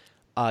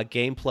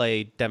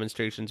 gameplay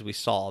demonstrations we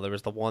saw. There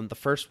was the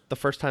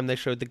first time they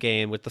showed the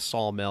game with the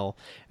sawmill,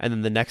 and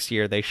then the next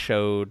year they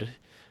showed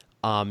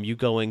you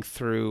going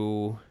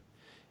through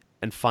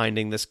and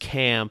finding this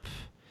camp,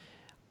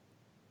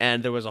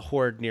 and there was a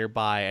horde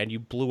nearby, and you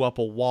blew up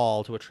a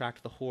wall to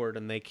attract the horde,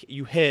 and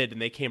you hid,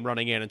 and they came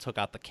running in and took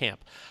out the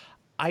camp.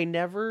 I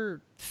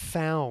never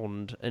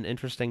found an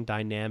interesting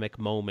dynamic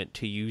moment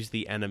to use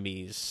the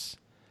enemies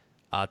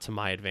to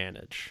my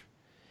advantage.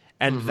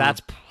 And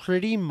that's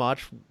pretty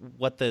much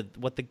what the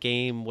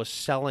game was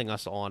selling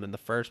us on in the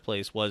first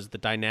place, was the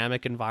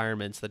dynamic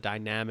environments, the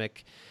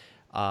dynamics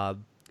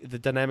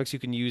you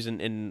can use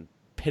in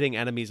pitting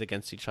enemies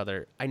against each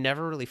other. I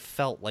never really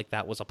felt like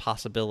that was a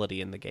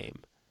possibility in the game.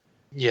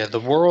 Yeah, the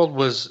world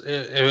was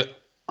it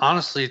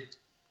honestly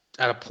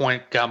at a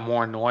point got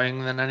more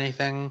annoying than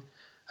anything,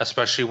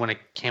 especially when it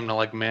came to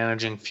like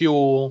managing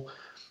fuel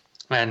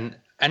and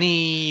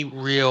any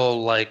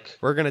real like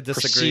We're going to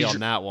disagree procedure- on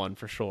that one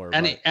for sure.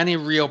 any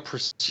real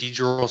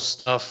procedural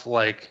stuff.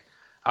 Like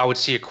I would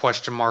see a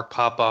question mark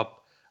pop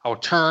up, I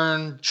would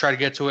turn, try to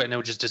get to it, and it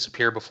would just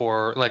disappear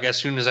before, like as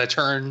soon as I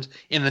turned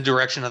in the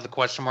direction of the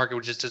question mark, it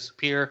would just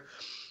disappear.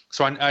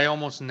 So I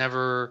almost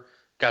never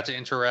got to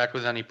interact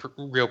with any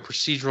real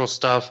procedural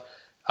stuff.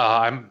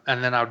 And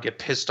then I would get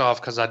pissed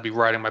off because I'd be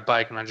riding my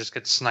bike and I'd just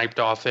get sniped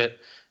off it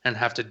and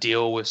have to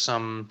deal with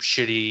some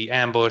shitty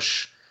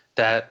ambush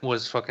that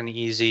was fucking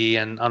easy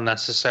and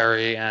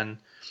unnecessary. And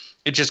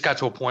it just got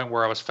to a point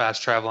where I was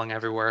fast traveling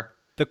everywhere.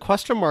 The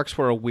question marks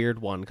were a weird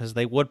one because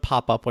they would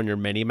pop up on your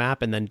mini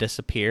map and then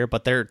disappear,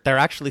 but they're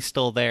actually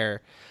still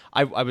there.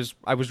 I was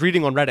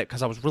reading on Reddit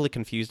because I was really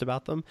confused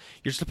about them.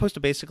 You're supposed to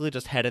basically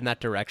just head in that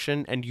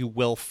direction and you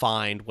will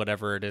find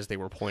whatever it is they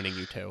were pointing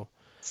you to.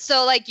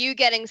 So like you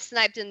getting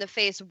sniped in the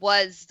face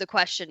was the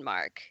question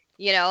mark.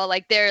 You know,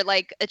 like they're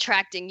like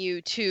attracting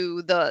you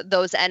to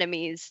those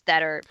enemies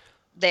that are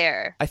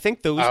there. I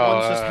think those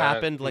ones just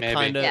happened like maybe.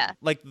 kind of Yeah.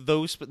 like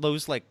those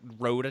like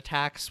road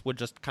attacks would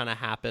just kind of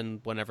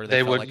happen whenever they They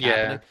felt would, like yeah.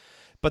 happening.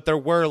 But there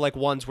were like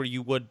ones where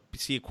you would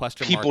see a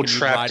question mark People and you'd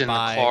trapped ride in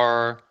by. the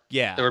car.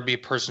 Yeah. There would be a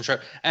person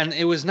trapped, and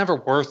it was never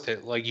worth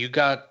it. Like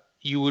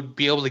you would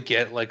be able to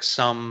get like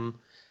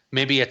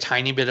maybe a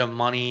tiny bit of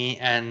money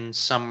and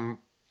some,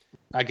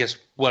 I guess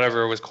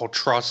whatever it was called,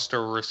 trust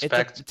or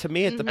respect. To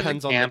me, it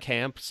depends on the camp.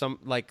 camp. Some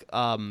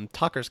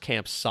Tucker's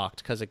camp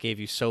sucked because it gave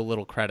you so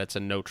little credits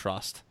and no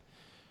trust.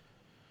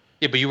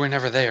 Yeah, but you were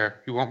never there.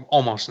 You were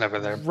almost never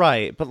there.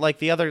 Right, but like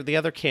the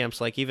other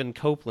camps, like even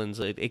Copeland's,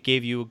 it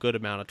gave you a good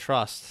amount of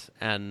trust,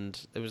 and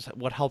it was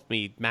what helped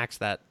me max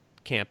that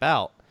camp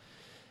out.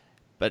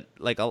 But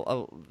like,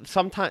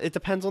 sometimes it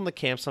depends on the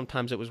camp.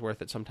 Sometimes it was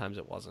worth it. Sometimes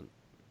it wasn't.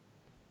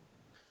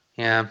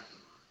 Yeah.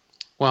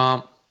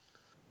 Well,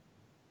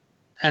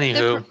 The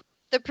anywho.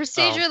 the Oh,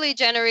 procedurally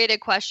generated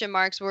question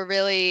marks were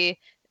really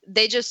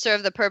they just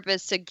serve the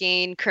purpose to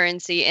gain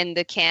currency in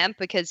the camp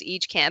because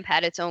each camp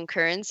had its own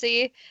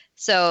currency.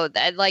 So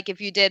that like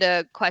if you did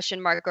a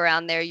question mark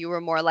around there, you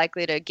were more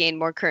likely to gain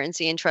more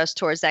currency and trust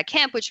towards that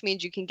camp, which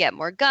means you can get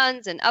more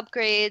guns and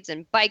upgrades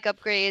and bike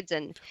upgrades,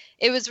 and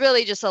it was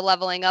really just a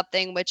leveling up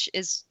thing, which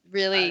is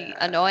really Well,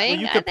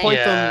 annoying, you I could think. point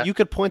them. yeah. You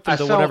could point them I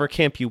to whatever felt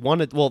camp you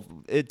wanted. Well,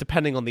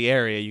 depending on the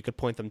area, you could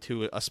point them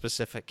to a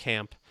specific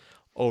camp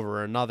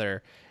over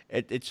another.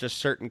 It's just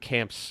certain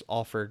camps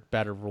offered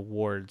better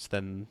rewards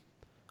than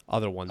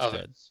other ones did.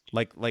 others.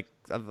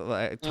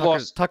 Tucker's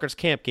Lost. Tucker's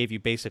camp gave you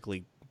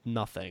basically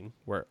nothing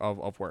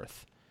of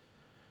worth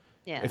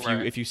Yeah. if you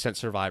Right. if you sent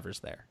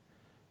survivors there.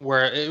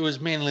 Where it was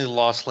mainly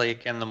Lost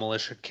Lake and the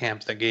militia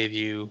camp that gave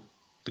you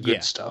the good Yeah,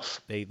 stuff.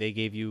 they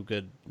gave you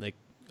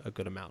a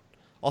good amount.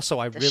 Also,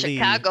 I The really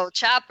Chicago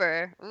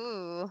Chopper.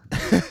 Ooh.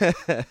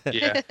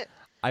 Yeah.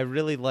 I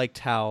really liked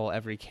how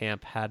every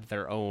camp had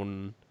their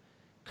own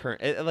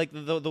current like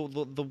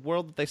the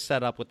world that they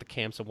set up with the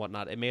camps and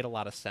whatnot. It made a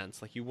lot of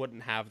sense. Like you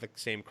wouldn't have the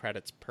same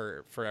credits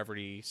per for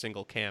every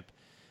single camp.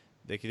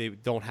 They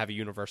don't have a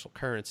universal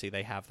currency.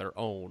 They have their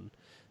own.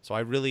 So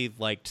I really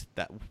liked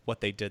that what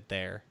they did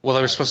there. Well,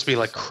 they were supposed to be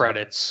like So-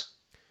 credits.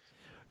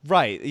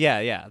 Right. Yeah.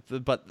 Yeah.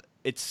 But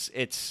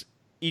it's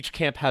each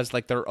camp has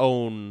like their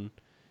own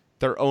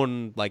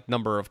like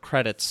number of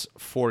credits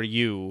for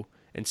you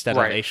instead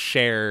of Right. a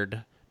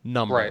shared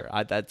number.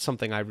 Right. That's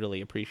something I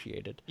really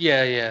appreciated.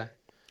 Yeah, yeah.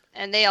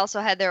 And they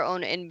also had their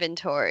own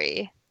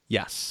inventory.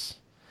 Yes.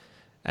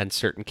 And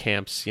certain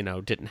camps,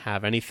 didn't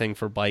have anything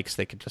for bikes.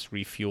 They could just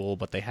refuel,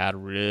 but they had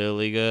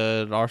really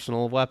good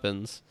arsenal of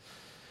weapons.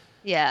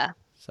 Yeah.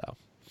 So,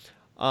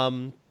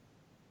 um,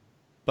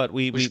 but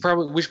We should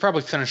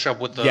probably finish up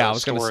with the yeah, I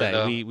was gonna story say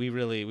though. we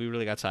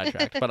really got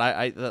sidetracked. But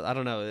I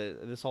don't know.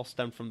 This all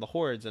stemmed from the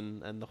hordes,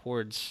 and the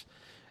hordes.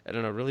 I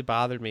don't know. Really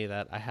bothered me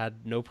that I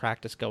had no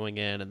practice going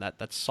in, and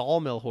that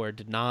Sawmill horde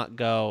did not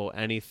go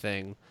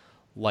anything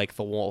like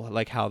the wall,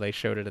 like how they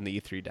showed it in the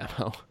E3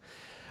 demo.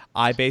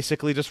 I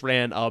basically just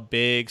ran a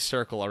big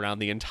circle around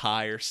the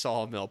entire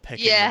sawmill,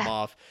 picking them Yeah.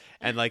 off.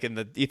 And like in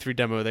the E3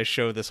 demo, they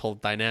show this whole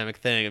dynamic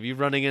thing of you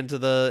running into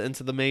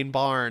the main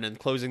barn and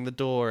closing the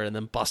door, and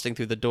then busting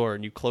through the door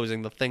and you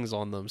closing the things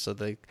on them, so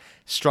they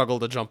struggle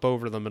to jump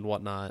over them and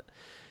whatnot.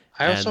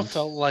 I also And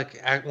felt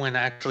like when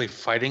actually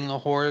fighting the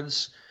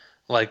hordes,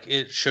 like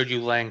it showed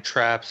you laying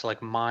traps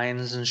like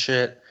mines and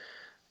shit.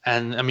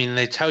 And I mean,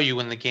 they tell you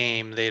in the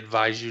game, they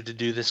advise you to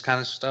do this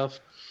kind of stuff.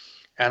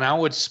 And I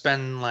would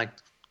spend like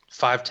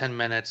 5-10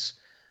 minutes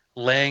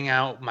laying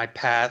out my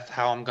path,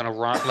 how I'm gonna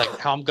run, like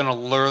how I'm gonna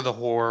lure the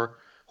horde,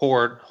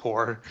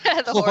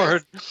 The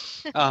horse.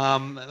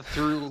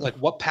 through like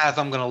what path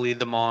I'm gonna lead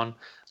them on,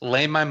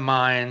 lay my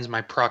mines,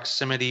 my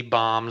proximity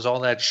bombs, all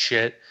that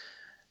shit.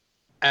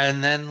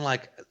 And then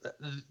like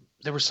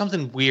there was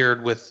something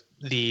weird with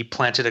the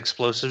planted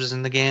explosives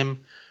in the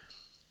game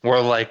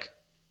where like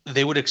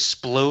they would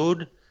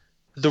explode.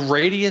 The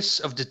radius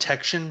of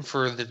detection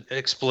for the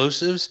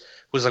explosives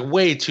was like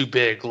way too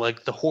big.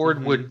 Like the horde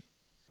Mhm. would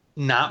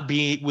not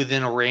be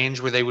within a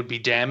range where they would be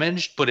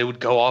damaged, but it would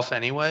go off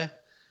anyway.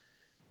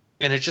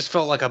 And it just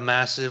felt like a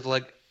massive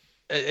like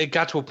it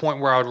got to a point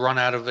where I would run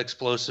out of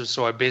explosives.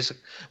 So what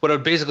I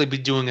would basically be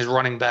doing is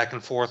running back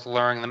and forth,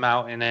 luring them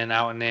out and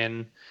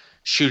in,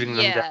 shooting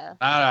them Yeah. down.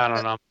 I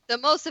don't know. The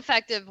most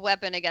effective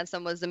weapon against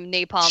them was the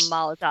napalm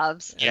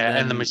Molotovs. Yeah,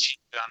 and the then- machine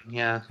gun.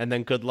 Yeah. and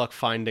then good luck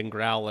finding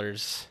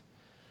growlers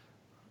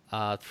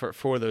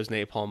for those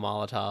napalm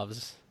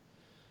Molotovs,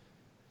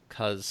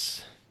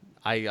 because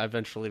I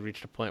eventually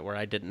reached a point where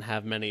I didn't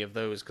have many of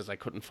those because I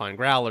couldn't find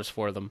growlers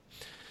for them.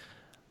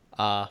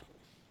 But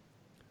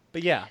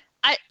yeah,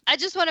 I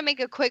just want to make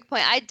a quick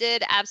point. I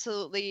did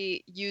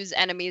absolutely use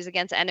enemies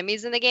against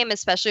enemies in the game,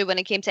 especially when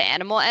it came to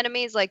animal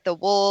enemies like the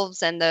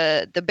wolves and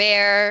the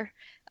bear.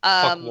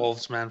 Fuck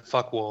wolves, man.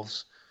 Fuck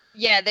wolves.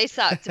 Yeah, they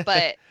sucked,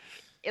 but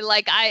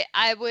like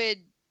I would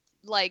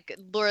like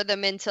lure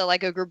them into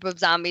like a group of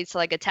zombies to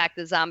like attack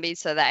the zombies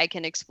so that I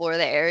can explore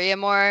the area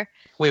more.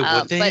 Wait,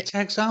 would they but-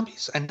 attack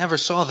zombies? I never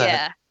saw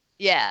that.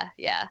 Yeah.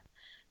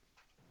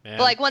 man,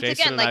 Like, once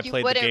Jason again, and like, I you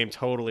played the wouldn't- game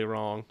totally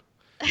wrong.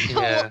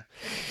 Yeah.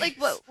 Like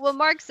what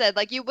Mark said,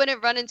 like you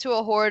wouldn't run into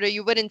a horde or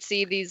you wouldn't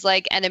see these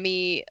like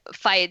enemy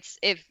fights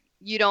if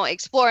you don't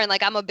explore. And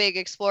like I'm a big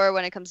explorer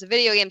when it comes to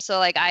video games, so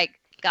like I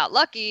got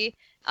lucky.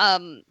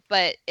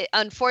 But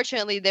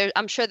unfortunately,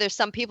 I'm sure there's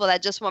some people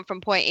that just went from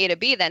point A to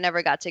B that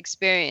never got to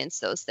experience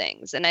those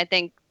things, and I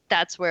think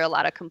that's where a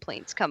lot of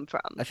complaints come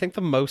from. I think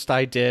the most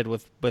I did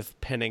with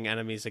pinning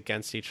enemies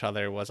against each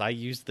other was I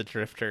used the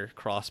drifter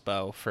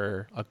crossbow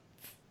for a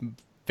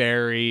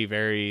very,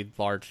 very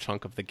large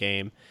chunk of the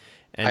game,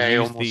 and I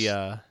used almost-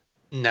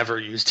 never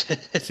used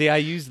it. See, I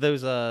use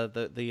those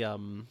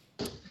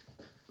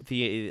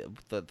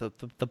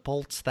the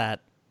bolts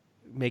that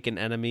make an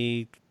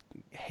enemy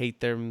hate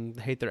their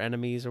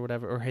enemies or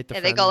whatever, or hate their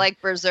Yeah, they go friend.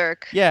 like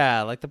berserk.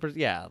 Yeah, like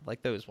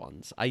those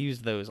ones. I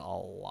use those a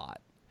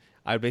lot.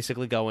 I would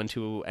basically go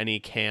into any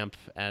camp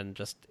and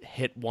just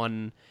hit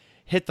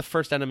the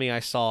first enemy I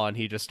saw, and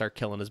he'd just start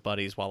killing his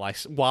buddies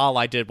while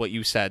I did what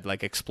you said,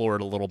 like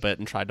explored a little bit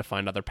and tried to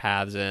find other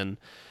paths in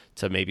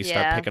to maybe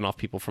start Yeah. picking off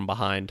people from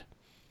behind.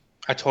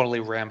 I totally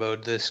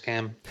Rambo'd this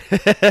game.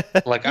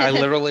 Like I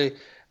literally,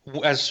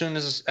 as soon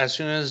as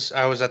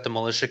I was at the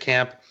militia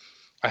camp,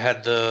 I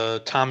had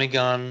the Tommy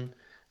gun,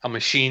 a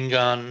machine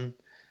gun,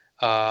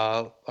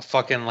 a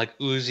fucking like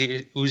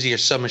Uzi or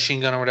submachine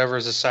gun or whatever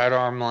as a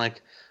sidearm.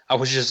 Like I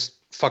was just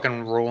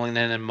fucking rolling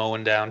in and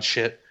mowing down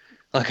shit.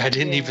 Like I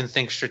didn't Yeah. even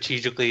think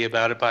strategically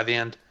about it by the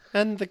end.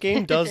 And the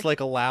game does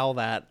like allow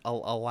that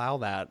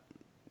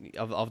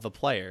of the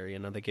player. You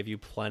know, they give you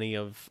plenty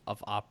of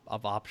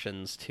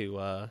options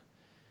to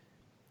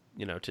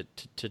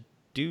to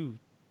do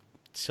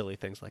silly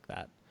things like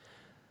that.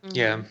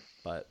 Yeah.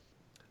 But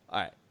all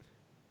right,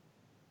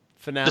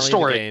 finale of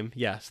story. the game.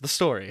 Yes, the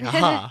story.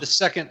 Aha. The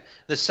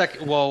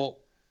second, well,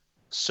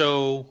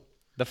 so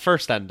The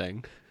first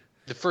ending.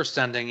 the first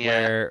ending,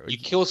 yeah, Where- you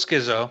kill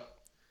Schizo.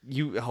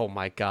 Oh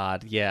my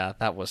god, yeah,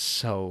 that was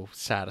so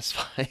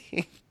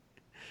satisfying.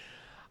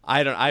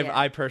 Yeah.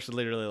 I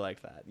personally really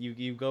like that.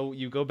 You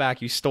go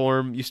back, you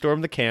storm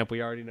the camp.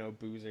 We already know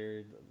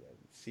Boozer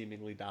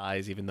seemingly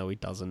dies, even though he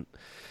doesn't.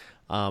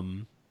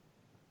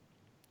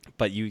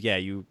 But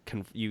you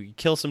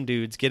kill some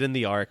dudes, get in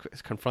the Ark,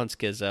 confront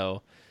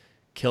Schizo,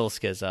 kill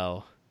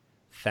Schizo.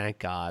 Thank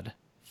God.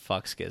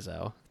 Fuck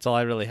Schizo. That's all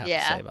I really have to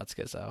Yeah. say about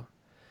Schizo.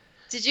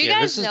 Did you Yeah,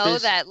 guys this is know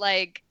this- that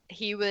like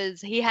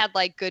he had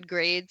like good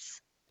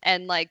grades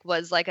and like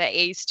was like a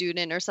A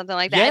student or something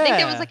like that? I think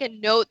there was Yeah. like a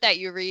note that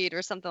you read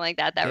or something like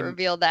that They-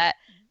 revealed that.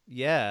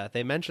 Yeah,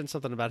 they mentioned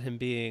something about him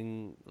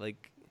being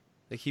like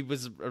he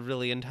was a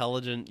really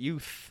intelligent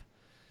youth.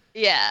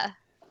 Yeah.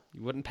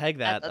 You wouldn't peg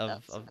that thought of,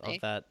 that was of, funny.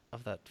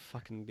 of that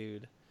fucking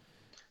dude.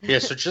 Yeah,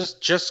 so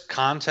just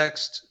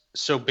context.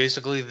 So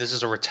basically, this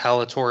is a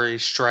retaliatory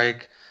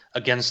strike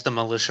against the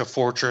militia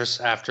fortress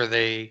after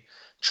they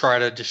try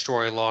to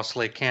destroy Lost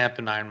Lake Camp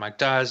and Iron Mike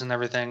dies and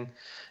everything.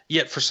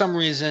 Yet for some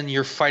reason,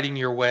 you're fighting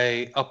your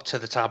way up to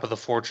the top of the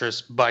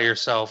fortress by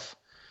yourself,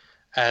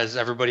 as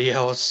everybody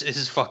else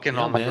is fucking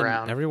Yeah, on the man,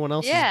 ground. everyone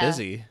else Yeah. is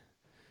busy.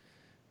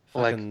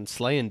 Like- Fucking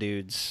slaying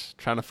dudes,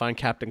 trying to find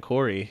Captain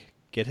Corey,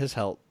 get his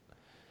help.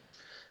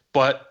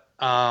 But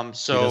He doesn't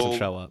so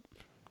show up.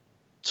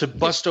 to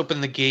bust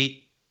open the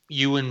gate,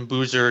 you and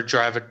Boozer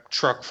drive a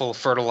truck full of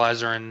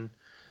fertilizer and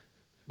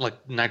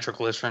like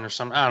nitroglycerin or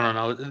something. I don't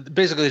know.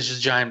 Basically, it's just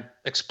a giant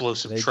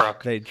explosive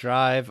truck. They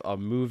drive a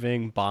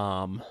moving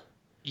bomb.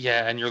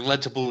 Yeah, and you're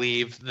led to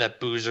believe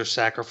that Boozer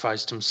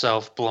sacrificed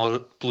himself,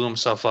 blew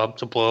himself up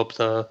to blow up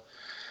the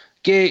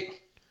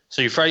gate.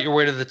 So you fight your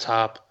way to the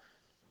top.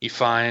 You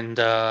find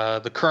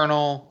the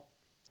Colonel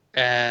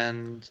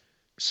and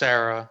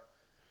Sarah,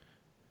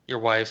 your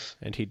wife.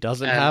 And he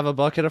doesn't And- have a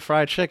bucket of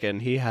fried chicken.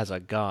 He has a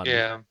gun.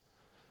 Yeah.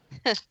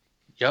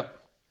 Yep.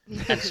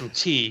 And some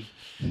tea.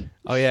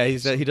 Oh yeah,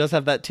 he does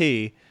have that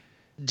tea.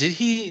 Did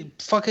he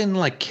fucking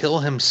like kill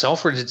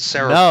himself, or did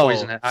Sarah No,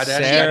 poison it? She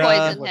Sarah-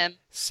 poisoned him.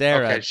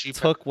 Sarah Okay, she-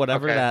 took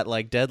whatever okay. that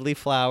like deadly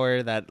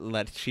flower that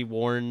she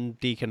warned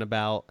Deacon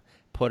about,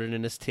 put it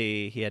in his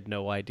tea. He had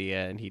no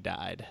idea, and he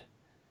died.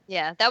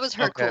 Yeah, that was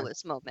her Okay.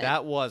 coolest moment.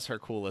 That was her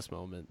coolest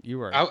moment. You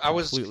were I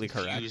was completely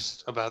correct.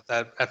 confused about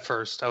that at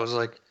first. I was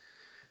like,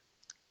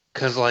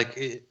 because like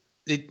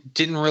it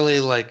didn't really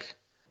like,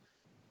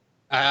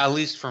 at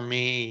least to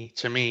me,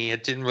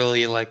 it didn't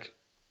really like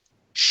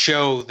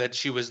show that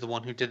she was the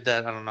one who did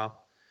that. I don't know.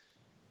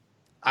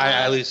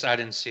 At least I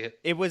didn't see it.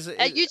 It was.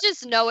 You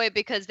just know it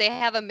because they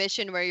have a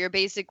mission where you're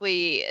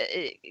basically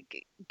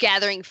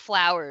gathering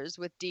flowers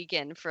with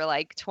Deacon for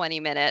like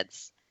 20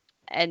 minutes.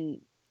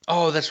 And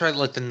Oh, that's right,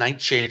 like the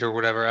nightshade or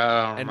whatever. I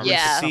don't and remember. we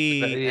Yeah.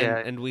 see Yeah.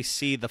 and we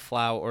see the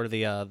flower or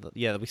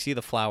we see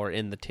the flower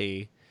in the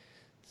tea.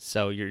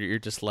 So you're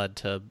just led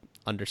to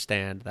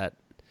understand that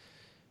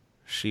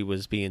she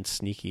was being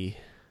sneaky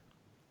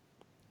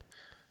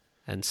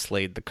and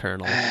slayed the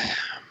Colonel.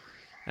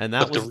 And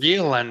that But was the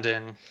real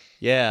ending.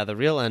 yeah, the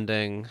real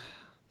ending.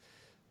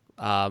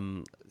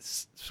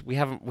 We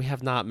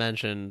have not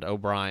mentioned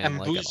O'Brien And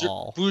like at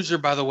all. Boozer,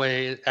 by the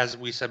way, as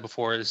we said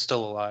before, is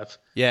still alive.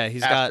 Yeah,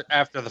 he's got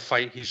After the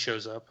fight, he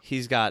shows up.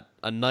 He's got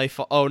a knife.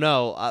 Oh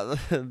no,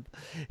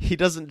 he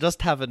doesn't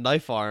just have a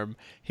knife arm.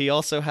 He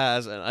also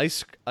has an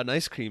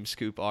ice cream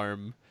scoop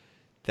arm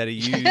that he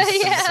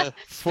used Yeah.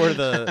 for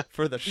the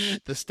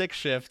stick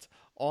shift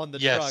on the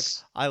Yes.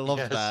 truck. I love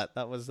Yes. that.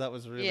 That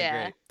was really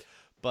Yeah. great.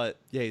 But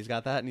yeah, he's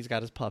got that, and he's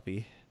got his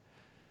puppy.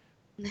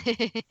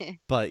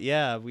 But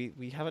yeah,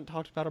 we haven't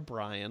talked about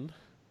O'Brien.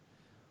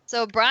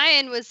 So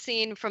Brian was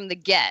seen from the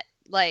get.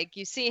 Like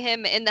you see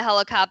him in the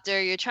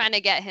helicopter, you're trying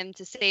to get him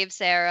to save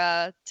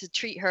Sarah, to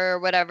treat her,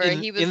 whatever.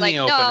 In- He was in like,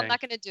 the "No, I'm opening.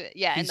 not going to do it."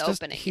 Yeah, in the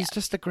opening. He's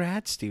just a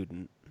grad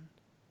student.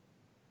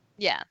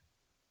 Yeah.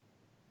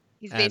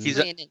 He's And-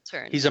 basically an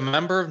intern. He's a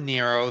member of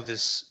Nero,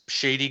 this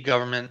shady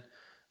government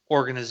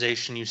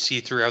organization you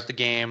see throughout the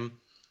game,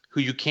 who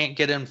you can't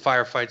get in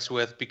firefights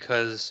with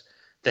because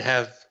they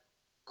have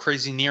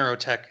crazy Nero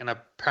tech and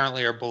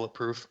apparently are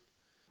bulletproof.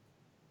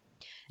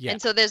 Yeah.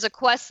 And so there's a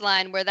quest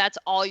line where that's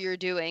all you're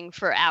doing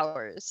for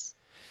hours.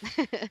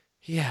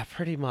 Yeah,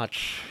 pretty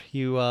much.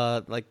 You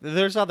like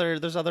there's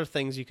other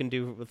things you can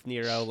do with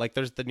Nero. Like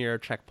there's the Nero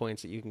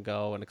checkpoints that you can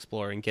go and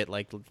explore and get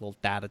like little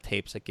data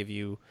tapes that give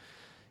you,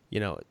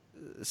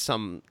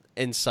 some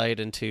insight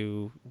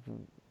into.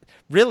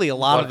 Really, a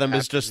lot What of them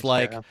is just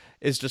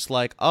happens,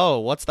 like, oh,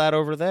 what's that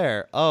over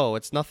there? Oh,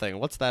 it's nothing.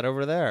 What's that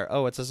over there?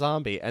 Oh, it's a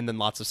zombie, and then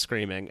lots of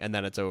screaming, and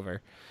then it's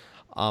over.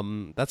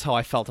 That's how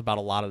I felt about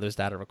a lot of those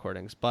data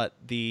recordings. But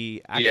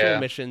the actual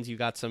missions, you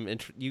got some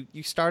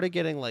you started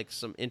getting like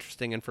some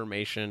interesting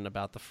information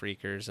about the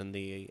freakers and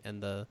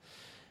the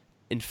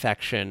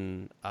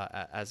infection,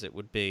 as it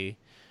would be.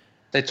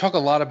 They talk a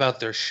lot about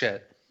their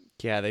shit.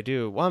 Yeah, they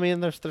do. Well, I mean,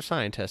 they're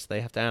scientists.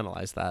 They have to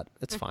analyze that.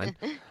 It's fine.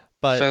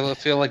 But I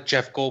feel like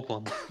Jeff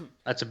Goldblum.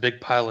 That's a big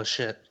pile of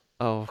shit.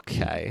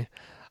 okay,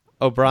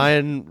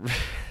 O'Brien.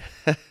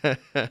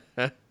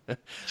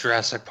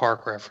 Jurassic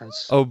Park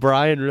reference.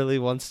 O'Brien really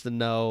wants to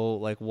know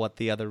like what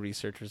the other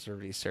researchers are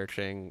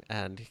researching,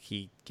 and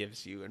he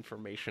gives you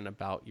information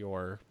about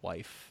your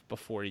wife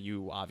before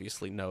you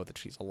obviously know that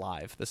she's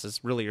alive. This is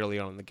really early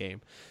on in the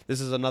game.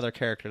 This is another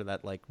character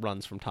that like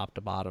runs from top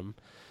to bottom,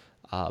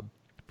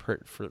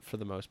 for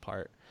the most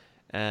part,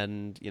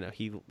 and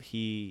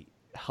he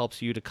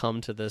helps you to come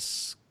to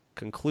this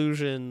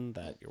conclusion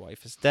that your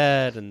wife is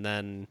dead, and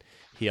then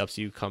he helps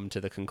you come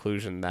to the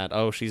conclusion that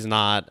she's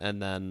not,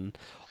 and then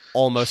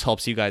almost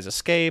helps you guys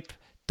escape,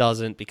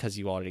 doesn't because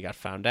you already got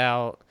found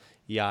out,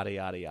 yada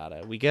yada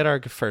yada. We get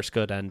our first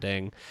good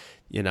ending.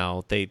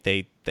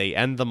 They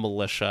end the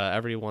militia,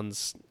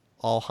 everyone's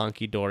all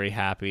hunky-dory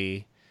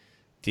happy.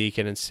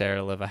 Deacon and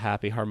Sarah live a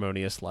happy,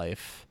 harmonious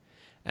life,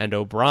 and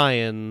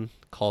O'Brien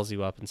calls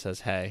you up and says,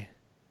 hey,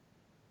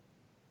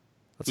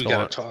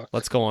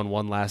 let's go on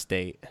one last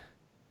date.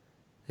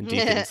 And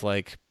Deacon's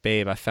like,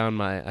 babe, I found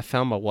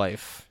my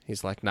wife.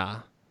 He's like, nah,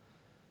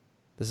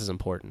 this is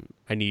important.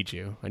 I need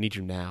you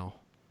now.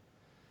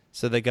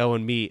 So they go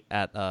and meet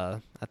at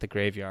the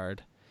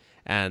graveyard,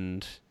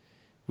 and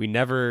we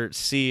never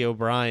see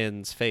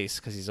O'Brien's face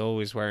because he's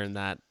always wearing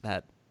that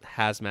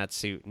hazmat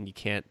suit, and you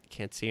can't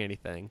see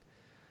anything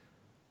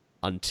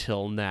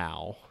until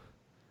now.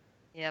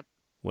 Yep.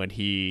 When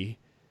he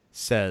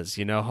says,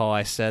 you know how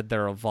I said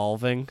they're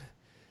evolving?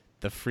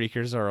 The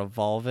freakers are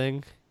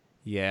evolving?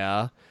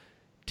 Yeah.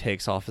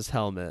 Takes off his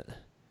helmet.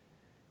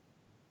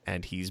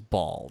 And he's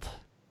bald.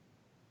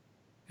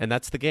 And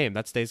that's the game.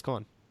 That's Days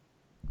Gone.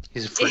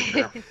 He's a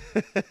freaker.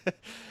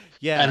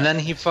 Yeah. And then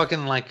he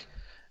fucking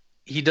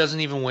he doesn't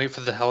even wait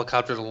for the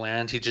helicopter to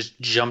land. He just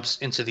jumps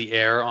into the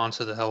air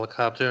onto the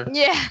helicopter.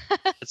 Yeah.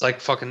 It's like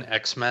fucking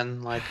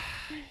X-Men.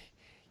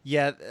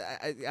 Yeah,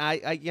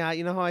 yeah.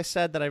 You know how I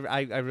said that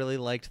I really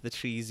liked the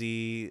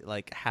cheesy,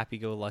 like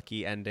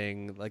happy-go-lucky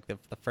ending, like the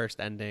first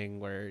ending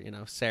where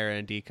Sarah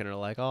and Deacon are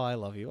like, "Oh, I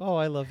love you. Oh,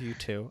 I love you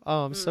too.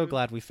 Oh, I'm so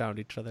glad we found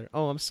each other.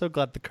 Oh, I'm so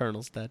glad the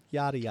Colonel's dead.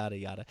 Yada yada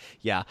yada."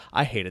 Yeah,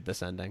 I hated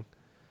this ending.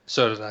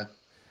 So did I.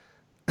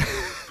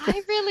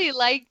 I really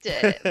liked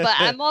it, but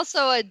I'm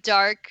also a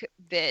dark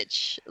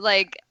bitch.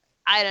 Like,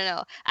 I don't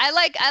know. I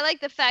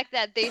like the fact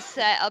that they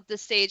set up the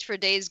stage for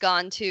Days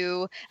Gone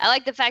 2. I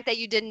like the fact that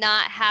you did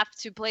not have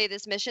to play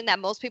this mission, that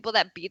most people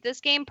that beat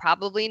this game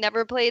probably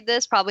never played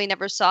this, probably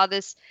never saw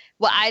this,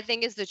 what I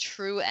think is the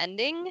true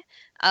ending.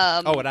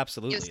 It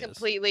absolutely is. It was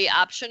completely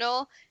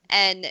optional.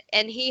 And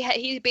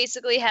he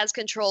basically has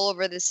control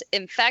over this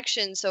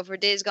infection. So for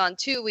Days Gone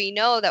 2, we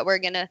know that we're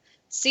going to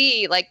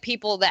see like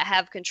people that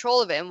have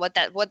control of it, and what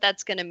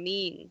that's going to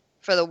mean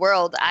for the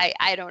world.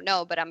 I don't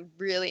know, but I'm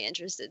really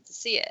interested to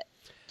see it.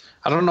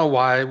 I don't know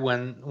why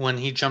when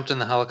he jumped in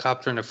the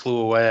helicopter and it flew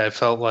away, I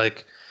felt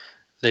like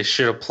they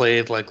should have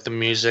played like the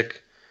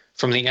music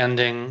from the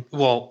ending,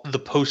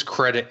 the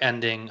post-credit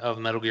ending of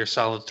Metal Gear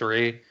Solid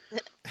 3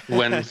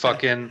 when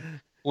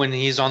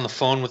he's on the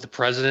phone with the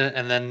president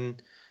and then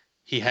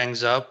he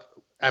hangs up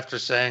after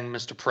saying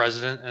Mr.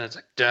 President, and it's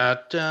like da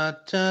da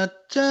da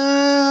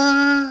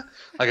da.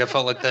 Like I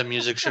felt like that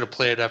music should have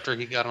played after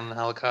he got on the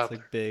helicopter.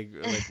 It's like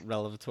big, like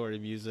revelatory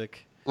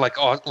music. Like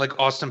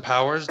Austin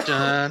Powers,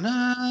 da,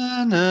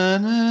 na, na,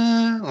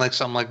 na, like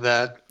something like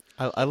that.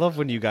 I love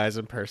when you guys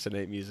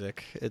impersonate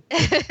music.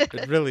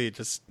 It really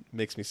just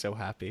makes me so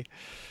happy.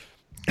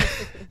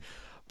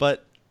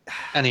 But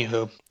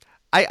anywho,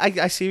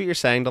 I see what you're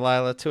saying,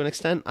 Delilah. To an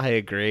extent, I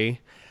agree.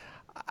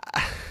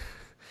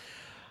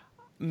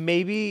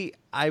 Maybe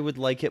I would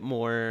like it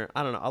more.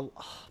 I don't know.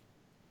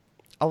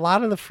 A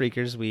lot of the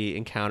freakers we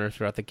encounter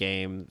throughout the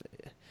game,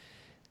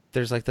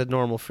 there's like the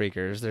normal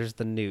freakers, there's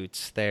the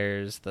newts,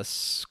 there's the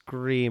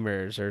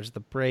screamers, there's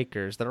the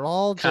breakers. They're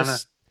all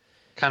just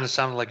kind of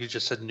sounded like you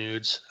just said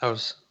nudes. I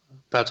was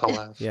about to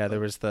laugh. Yeah, there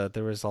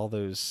was all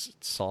those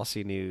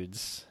saucy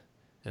nudes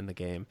in the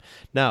game.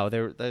 No,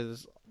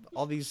 there's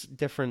all these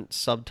different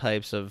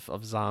subtypes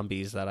of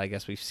zombies that I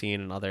guess we've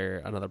seen in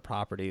other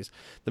properties.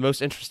 The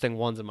most interesting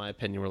ones, in my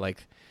opinion, were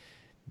like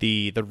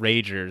the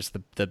ragers,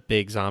 the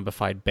big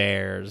zombified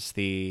bears.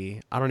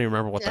 I don't even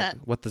remember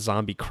what the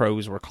zombie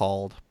crows were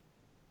called.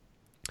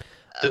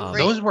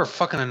 Those were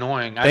fucking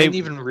annoying. I didn't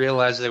even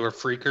realize they were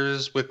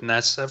freakers with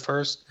nests at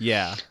first.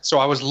 Yeah. So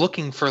I was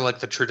looking for like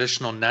the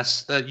traditional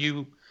nests that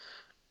you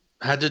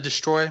had to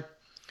destroy,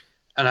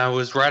 and I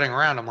was riding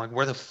around. I'm like,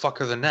 where the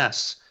fuck are the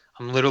nests?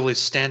 I'm literally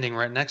standing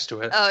right next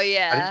to it. Oh I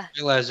yeah. didn't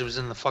realize it was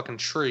in the fucking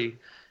tree,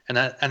 and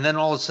then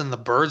all of a sudden the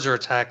birds are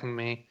attacking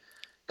me,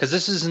 because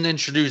this isn't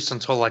introduced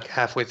until like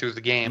halfway through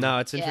the game. No,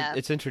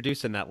 it's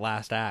introduced in that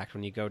last act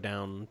when you go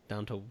down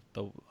to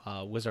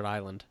the Wizard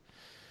Island.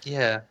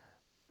 Yeah.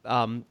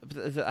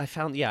 I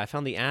found the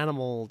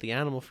animal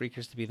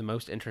freakers to be the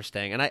most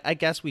interesting, and I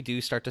guess we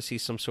do start to see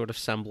some sort of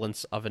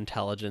semblance of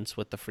intelligence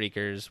with the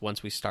freakers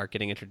once we start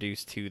getting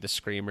introduced to the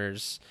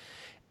screamers,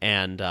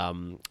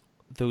 and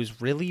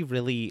those really,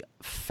 really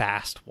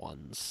fast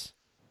ones.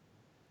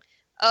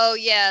 Oh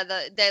yeah,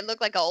 they look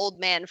like an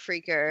old man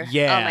freaker.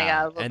 Yeah. Oh my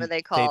god, what were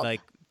they called?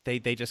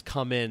 They just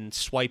come in,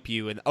 swipe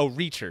you, and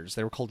reachers.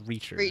 They were called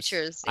reachers.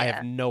 Reachers. Yeah. I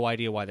have no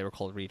idea why they were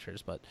called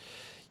reachers, but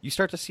you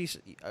start to see,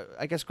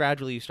 I guess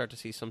gradually you start to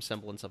see some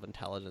semblance of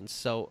intelligence.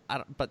 So,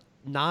 but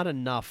not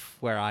enough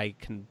where I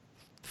can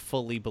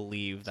fully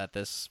believe that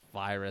this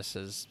virus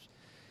has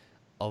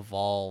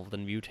evolved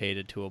and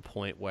mutated to a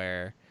point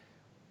where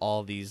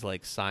all these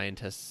like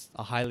scientists,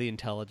 highly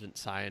intelligent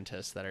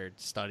scientists that are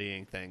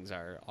studying things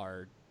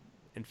are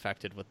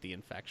infected with the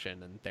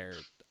infection, and they're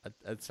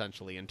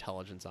essentially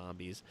intelligent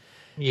zombies.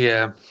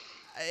 Yeah.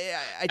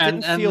 I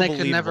didn't feel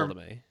believable to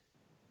me.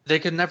 They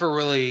could never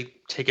really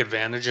take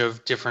advantage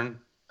of different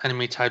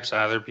enemy types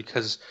either,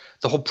 because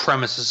the whole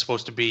premise is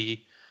supposed to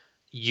be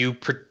you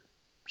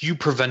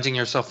preventing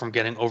yourself from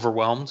getting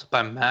overwhelmed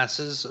by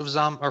masses of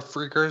or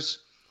freakers.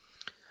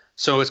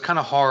 So it's kind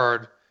of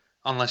hard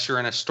unless you're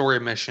in a story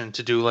mission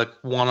to do like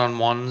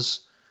one-on-ones,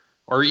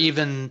 or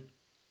even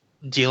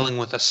dealing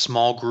with a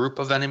small group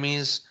of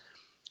enemies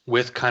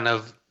with kind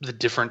of the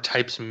different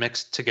types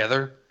mixed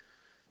together.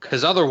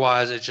 Because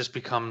otherwise it just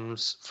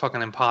becomes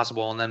fucking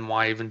impossible, and then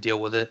why even deal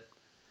with it?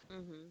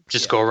 Mm-hmm.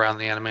 Just go around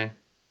the enemy.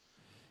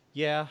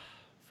 Yeah,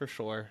 for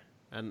sure.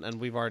 And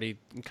we've already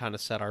kind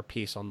of set our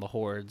piece on the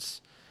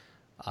hordes.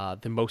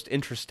 The most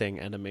interesting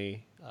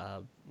enemy,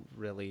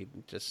 really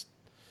just,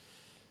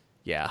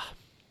 yeah.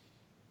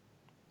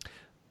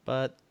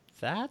 But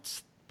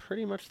that's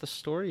pretty much the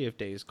story of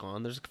Days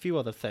Gone. There's a few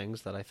other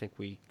things that I think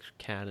we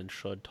can and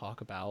should talk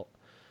about.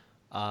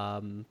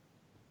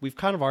 We've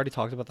kind of already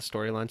talked about the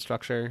storyline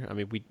structure. I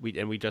mean,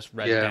 we just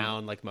read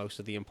down like most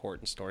of the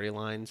important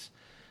storylines.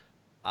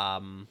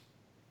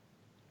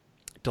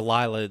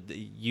 Delilah,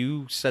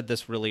 you said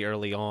this really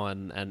early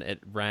on, and it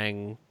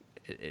rang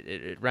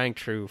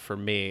true for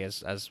me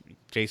as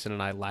Jason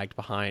and I lagged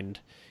behind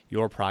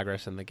your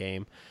progress in the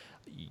game.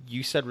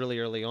 You said really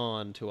early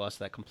on to us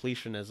that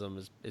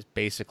completionism is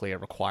basically a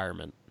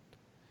requirement.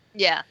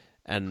 Yeah.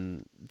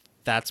 And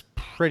that's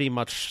pretty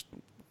much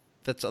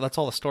that's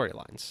all the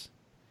storylines.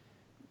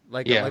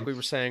 Like we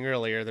were saying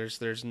earlier,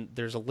 there's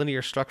a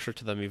linear structure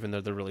to them, even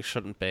though there really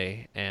shouldn't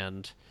be,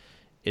 and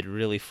it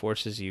really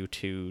forces you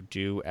to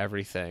do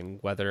everything,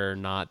 whether or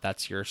not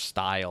that's your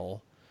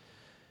style.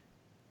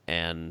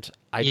 And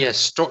like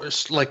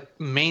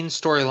main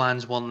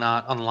storylines will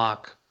not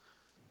unlock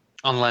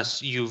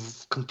unless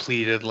you've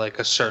completed like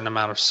a certain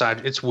amount of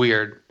side. It's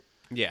weird.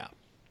 Yeah.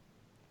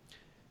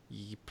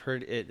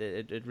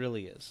 It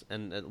really is,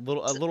 and a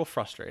little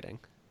frustrating.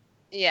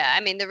 Yeah,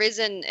 I mean, the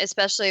reason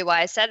especially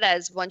why I said that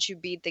is once you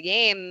beat the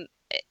game,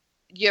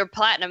 your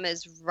platinum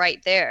is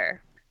right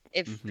there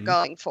if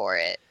going for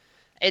it.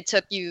 It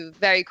took you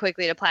very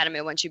quickly to platinum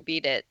it once you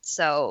beat it,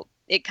 so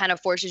it kind of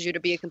forces you to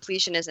be a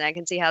completionist, and I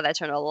can see how that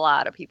turned a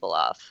lot of people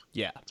off.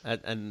 Yeah,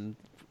 and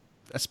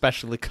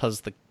especially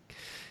because the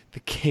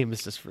game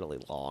is just really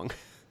long.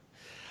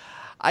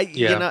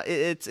 You know,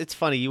 it's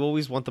funny. You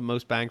always want the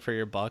most bang for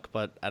your buck,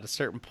 but at a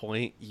certain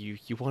point, you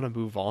want to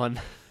move on.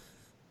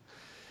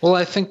 Well,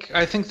 I think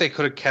they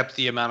could have kept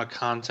the amount of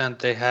content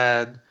they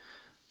had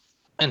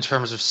in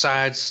terms of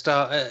side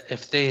stuff.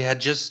 If they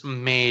had just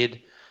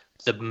made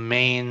the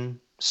main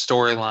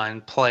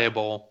storyline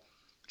playable,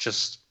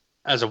 just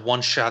as a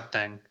one-shot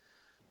thing,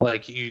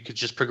 like you could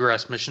just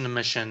progress mission to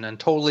mission and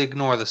totally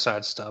ignore the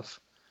side stuff.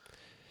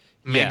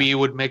 Maybe it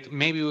would make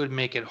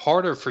it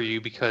harder for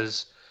you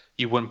because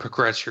you wouldn't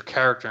progress your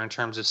character in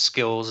terms of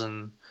skills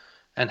and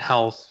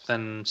health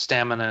and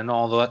stamina and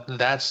all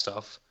that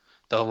stuff.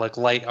 The like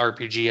light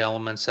RPG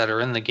elements that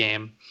are in the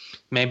game.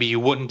 Maybe you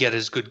wouldn't get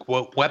as good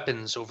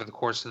weapons over the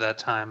course of that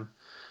time,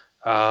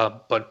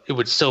 but it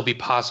would still be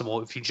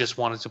possible if you just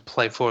wanted to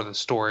play for the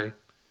story.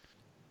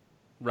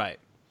 Right.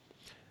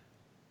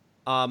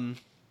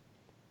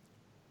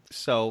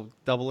 So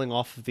doubling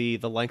off of the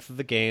length of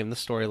the game, the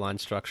storyline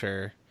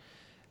structure.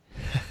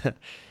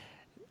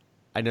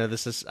 I know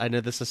this is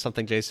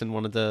something Jason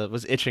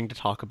was itching to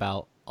talk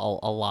about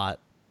a lot.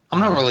 I'm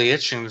not really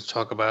itching to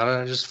talk about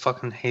it. I just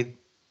fucking hate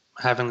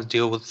having to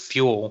deal with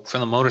fuel for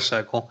the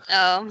motorcycle.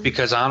 Oh,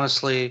 Because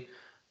honestly,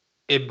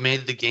 it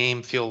made the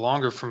game feel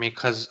longer for me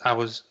because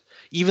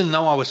even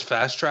though I was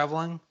fast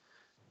traveling,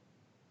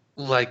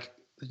 like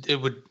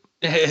it would,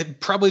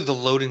 probably the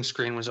loading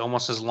screen was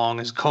almost as long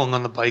as going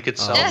on the bike Oh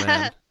itself.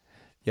 man.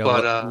 Yo,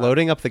 But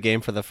loading up the game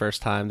for the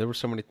first time, there were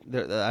so many.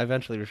 I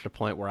eventually reached a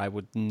point where I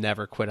would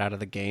never quit out of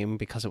the game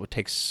because it would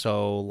take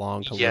so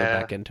long to load Yeah.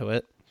 back into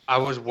it. I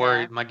was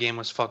worried my game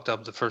was fucked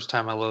up the first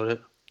time I loaded.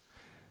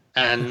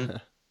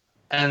 And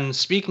and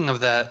speaking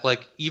of that,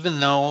 like even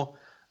though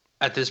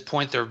at this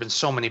point there have been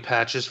so many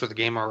patches for the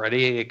game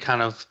already, it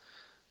kind of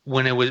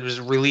when it was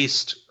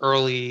released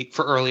early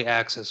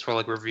access for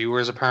like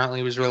reviewers,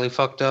 apparently it was really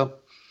fucked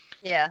up.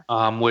 yeah.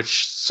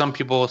 Which some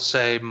people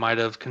say might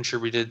have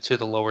contributed to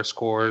the lower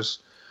scores.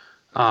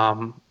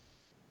 I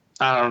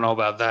don't know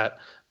about that,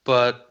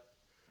 but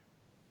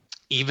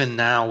even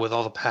now with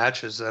all the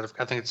patches I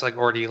think it's like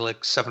already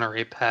like 7 or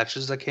 8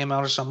 patches that came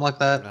out or something like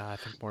that. I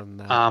think more than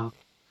that.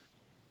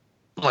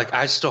 Like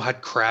I still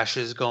had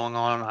crashes going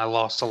on. I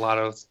lost a lot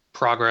of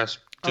progress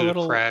due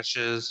to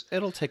crashes.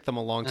 It'll take them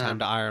a long time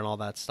to iron all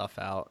that stuff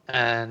out.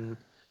 And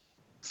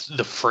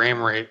the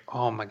frame rate,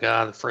 oh my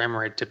god, the frame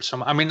rate dipped so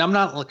much. I mean, I'm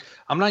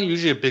not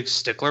usually a big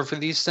stickler for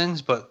these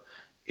things, but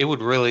it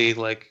would really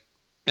like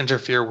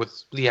interfere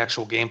with the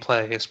actual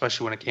gameplay,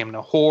 especially when it came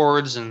to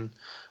hordes and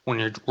when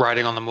you're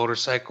riding on the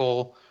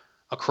motorcycle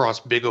across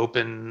big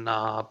open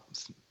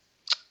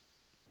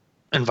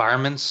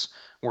environments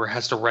where it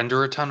has to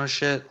render a ton of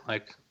shit.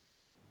 Like,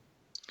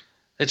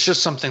 it's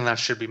just something that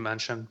should be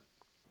mentioned.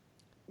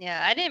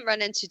 Yeah, I didn't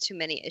run into too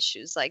many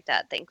issues like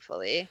that,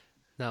 thankfully.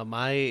 Now,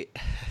 my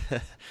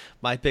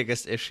my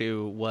biggest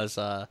issue was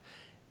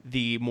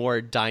the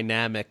more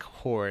dynamic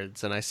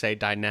hordes, and I say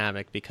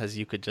dynamic because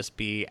you could just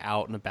be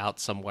out and about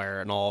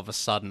somewhere, and all of a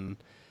sudden,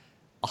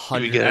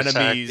 100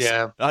 enemies.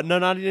 Attacked, yeah. No,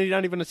 not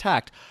even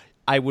attacked.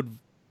 I would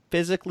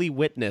physically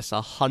witness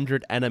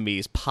 100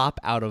 enemies pop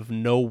out of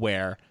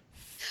nowhere.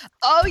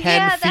 Oh 10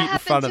 yeah, feet that in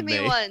happened front to of me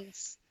me.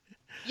 once.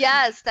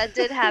 Yes, that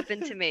did happen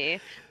to me.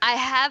 I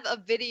have a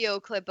video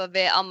clip of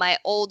it on my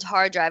old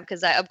hard drive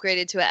because I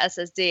upgraded to an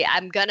SSD.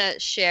 I'm gonna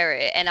share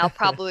it, and I'll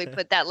probably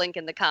put that link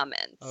in the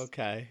comments.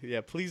 Okay,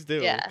 yeah, please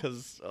do. Yeah.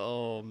 Because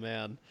oh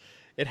man,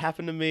 it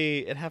happened to me.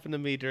 It happened to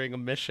me during a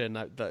mission.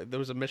 There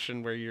was a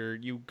mission where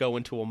you go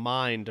into a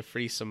mine to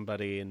free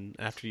somebody, and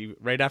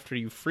right after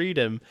you freed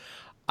him,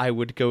 I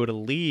would go to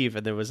leave,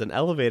 and there was an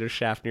elevator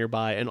shaft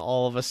nearby, and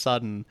all of a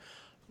sudden,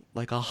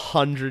 like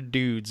 100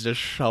 dudes just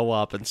show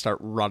up and start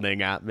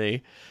running at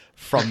me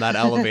from that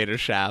elevator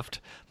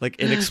shaft. Like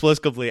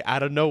inexplicably,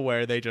 out of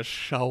nowhere, they just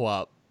show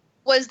up.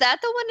 Was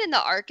that the one in the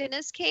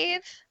Arcanist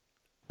cave?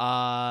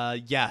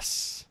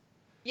 Yes.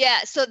 Yeah,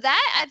 so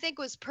that I think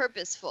was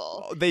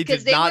purposeful. They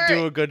 'cause did not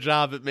do a good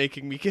job at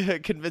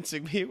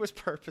convincing me it was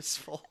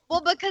purposeful.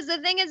 Well, because the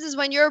thing is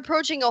when you're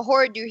approaching a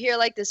horde, you hear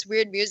like this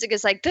weird music.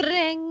 It's like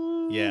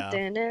ding, Yeah.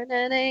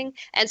 ding.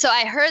 And so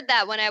I heard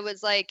that when I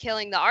was like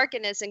killing the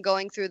Arcanist and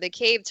going through the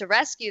cave to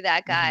rescue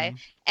that guy.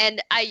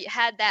 And I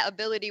had that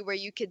ability where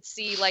you could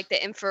see like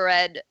the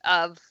infrared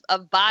of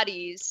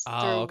bodies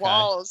through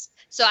walls.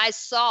 So I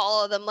saw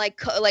all of them like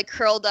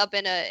curled up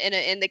in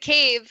the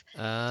cave,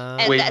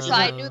 and Wait, so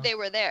I knew they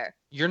were there.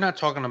 You're not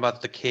talking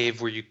about the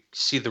cave where you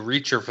see the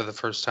Reacher for the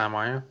first time,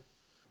 are you?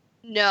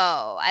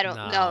 No, I don't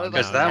know. It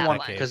Because wasn't that one,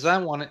 one. because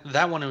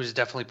that one was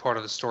definitely part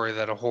of the story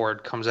that a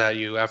horde comes at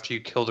you after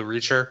you kill the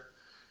Reacher.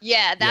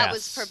 Yeah, that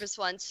was Yes.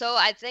 purposeful. And so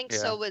I think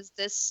so was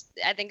this.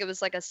 I think it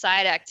was like a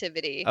side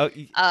activity. Oh,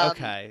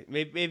 okay.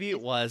 Maybe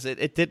it was.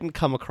 It didn't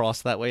come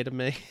across that way to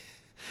me.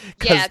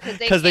 Yeah,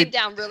 because they came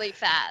down really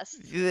fast.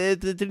 It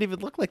didn't even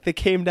look like they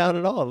came down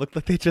at all. It looked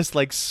like they just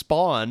like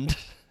spawned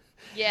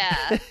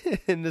Yeah.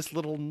 in this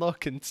little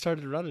nook and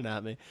started running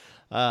at me.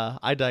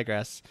 I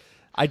digress.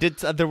 I did.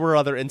 There were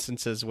other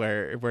instances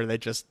where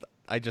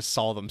I just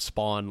saw them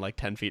spawn like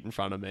 10 feet in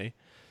front of me.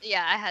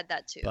 Yeah, I had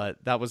that too.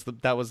 But that was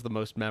the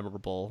most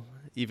memorable,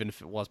 even if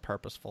it was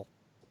purposeful.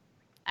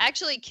 I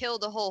actually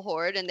killed a whole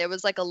horde, and there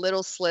was like a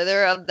little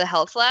slither of the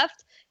health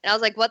left, and I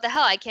was like, "What the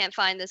hell? I can't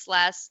find this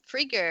last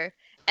freaker."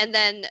 And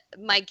then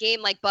my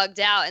game like bugged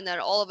out, and then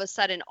all of a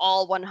sudden,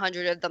 all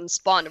 100 of them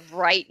spawned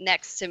right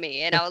next to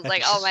me, and I was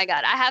like, "Oh my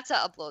god, I have to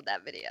upload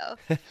that video."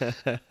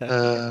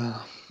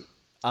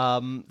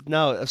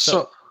 No.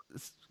 So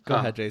go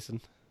ahead, Jason.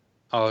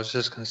 I was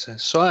just gonna say.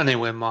 So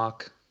anyway,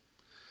 Mark.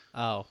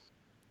 Oh.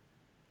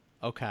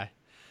 Okay.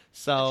 The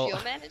So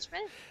fuel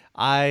management?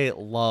 I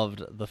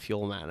loved the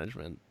fuel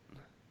management.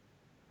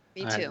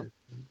 Me too.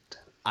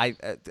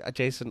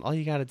 Jason, all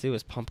you got to do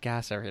is pump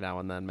gas every now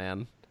and then,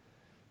 man.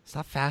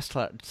 Stop fast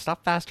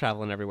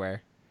traveling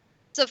everywhere.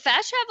 So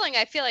fast traveling,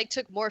 I feel like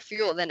took more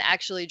fuel than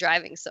actually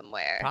driving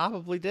somewhere.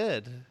 Probably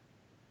did.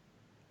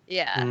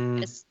 Yeah.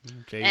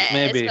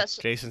 Maybe.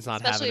 Jason's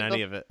not especially having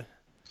any of it.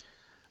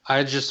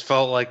 I just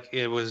felt like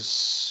it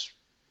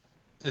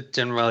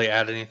didn't really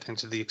add anything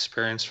to the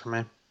experience for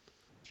me.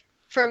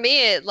 For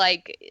me, it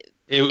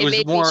It was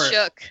made more. me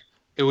shook.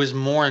 It was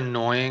more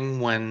annoying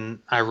when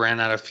I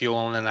ran out of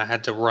fuel and then I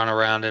had to run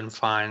around and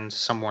find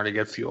somewhere to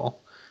get fuel.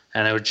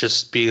 And it would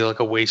just be like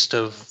a waste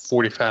of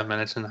 45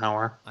 minutes an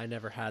hour. I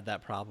never had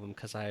that problem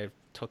because I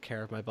took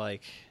care of my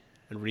bike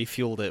and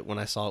refueled it when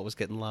I saw it was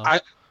getting low.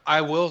 I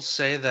will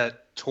say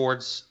that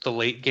towards the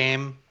late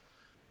game,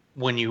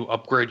 when you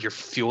upgrade your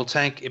fuel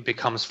tank, it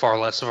becomes far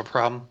less of a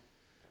problem.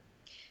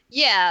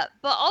 Yeah,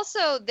 but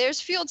also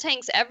there's fuel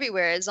tanks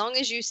everywhere. As long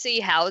as you see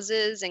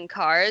houses and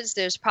cars,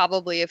 there's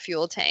probably a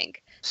fuel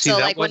tank. See, So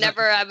that like wasn't-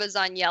 whenever I was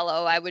on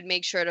yellow, I would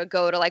make sure to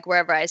go to like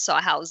wherever I saw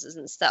houses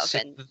and stuff See,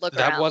 and look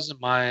that around. wasn't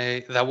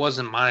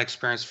my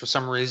experience. For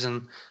some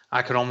reason,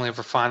 I could only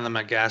ever find them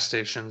at gas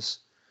stations.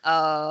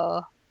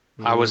 Oh,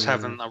 I was Mm.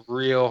 having a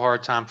real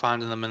hard time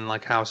finding them in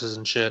like houses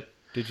and shit.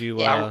 Did you?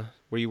 Yeah.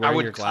 Were you I wearing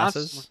would your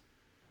glasses?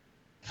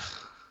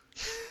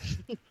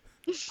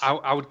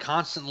 I would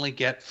constantly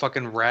get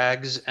fucking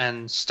rags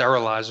and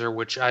sterilizer,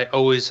 which I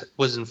always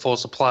was in full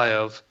supply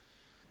of,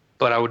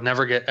 but I would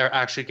never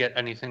actually get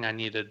anything I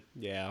needed.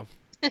 Yeah.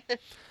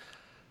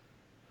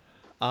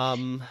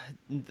 And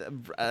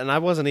I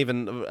wasn't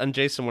even. And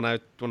Jason, when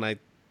I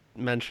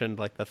mentioned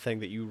like the thing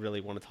that you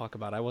really want to talk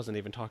about, I wasn't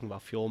even talking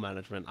about fuel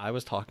management. I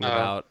was talking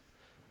about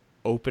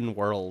open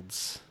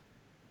worlds.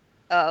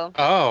 oh.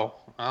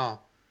 Oh.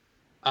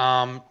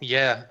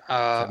 Yeah.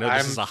 I know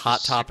this is a hot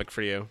just- topic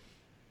for you.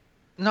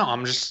 No,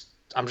 I'm just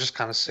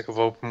kind of sick of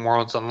open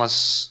worlds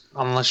unless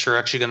you're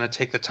actually going to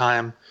take the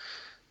time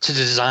to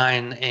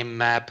design a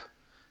map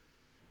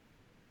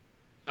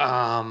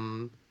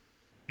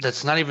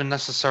that's not even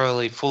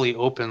necessarily fully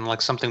open,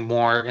 like something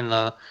more in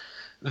the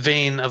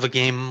vein of a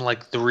game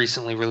like the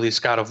recently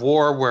released God of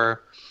War,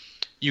 where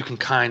you can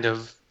kind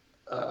of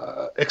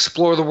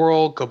explore the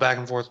world, go back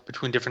and forth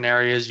between different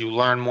areas, you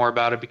learn more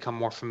about it, become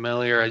more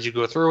familiar as you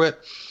go through it.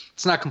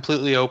 It's not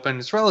completely open.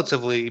 It's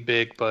relatively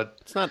big, but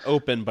It's not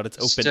open, but it's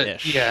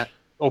open-ish. yeah,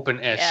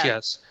 open-ish. Yeah.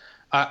 Yes,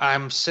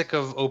 I'm sick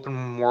of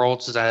open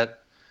worlds that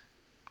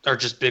are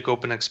just big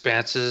open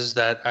expanses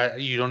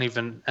that you don't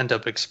even end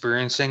up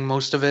experiencing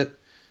most of it,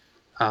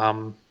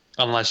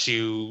 unless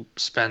you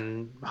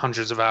spend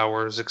hundreds of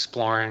hours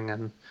exploring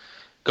and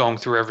going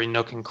through every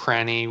nook and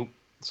cranny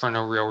for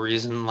no real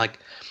reason. Like,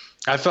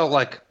 I felt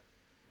like,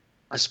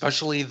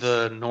 especially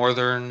the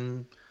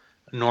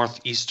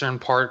northeastern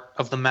part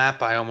of the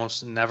map, I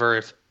almost never,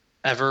 if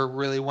ever,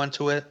 really went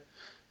to it.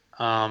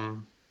 I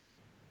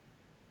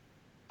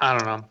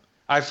don't know.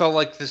 I felt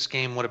like this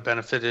game would have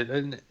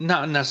benefited,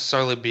 not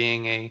necessarily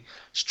being a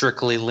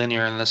strictly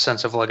linear in the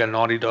sense of like a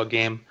Naughty Dog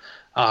game,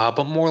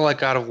 but more like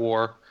God of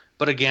War.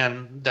 But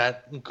again,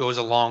 that goes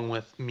along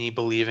with me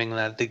believing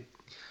that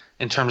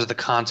in terms of the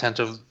content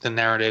of the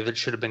narrative, it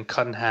should have been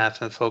cut in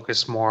half and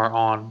focused more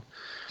on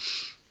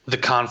the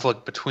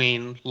conflict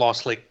between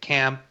Lost Lake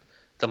Camp,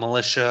 the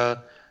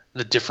militia,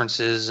 the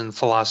differences in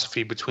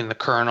philosophy between the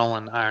Colonel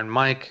and Iron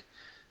Mike.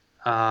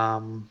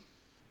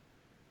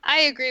 I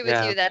agree with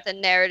Yeah. you that the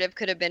narrative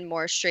could have been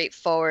more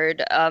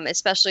straightforward,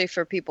 especially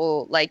for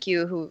people like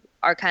you who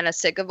are kind of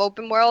sick of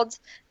open worlds.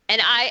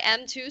 And I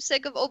am too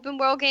sick of open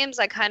world games.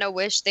 I kind of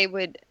wish they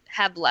would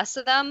have less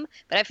of them.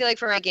 But I feel like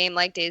for a game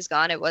like Days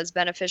Gone, it was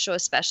beneficial,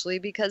 especially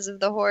because of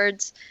the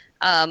hordes.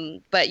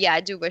 But yeah, I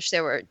do wish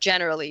there were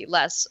generally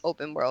less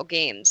open world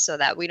games so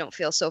that we don't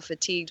feel so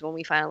fatigued when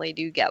we finally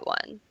do get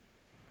one.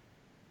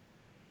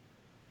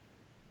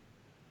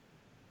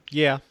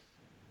 Yeah.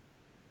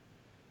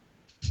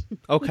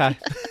 Okay.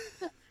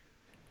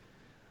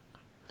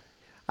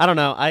 I don't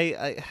know.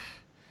 I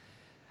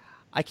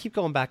keep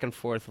going back and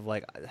forth of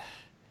like,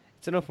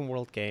 it's an open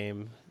world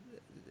game.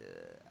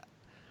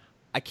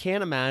 I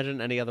can't imagine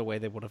any other way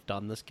they would have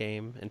done this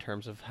game in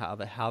terms of how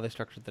they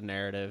structured the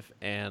narrative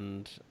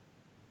and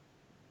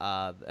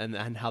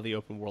how the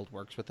open world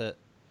works with it.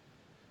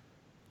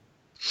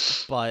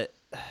 But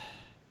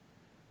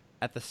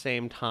at the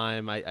same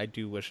time, I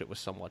do wish it was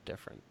somewhat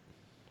different.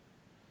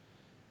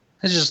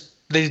 It's just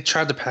they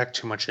tried to pack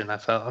too much in. I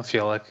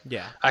feel like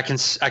Yeah. I can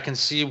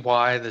see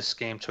why this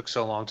game took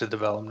so long to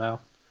develop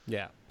now.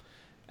 Yeah,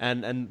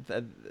 and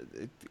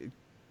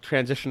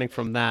transitioning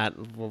from that,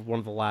 one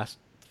of the last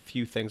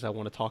few things I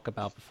want to talk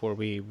about before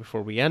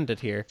we end it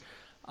here,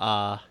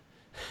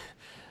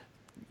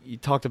 you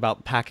talked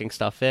about packing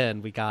stuff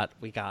in. We got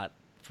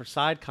for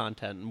side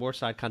content, more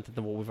side content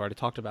than what we've already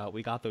talked about.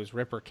 We got those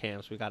Ripper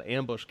camps, we got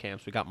ambush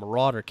camps, we got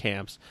Marauder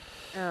camps.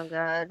 Oh,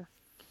 God.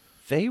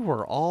 They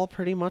were all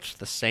pretty much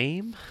the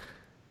same.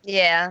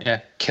 Yeah.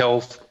 Yeah,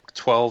 kill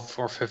 12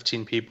 or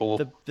 15 people.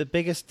 The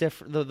biggest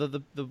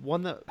the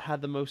one that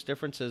had the most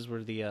differences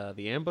were the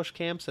ambush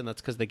camps, and that's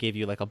because they gave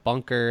you like a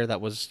bunker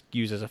that was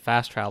used as a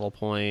fast travel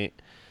point.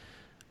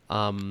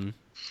 And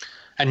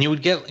you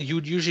would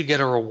usually get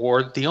a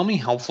reward. The only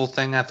helpful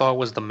thing I thought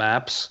was the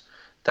maps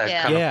that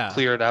Yeah. kind Yeah. of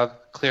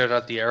cleared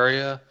out the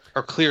area,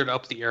 or cleared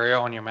up the area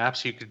on your map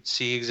so you could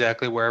see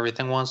exactly where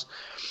everything was.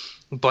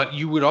 But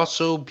you would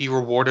also be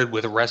rewarded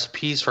with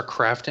recipes for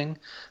crafting.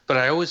 But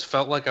I always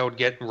felt like I would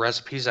get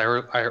recipes I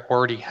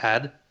already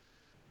had,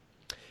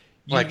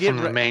 You'd like get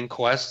from the main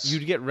quests.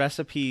 you'd get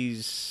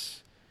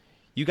recipes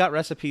you got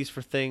recipes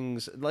for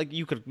things like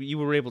you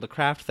were able to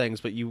craft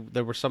things, but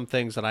there were some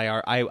things that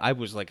I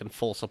was like in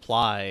full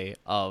supply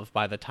of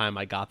by the time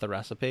I got the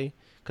recipe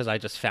because I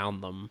just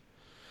found them.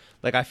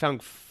 Like I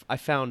found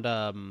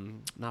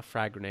not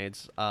frag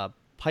grenades,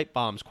 pipe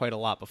bombs quite a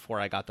lot before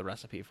I got the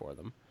recipe for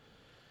them.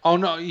 Oh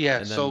no, yeah.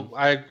 And So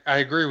then I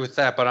agree with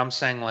that, but I'm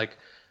saying like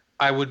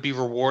I would be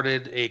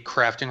rewarded a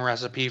crafting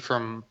recipe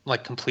from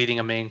like completing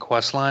a main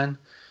quest line,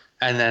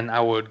 and then I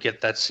would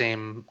get that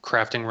same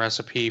crafting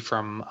recipe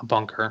from a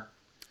bunker.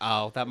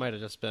 oh, that might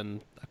have just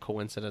been a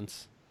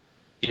coincidence.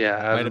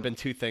 Yeah, Might have been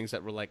two things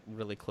that were like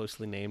really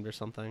closely named or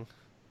something.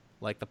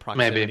 Like the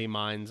maybe, proximity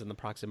mines and the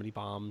proximity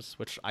bombs,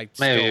 which I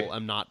maybe still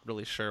am not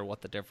really sure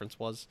what the difference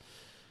was.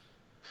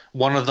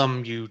 one of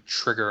them you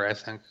trigger. I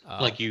think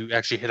Oh, like you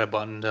actually hit a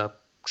button to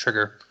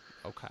trigger.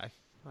 okay.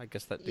 I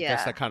guess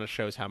Yeah. that kind of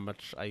shows how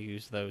much I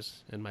use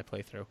those in my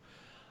playthrough.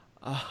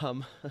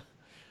 Um,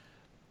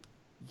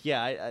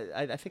 yeah,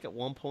 I think at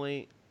one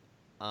point,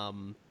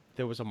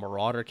 there was a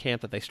Marauder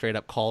camp that they straight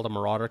up called a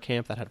Marauder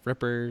camp that had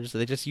Rippers.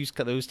 They just used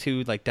those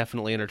two like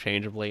definitely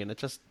interchangeably, and it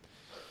just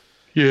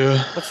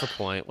Yeah. what's the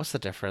point? What's the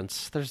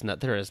difference?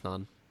 There is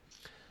none.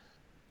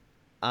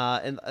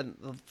 And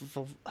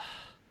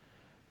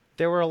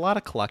there were a lot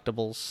of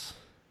collectibles.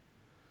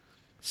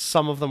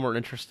 Some of them were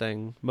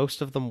interesting.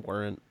 Most of them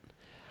weren't.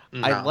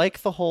 I No.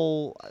 like the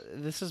whole.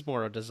 This is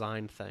more a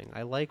design thing.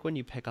 I like when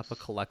you pick up a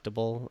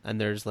collectible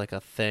and there's like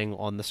a thing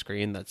on the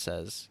screen that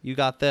says, "You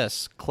got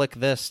this. Click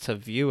this to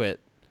view it,"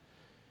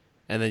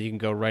 and then you can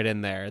go right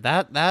in there.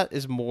 That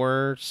is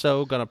more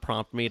so gonna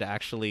prompt me to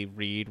actually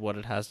read what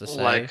it has to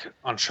say. Like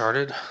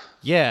Uncharted.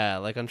 Yeah,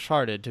 like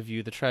Uncharted to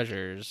view the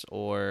treasures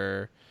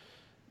or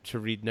to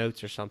read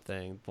notes or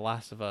something. The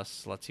Last of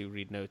Us lets you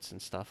read notes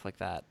and stuff like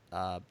that.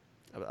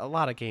 A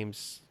lot of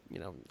games,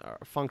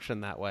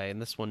 function that way,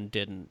 and this one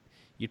didn't.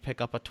 You'd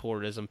pick up a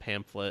tourism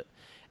pamphlet,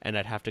 and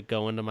I'd have to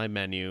go into my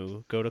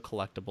menu, go to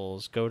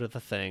collectibles, go to the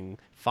thing,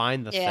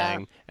 find the Yeah.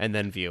 thing, and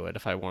then view it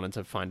if I wanted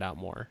to find out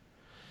more.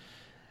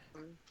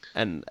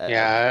 And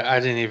Yeah, I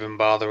didn't even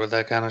bother with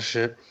that kind of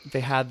shit.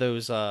 they had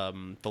those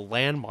the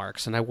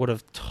landmarks, and I would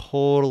have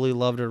totally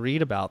loved to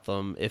read about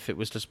them if it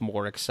was just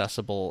more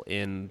accessible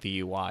in the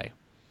UI.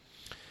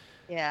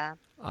 Yeah.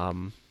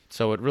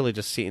 So it really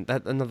just seemed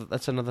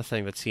that's another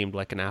thing that seemed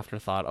like an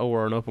afterthought. Oh,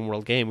 we're an open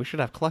world game. We should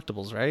have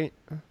collectibles, right?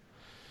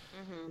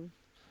 Hmm.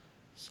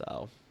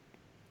 So,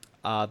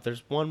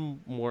 there's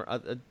one more.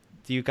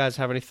 Do you guys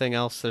have anything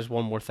else? There's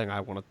one more thing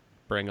I want to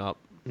bring up.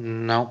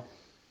 No.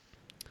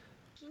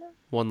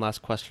 One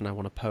last question I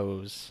want to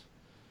pose.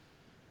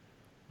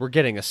 We're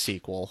getting a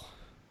sequel.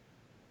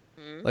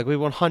 Hmm. Like we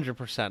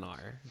 100%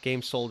 are.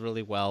 Game sold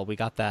really well. We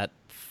got that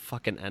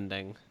fucking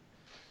ending.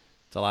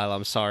 Delilah,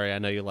 I'm sorry. I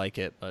know you like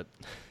it, but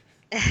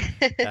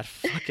that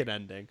fucking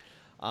ending.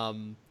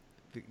 Um,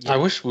 I yeah.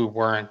 wish we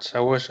weren't.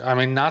 I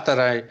mean, not that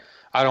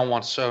I don't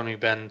want Sony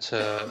Bend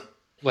to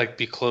like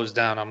be closed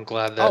down. I'm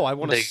glad Oh, that I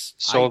want they to.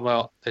 sold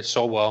well. They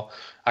sold well.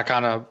 I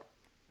kind of.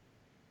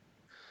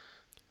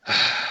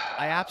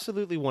 I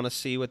absolutely want to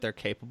see what they're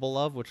capable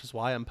of, which is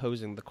why I'm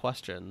posing the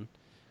question,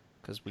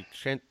 because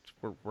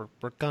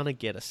we're gonna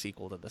get a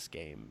sequel to this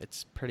game.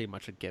 It's pretty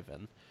much a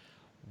given.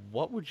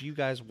 What would you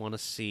guys want to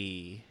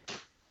see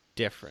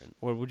different?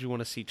 What would you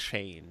want to see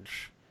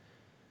change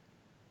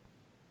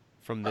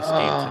from this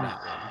game to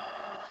that one?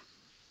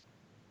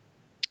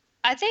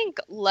 I think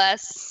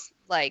less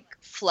like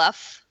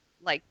fluff,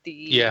 like the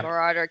Yeah.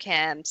 Marauder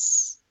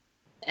camps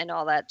and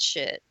all that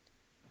shit.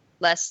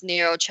 Less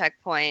Nero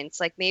checkpoints,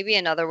 like maybe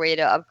another way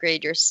to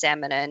upgrade your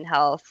stamina and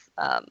health,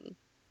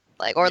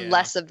 or Yeah.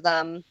 less of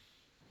them.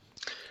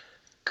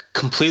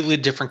 Completely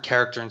different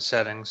character and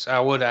settings. I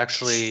would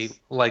actually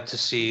like to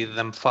see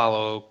them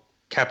follow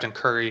Captain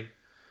Curry,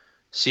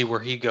 see where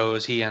he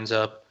goes, he ends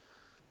up.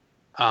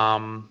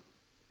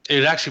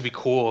 It'd actually be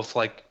cool if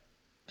like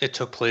it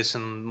took place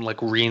in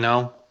like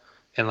Reno,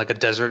 in like a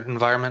desert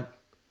environment.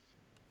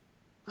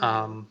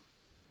 Um,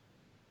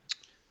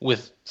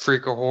 with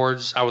freaker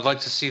hordes, I would like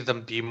to see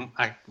them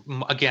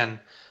again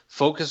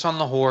focus on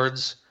the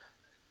hordes,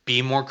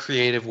 be more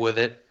creative with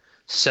it,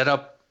 set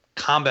up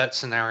combat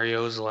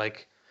scenarios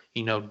like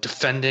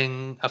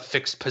defending a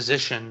fixed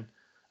position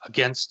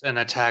against an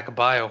attack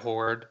by a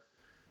horde,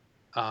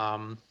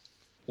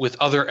 with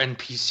other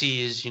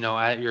NPCs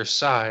at your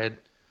side.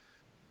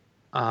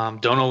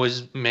 Don't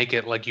always make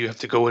it like you have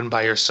to go in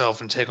by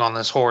yourself and take on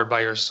this horde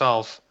by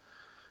yourself.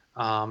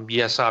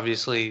 Yes,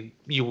 obviously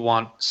you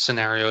want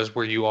scenarios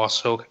where you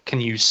also can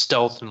use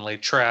stealth and lay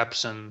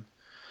traps and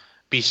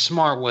be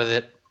smart with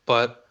it,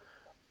 but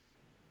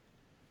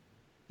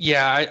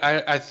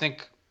yeah, I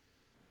think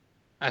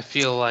I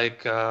feel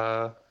like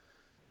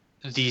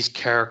these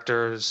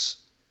characters,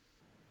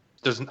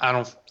 I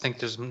don't think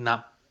there's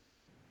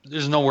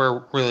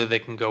nowhere really they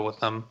can go with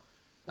them.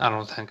 I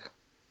don't think.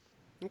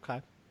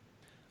 Okay.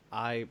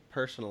 I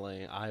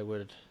personally, I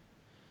would.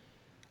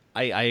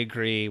 I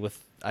agree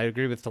with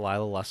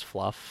Delilah, less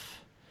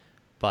fluff,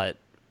 but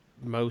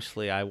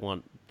mostly I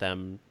want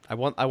them. I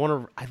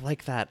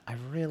like that. I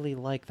really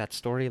like that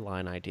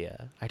storyline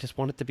idea. I just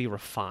want it to be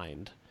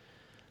refined.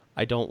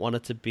 I don't want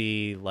it to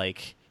be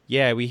like,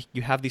 yeah,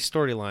 you have these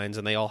storylines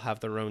and they all have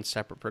their own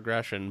separate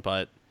progression,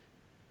 but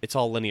it's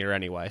all linear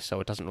anyway, so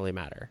it doesn't really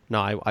matter.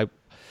 No,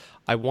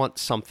 I want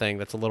something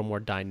that's a little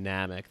more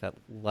dynamic, that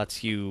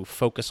lets you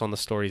focus on the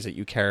stories that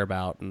you care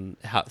about, and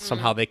how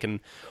somehow they can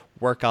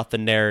work out the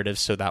narrative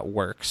so that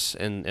works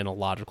in a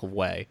logical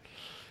way.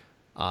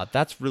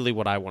 That's really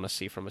what I want to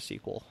see from a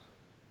sequel.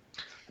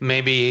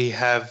 Maybe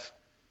have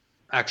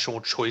actual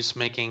choice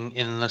making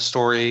in the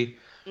story.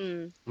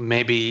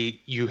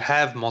 Maybe you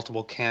have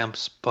multiple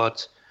camps,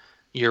 but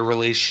your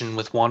relation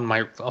with one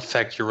might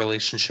affect your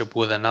relationship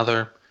with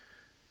another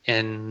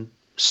in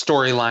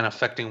storyline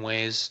affecting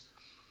ways,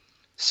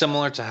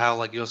 similar to how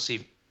like you'll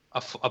see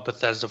a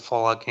Bethesda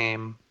Fallout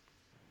game,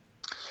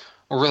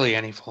 or really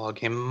any Fallout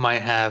game,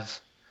 might have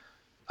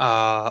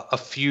a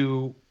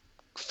few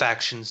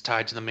factions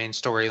tied to the main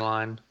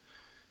storyline,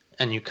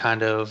 and you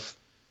kind of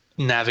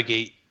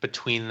navigate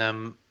between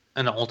them,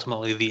 and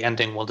ultimately the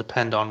ending will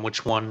depend on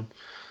which one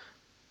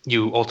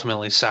you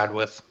ultimately side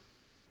with.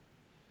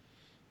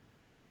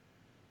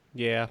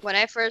 Yeah. When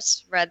I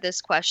first read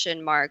this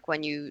question, Mark,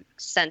 when you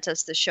sent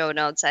us the show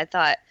notes, I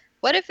thought,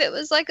 what if it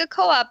was like a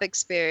co-op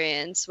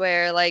experience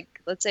where,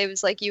 like, let's say it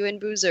was like you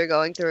and Boozer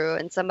going through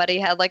and somebody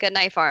had like a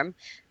knife arm.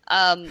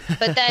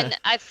 But then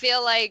I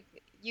feel like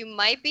you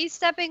might be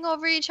stepping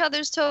over each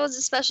other's toes,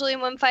 especially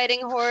when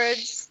fighting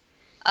hordes.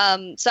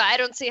 So I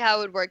don't see how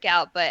it would work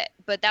out,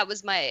 but that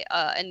was my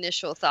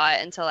initial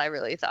thought until I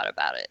really thought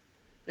about it.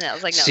 And I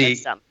was like, no,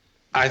 that's dumb.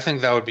 I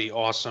think that would be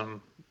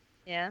awesome.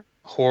 Yeah.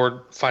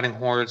 Fighting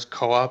hordes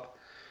co-op.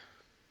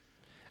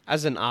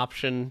 As an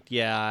option,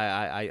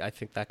 yeah, I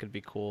think that could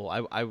be cool.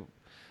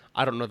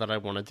 I don't know that I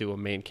want to do a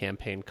main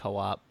campaign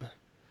co-op.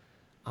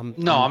 I'm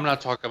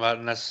not talking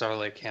about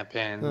necessarily a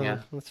campaign. Yeah,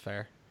 that's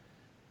fair.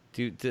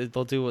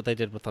 They'll do what they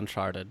did with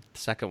Uncharted. The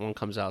second one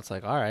comes out, it's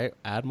like, all right,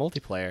 add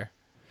multiplayer.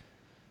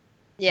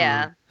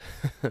 Yeah.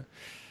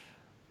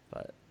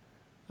 But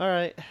all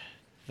right,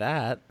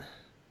 that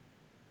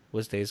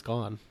was Days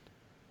Gone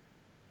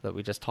that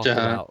we just talked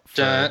about.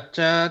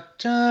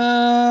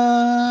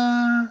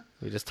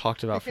 We just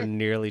talked about for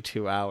nearly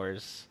 2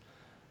 hours.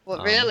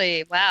 Well,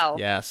 really? Wow.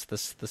 Yes,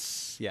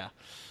 this yeah.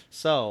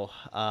 So,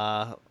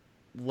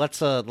 let's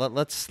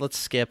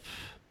skip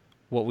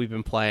what we've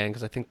been playing,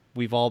 because I think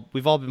we've all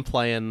been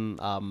playing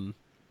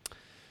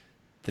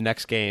the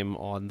next game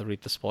on the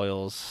Reap the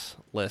Spoils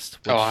list.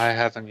 Oh, I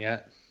haven't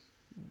yet.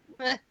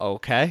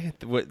 Okay,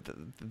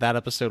 that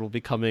episode will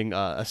be coming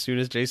as soon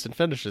as Jason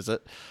finishes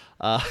it.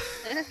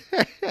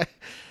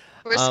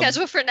 We're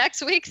scheduled for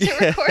next week to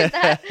record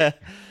that.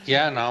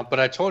 Yeah, no,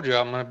 but I told you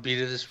I'm gonna beat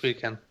it this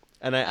weekend.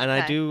 And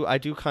I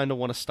do kind of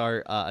want to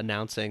start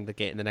announcing the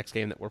next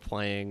game that we're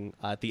playing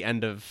at the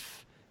end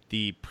of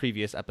the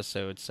previous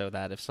episode, so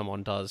that if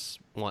someone does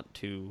want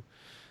to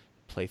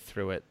play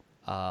through it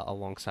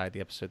alongside the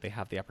episode, they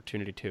have the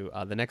opportunity to.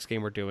 The next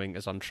game we're doing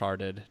is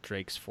Uncharted: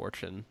 Drake's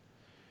Fortune.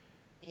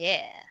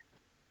 Yeah.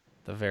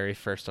 The very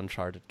first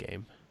Uncharted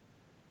game.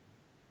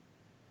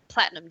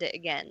 Platinumed it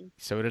again.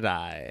 So did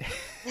I.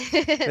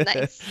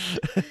 Nice.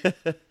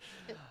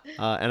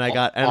 And I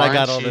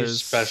got all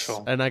those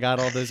special. And I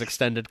got all those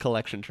extended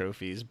collection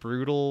trophies.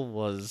 Brutal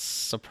was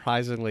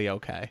surprisingly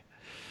okay.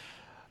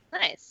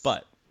 Nice.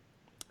 But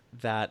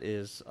that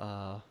is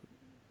the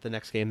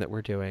next game that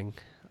we're doing.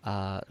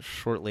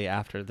 Shortly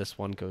after this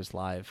one goes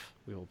live,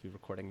 we will be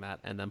recording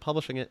that and then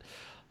publishing it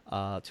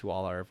to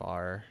all of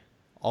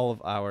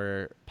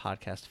our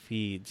podcast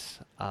feeds.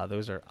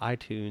 Those are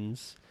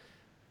iTunes,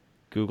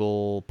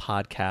 Google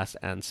Podcast,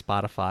 and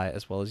Spotify,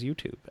 as well as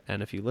YouTube.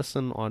 And if you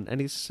listen on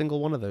any single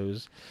one of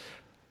those,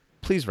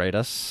 please rate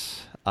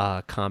us,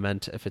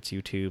 comment if it's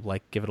YouTube,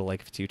 give it a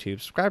like if it's YouTube,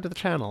 subscribe to the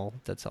channel,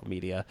 Dead Cell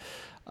Media.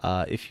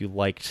 If you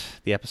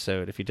liked the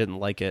episode, if you didn't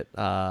like it,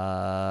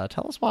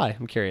 tell us why.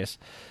 I'm curious.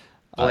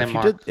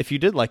 If you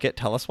did like it,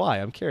 tell us why.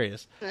 I'm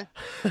curious.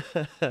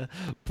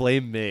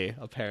 Blame me,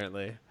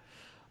 apparently.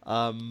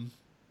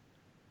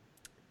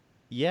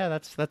 Yeah,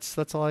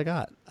 that's all I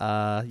got.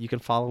 You can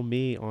follow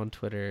me on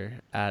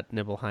Twitter at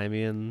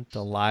Nibelheimian.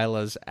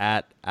 Delilah's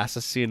at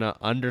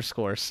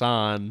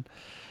Assassina_San.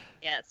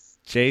 Yes.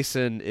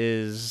 Jason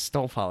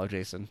don't follow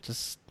Jason.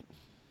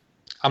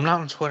 I'm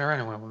not on Twitter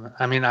anyway.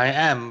 I mean, I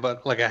am,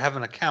 but I have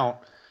an account.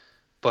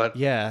 But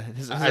yeah,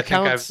 his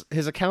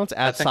account's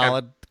at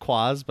Solid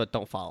Quaz, but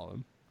don't follow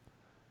him.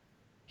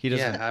 He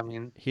doesn't. Yeah, I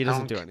mean, he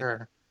doesn't do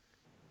anything.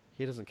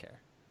 He doesn't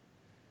care.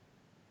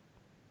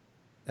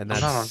 And I'm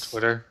not on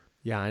Twitter.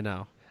 Yeah, I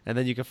know. And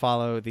then you can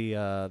follow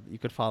you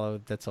could follow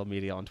Dead Cell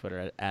Media on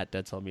Twitter at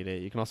Dead Cell Media.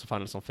 You can also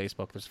find us on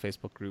Facebook. There's a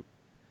Facebook group.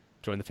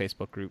 Join the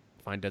Facebook group.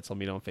 Find Dead Cell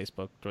Media on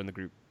Facebook. Join the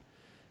group.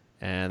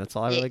 And that's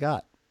all I really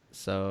got.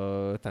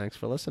 So thanks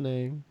for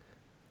listening.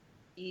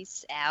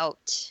 Peace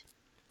out.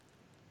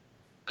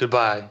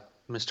 Goodbye,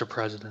 Mr.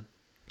 President.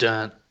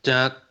 Dun,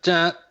 dun,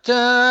 dun,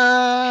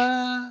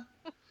 dun.